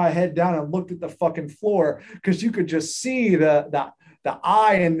fucking kept my head down and looked at the fucking floor because you could just see the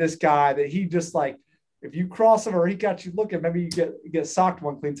eye in this guy that he just like, if you cross him or he got you looking, maybe you get socked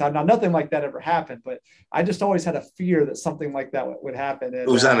one clean time. Now, nothing like that ever happened, but I just always had a fear that something like that would happen. And, it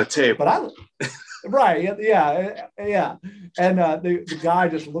was on a tape. But right. Yeah. And the guy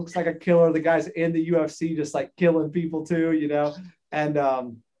just looks like a killer. The guy's in the UFC just like killing people too, And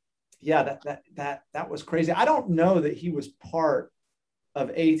that was crazy. I don't know that he was part of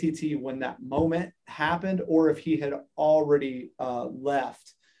ATT when that moment happened or if he had already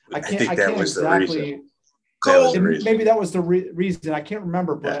left. I think that was exactly the reason. Maybe that was the reason. I can't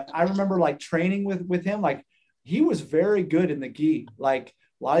remember, but I remember like training with him. Like, he was very good in the gi. Like,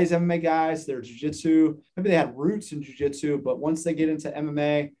 a lot of these MMA guys, they're jiu-jitsu. Maybe they had roots in jiu-jitsu, but once they get into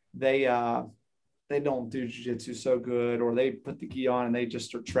MMA, they don't do jiu-jitsu so good, or they put the gi on and they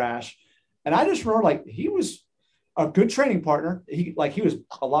just are trash. And I just remember, like, he was a good training partner. He was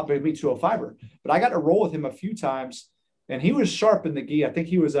a lot bigger than me, 205er, but I got to roll with him a few times. And he was sharp in the gi. I think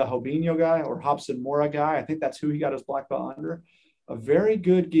he was a Robinho guy or Robson Moura guy. I think that's who he got his black belt under. A very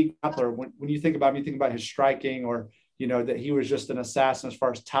good gi grappler. When you think about him, you think about his striking or, that he was just an assassin as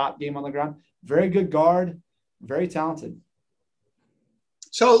far as top game on the ground. Very good guard, very talented.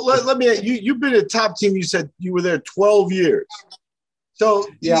 So let me, you've been at Top Team. You said you were there 12 years. So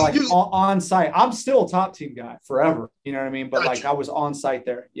yeah, on site. I'm still a Top Team guy forever. You know what I mean? But like I was on site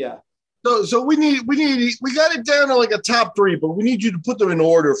there. Yeah. So we got it down to like a top three, but we need you to put them in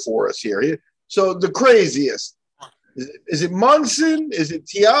order for us here. So the craziest, is it Munson? Is it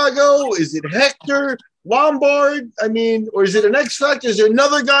Thiago? Is it Hector? Lombard? I mean, or is it an X Factor? Is there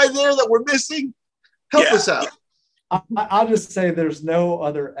another guy there that we're missing? Help us out. I'll just say there's no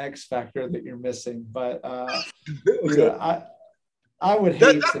other X Factor that you're missing, but okay. I would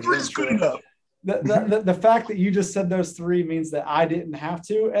hate that three's good enough. The fact that you just said those three means that I didn't have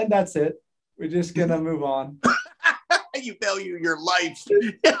to, and that's it. We're just gonna move on. You value your life.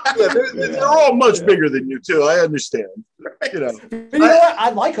 They're all much bigger than you too. I understand. You know, But you know what?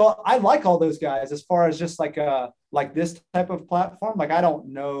 I like all those guys as far as just like this type of platform. Like I don't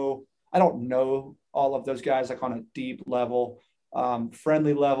know all of those guys like on a deep level,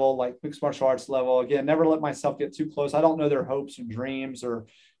 friendly level, like mixed martial arts level. Again, never let myself get too close. I don't know their hopes and dreams, or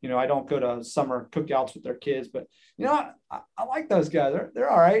I don't go to summer cookouts with their kids. But I like those guys. They're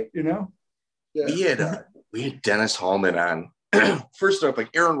all right. yeah. We had Dennis Hallman on. First up, like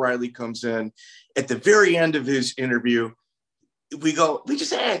Aaron Riley comes in at the very end of his interview. We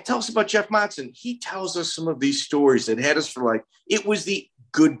just, hey, tell us about Jeff Monson. He tells us some of these stories that had us for it was the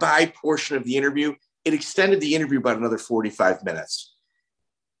goodbye portion of the interview. It extended the interview about another 45 minutes.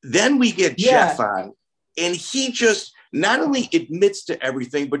 Then we get Jeff on, and he just not only admits to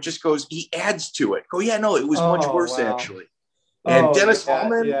everything, but just goes, he adds to it. It was much worse, actually. And Dennis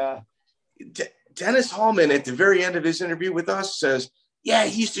Hallman, Dennis Hallman at the very end of his interview with us says, yeah,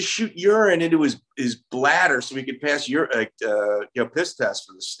 he used to shoot urine into his bladder so he could pass piss test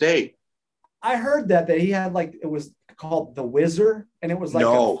for the state. I heard that he had it was called the Whizzer, and it was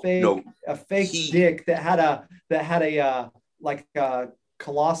a fake dick that had a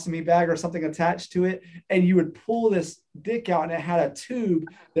colostomy bag or something attached to it, and you would pull this dick out, and it had a tube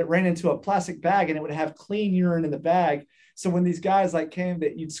that ran into a plastic bag, and it would have clean urine in the bag. So when these guys came,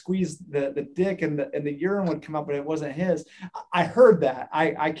 that you'd squeeze the dick and the urine would come up, but it wasn't his. I heard that.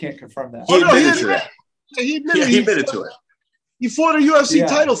 I can't confirm that. He admitted to that. He admitted to it. He fought a UFC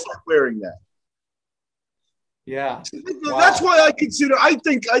title for wearing that. Yeah. That's why I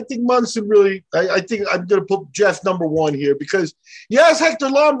think Monson really, I think I'm going to put Jeff number one here, because you ask Hector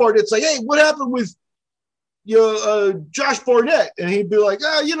Lombard, it's like, hey, what happened with Josh Barnett? And he'd be like,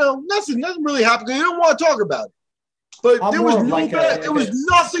 nothing really happened. He didn't want to talk about it. But there was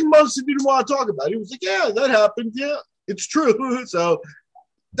nothing Monson didn't want to talk about. He was like, yeah, that happened. Yeah, it's true. So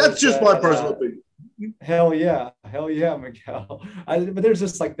that's just my personal opinion. Hell yeah, Miguel. But there's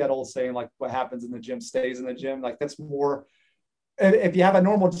just that old saying, what happens in the gym stays in the gym. That's more. If you have a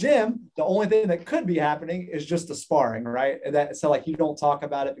normal gym, the only thing that could be happening is just the sparring, right? And so you don't talk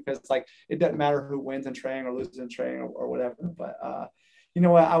about it because it doesn't matter who wins in training or loses in training or whatever. But you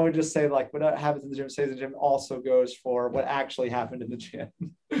know what? I would just say what happens in the gym stays in the gym also goes for what actually happened in the gym.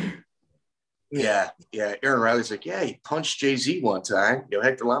 Yeah. Aaron Riley's like, yeah, he punched Jay-Z one time.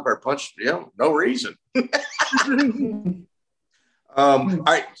 Hector Lombard punched, no reason. All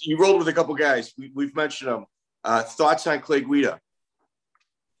right, you rolled with a couple guys. We've mentioned them. Thoughts on Clay Guida?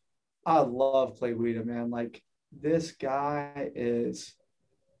 I love Clay Guida, man. This guy is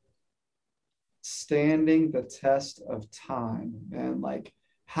standing the test of time, man.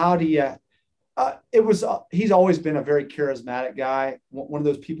 How do you he's always been a very charismatic guy, one of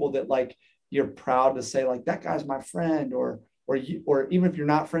those people that you're proud to say that guy's my friend, or even if you're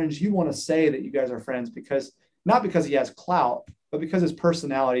not friends, you want to say that you guys are friends, because not because he has clout, but because his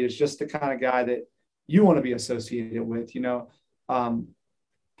personality is just the kind of guy that you want to be associated with.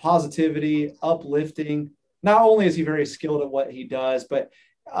 Positivity, uplifting. Not only is he very skilled at what he does, but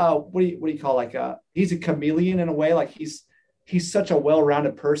what do you call he's a chameleon in a way. He's such a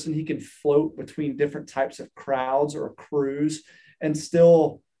well-rounded person. He can float between different types of crowds or crews and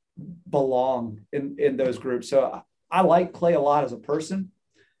still belong in those groups. So I like Clay a lot as a person.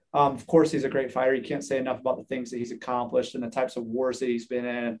 Of course, he's a great fighter. You can't say enough about the things that he's accomplished and the types of wars that he's been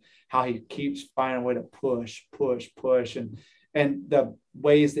in, and how he keeps finding a way to push, and the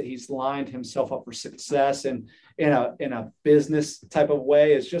ways that he's lined himself up for success and in a business type of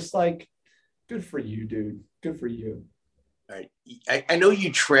way is just good for you, dude. Good for you. All right. I know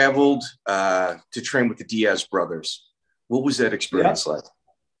you traveled to train with the Diaz brothers. What was that experience like?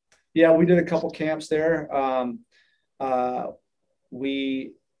 Yeah, we did a couple camps there.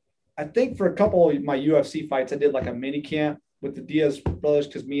 I think for a couple of my UFC fights, I did a mini camp with the Diaz brothers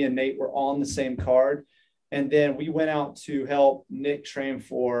because me and Nate were on the same card. And then we went out to help Nick train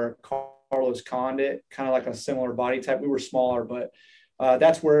for Carlos Condit, kind of a similar body type. We were smaller, but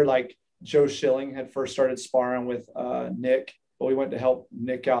that's where Joe Schilling had first started sparring with Nick. But we went to help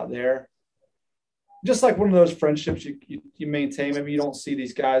Nick out there. Just one of those friendships you maintain. Maybe you don't see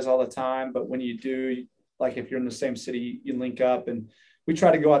these guys all the time, but when you do, if you're in the same city, you link up. And we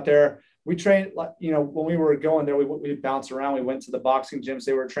try to go out there. We trained, when we were going there, we bounced around. We went to the boxing gyms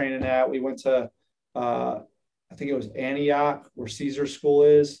they were training at. We went to, I think it was Antioch, where Caesar School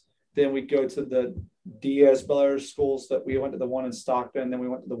is. Then we go to the Diaz brothers schools. That we went to the one in Stockton. Then we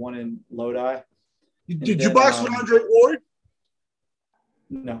went to the one in Lodi. Did you box with Andre Ward?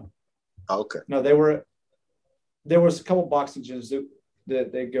 No. Okay. No, there was a couple boxing gyms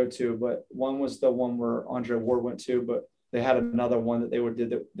that they go to, but one was the one where Andre Ward went to, but they had another one that they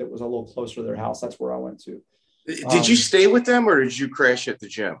did that was a little closer to their house. That's where I went to. Did you stay with them or did you crash at the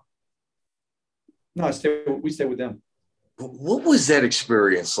gym? No, we stayed with them. What was that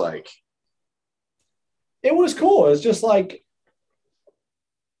experience like? It was cool. It's just like,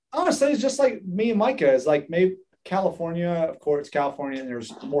 honestly, it's just like me and Micah. It's like maybe California, of course, California, and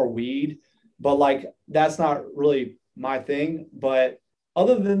there's more weed, but like that's not really my thing. But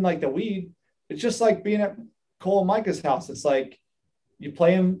other than like the weed, it's just like being at Cole and Micah's house. It's like you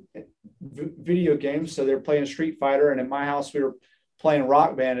play them video games. So they're playing Street Fighter, and in my house, we were playing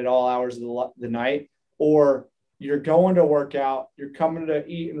Rock Band at all hours of the night. Or you're going to work out, you're coming to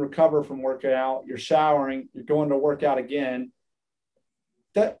eat and recover from working out, you're showering, you're going to work out again.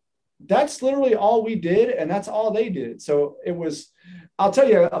 That's literally all we did, and that's all they did. So it was, I'll tell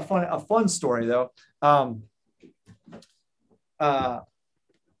you a fun story though.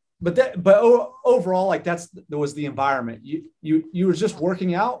 But overall, like that was the environment. You were just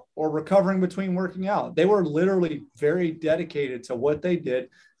working out or recovering between working out. They were literally very dedicated to what they did.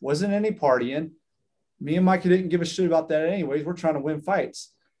 Wasn't any partying. Me and Micah didn't give a shit about that anyways. We're trying to win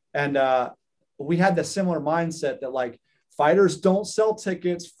fights. And we had the similar mindset that like fighters don't sell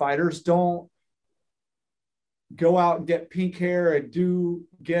tickets. Fighters don't go out and get pink hair and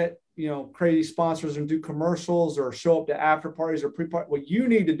get crazy sponsors and do commercials or show up to after parties or pre-party. What you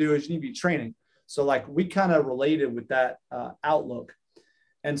need to do is you need to be training. So like we kind of related with that outlook.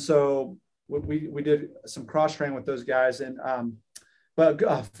 And so we did some cross training with those guys. And but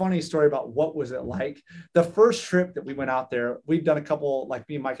a funny story about what was it like. The first trip that we went out there, we've done a couple, like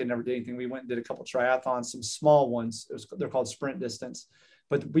me and Mike had never did anything. We went and did a couple triathlons, some small ones. They're called sprint distance,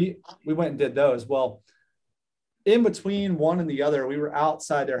 but we went and did those. Well, in between one and the other, we were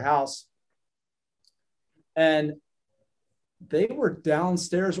outside their house and they were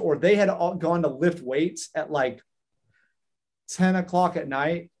downstairs, or they had all gone to lift weights at like 10 o'clock at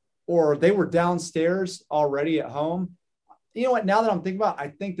night, or they were downstairs already at home. You know what? Now that I'm thinking about it, I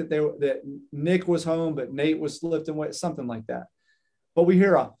think that Nick was home, but Nate was lifting weights, something like that. But we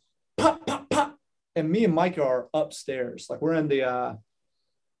hear a pop, pop, pop. And me and Micah are upstairs. Like we're in the,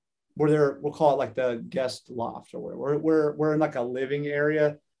 we'll call it like the guest loft, or we're in like a living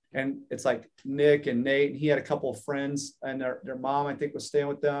area, and it's like Nick and Nate, and he had a couple of friends, and their mom, I think, was staying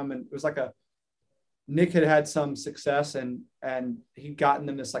with them. And it was like Nick had some success, and he'd gotten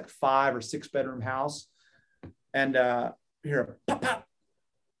them this like 5 or 6 bedroom house, and hear a pop, pop,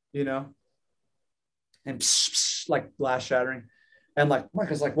 and psh, psh, like glass shattering, and like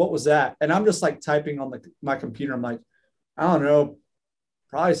Micah's like, what was that? And I'm just like typing on my computer. I'm like, I don't know.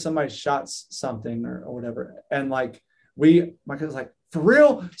 Probably somebody shot something or whatever. And like Micah's like, for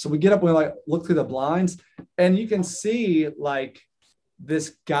real? So we get up, we like look through the blinds, and you can see like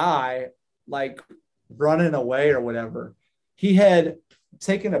this guy like running away or whatever. He had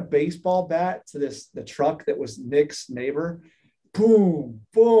taken a baseball bat to the truck that was Nick's neighbor. Boom,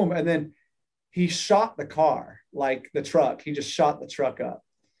 boom. And then he shot the car, like the truck. He just shot the truck up.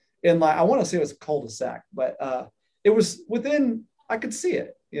 And like, I want to say it was a cul-de-sac, but it was within, I could see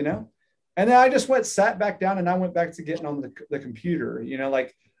it, And then I just sat back down, and I went back to getting on the computer,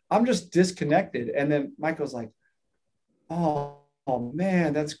 like I'm just disconnected. And then Michael's like, oh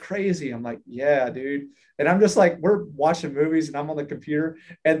man, that's crazy. I'm like, yeah, dude. And I'm just like, we're watching movies and I'm on the computer.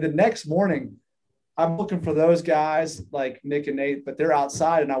 And the next morning I'm looking for those guys like Nick and Nate, but they're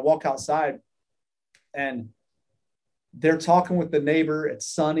outside, and I walk outside and they're talking with the neighbor. It's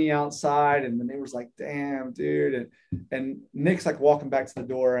sunny outside, and the neighbor's like, damn, dude. And Nick's like walking back to the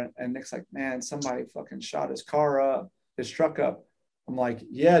door, and Nick's like, man, somebody fucking shot his truck up. I'm like,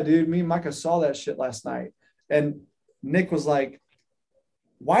 yeah, dude, me and Micah saw that shit last night. And Nick was like,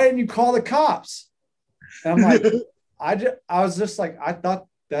 why didn't you call the cops? And I'm like, I was just like, I thought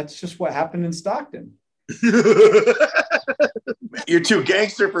that's just what happened in Stockton. You're too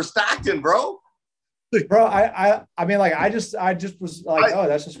gangster for Stockton, bro. Bro, I mean, like, I just was like, oh,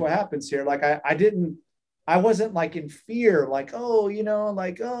 that's just what happens here. Like, I wasn't like in fear, like, oh,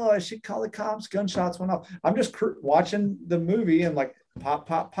 I should call the cops. Gunshots went off. I'm just watching the movie and like pop,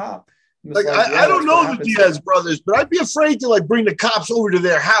 pop, pop. Like, I don't know the Diaz brothers, but I'd be afraid to like bring the cops over to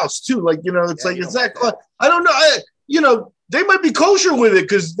their house too. Like, it's like, is that, I don't know. They might be kosher with it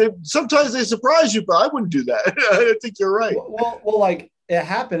because sometimes they surprise you, but I wouldn't do that. I think you're right. Well, like it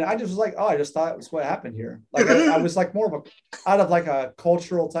happened. I just was like, oh, I just thought it was what happened here. Like I was like more of out of like a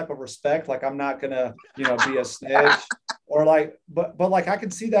cultural type of respect. Like I'm not gonna, be a snitch or like, but like I can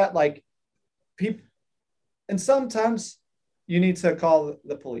see that like people, and sometimes you need to call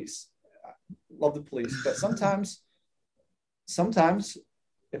the police. Love the police, but sometimes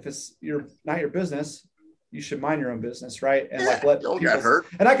if it's not your business, you should mind your own business, right? And like let don't people, get hurt.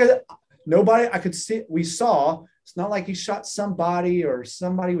 And nobody, I could see, we saw, it's not like he shot somebody or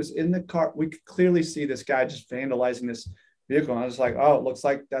somebody was in the car. We could clearly see this guy just vandalizing this vehicle. And I was like, oh, it looks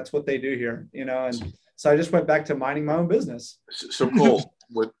like that's what they do here, you know? And so I just went back to minding my own business. So Cole,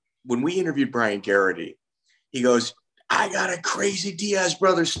 when we interviewed Brian Garrity, he goes, I got a crazy Diaz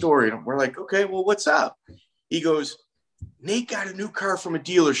brothers story. And we're like, okay, well, what's up? He goes, Nate got a new car from a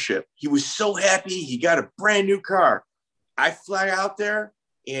dealership. He was so happy. He got a brand new car. I fly out there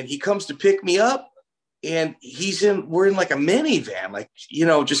and he comes to pick me up and we're in like a minivan, like, you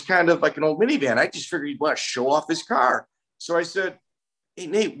know, just kind of like an old minivan. I just figured he'd want to show off his car. So I said, hey,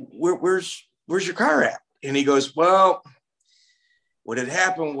 Nate, where's your car at? And he goes, well, what had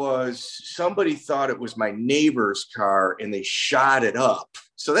happened was somebody thought it was my neighbor's car and they shot it up.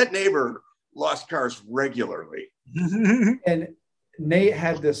 So that neighbor lost cars regularly. And Nate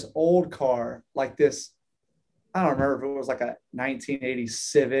had this old car, like this, I don't remember if it was like a 1980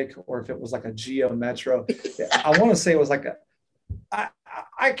 Civic or if it was like a Geo Metro. I want to say it was like I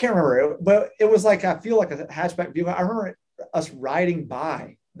can't remember, but it was like, I feel like a hatchback vehicle. I remember us riding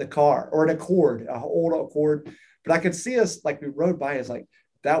by the car, or an Accord, an old Accord. But I could see us, like, we rode by, it's like,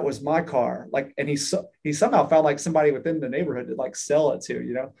 that was my car. Like, and he somehow found like somebody within the neighborhood to like sell it to,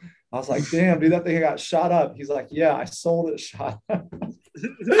 you know? I was like, damn, dude, that thing got shot up. He's like, yeah, I sold it shot up.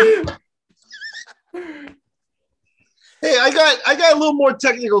 Hey, I got a little more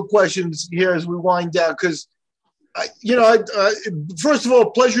technical questions here as we wind down, because, first of all,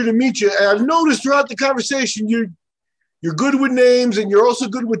 pleasure to meet you. And I've noticed throughout the conversation, you're good with names, and you're also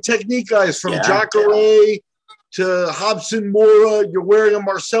good with technique, guys, from Jacare to Hobson Mora. You're wearing a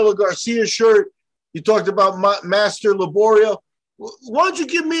Marcelo Garcia shirt. You talked about Master Laborio. Why don't you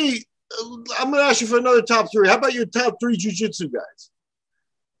give me, I'm going to ask you for another top three. How about your top three jiu-jitsu guys?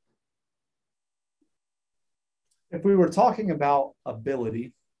 If we were talking about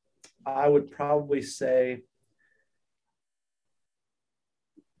ability, I would probably say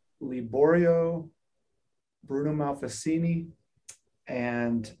Liborio, Bruno Malfacini,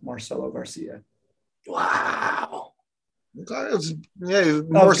 and Marcelo Garcia. Wow. Marcelo,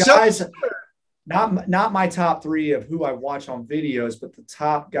 guys, not my top three of who I watch on videos, but the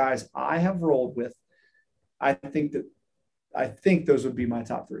top guys I have rolled with. I think those would be my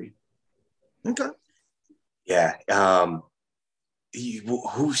top three. Okay. Yeah.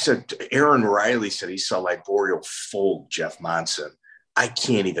 Who said, Aaron Riley said he saw Liborio fold Jeff Monson. I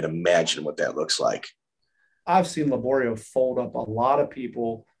can't even imagine what that looks like. I've seen Liborio fold up a lot of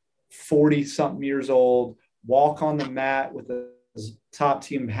people, 40-something years old, walk on the mat with his top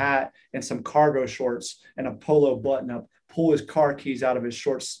team hat and some cargo shorts and a polo button-up, pull his car keys out of his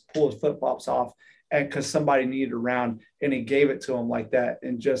shorts, pull his flip-flops off, and because somebody needed a round, and he gave it to him like that.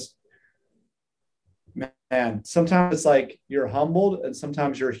 And just, man, sometimes it's like you're humbled and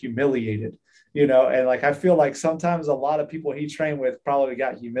sometimes you're humiliated, you know? And like, I feel like sometimes a lot of people he trained with probably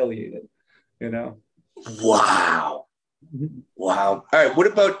got humiliated, you know? Wow. Wow. All right. What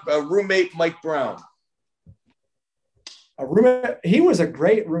about roommate Mike Brown? A roommate, he was a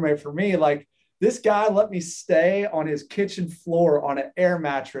great roommate for me. Like, this guy let me stay on his kitchen floor on an air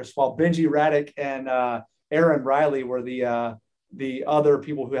mattress while Benji Raddick and Aaron Riley were the other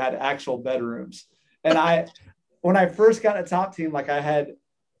people who had actual bedrooms. And when I first got a top team, like I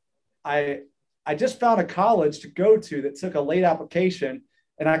just found a college to go to that took a late application,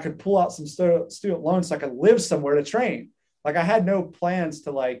 and I could pull out some student loans so I could live somewhere to train. Like, I had no plans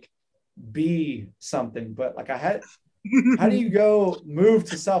to like be something, but like how do you go move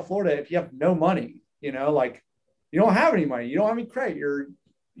to South Florida if you have no money? You know, like, you don't have any money, you don't have any credit,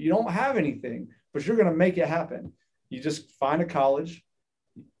 you don't have anything, but you're going to make it happen. You just find a college,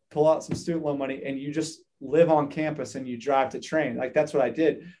 pull out some student loan money, and you just live on campus and you drive to train. Like, that's what I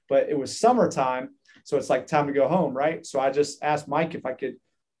did. But it was summertime, so it's like time to go home, right? So I just asked Mike if I could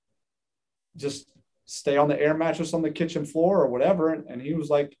just stay on the air mattress on the kitchen floor or whatever. And he was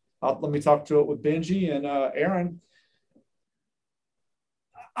like, let me talk to it with Benji and Aaron.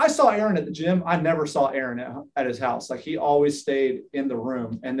 I saw Aaron at the gym. I never saw Aaron at his house. Like, he always stayed in the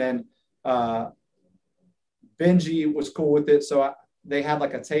room. And then Benji was cool with it. So they had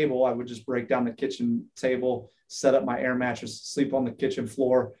like a table. I would just break down the kitchen table, set up my air mattress, sleep on the kitchen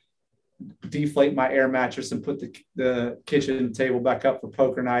floor, deflate my air mattress, and put the kitchen table back up for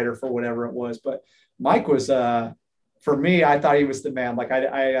poker night or for whatever it was. But Mike was, for me, I thought he was the man. Like,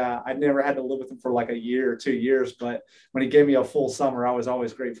 I never had to live with him for like a year or 2 years, but when he gave me a full summer, I was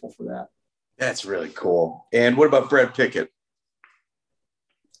always grateful for that. That's really cool. And what about Brad Pickett?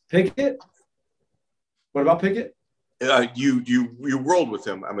 Pickett? What about Pickett? You rolled with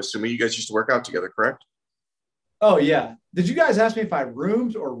him. I'm assuming you guys used to work out together, correct? Oh yeah. Did you guys ask me if I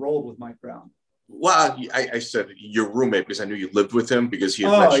roomed or rolled with Mike Brown? Well, I said your roommate because I knew you lived with him because he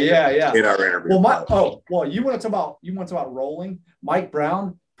had Oh mentioned yeah, it yeah. in our interview. Well, you want to talk about rolling? Mike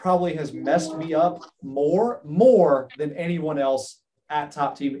Brown probably has messed me up more than anyone else at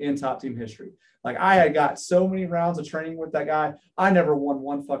top team history. Like I had got so many rounds of training with that guy. I never won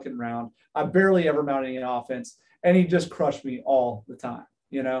one fucking round. I barely ever mounted any offense, and he just crushed me all the time,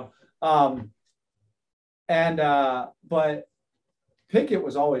 you know? But Pickett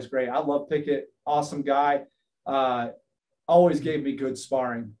was always great. I love Pickett. Awesome guy. Always gave me good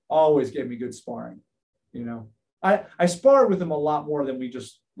sparring. You know, I sparred with him a lot more than we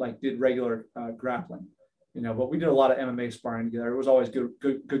just like did regular grappling, you know, but we did a lot of MMA sparring together. It was always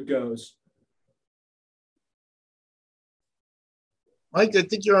good goes. Mike, I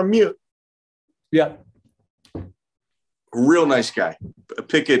think you're on mute. Yeah. Real nice guy.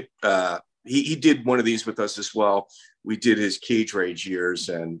 Pickett, he did one of these with us as well. We did his Cage Rage years,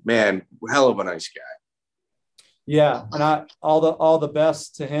 and man, hell of a nice guy. Yeah, and all the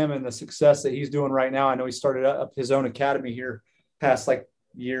best to him and the success that he's doing right now. I know he started up his own academy here past like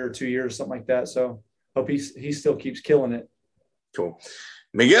year or 2 years, something like that. So hope he still keeps killing it. Cool.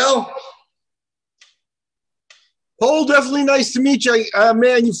 Miguel? Paul, definitely nice to meet you.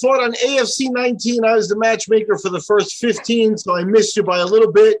 Man, you fought on AFC 19. I was the matchmaker for the first 15, so I missed you by a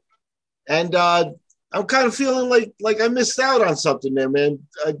little bit. And I'm kind of feeling like I missed out on something there, man.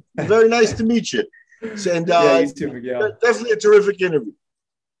 Very nice to meet you. And you too, Miguel. Definitely a terrific interview.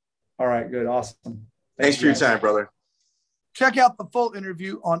 All right, good. Awesome. Thanks for your time, brother. Check out the full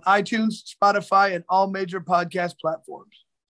interview on iTunes, Spotify, and all major podcast platforms.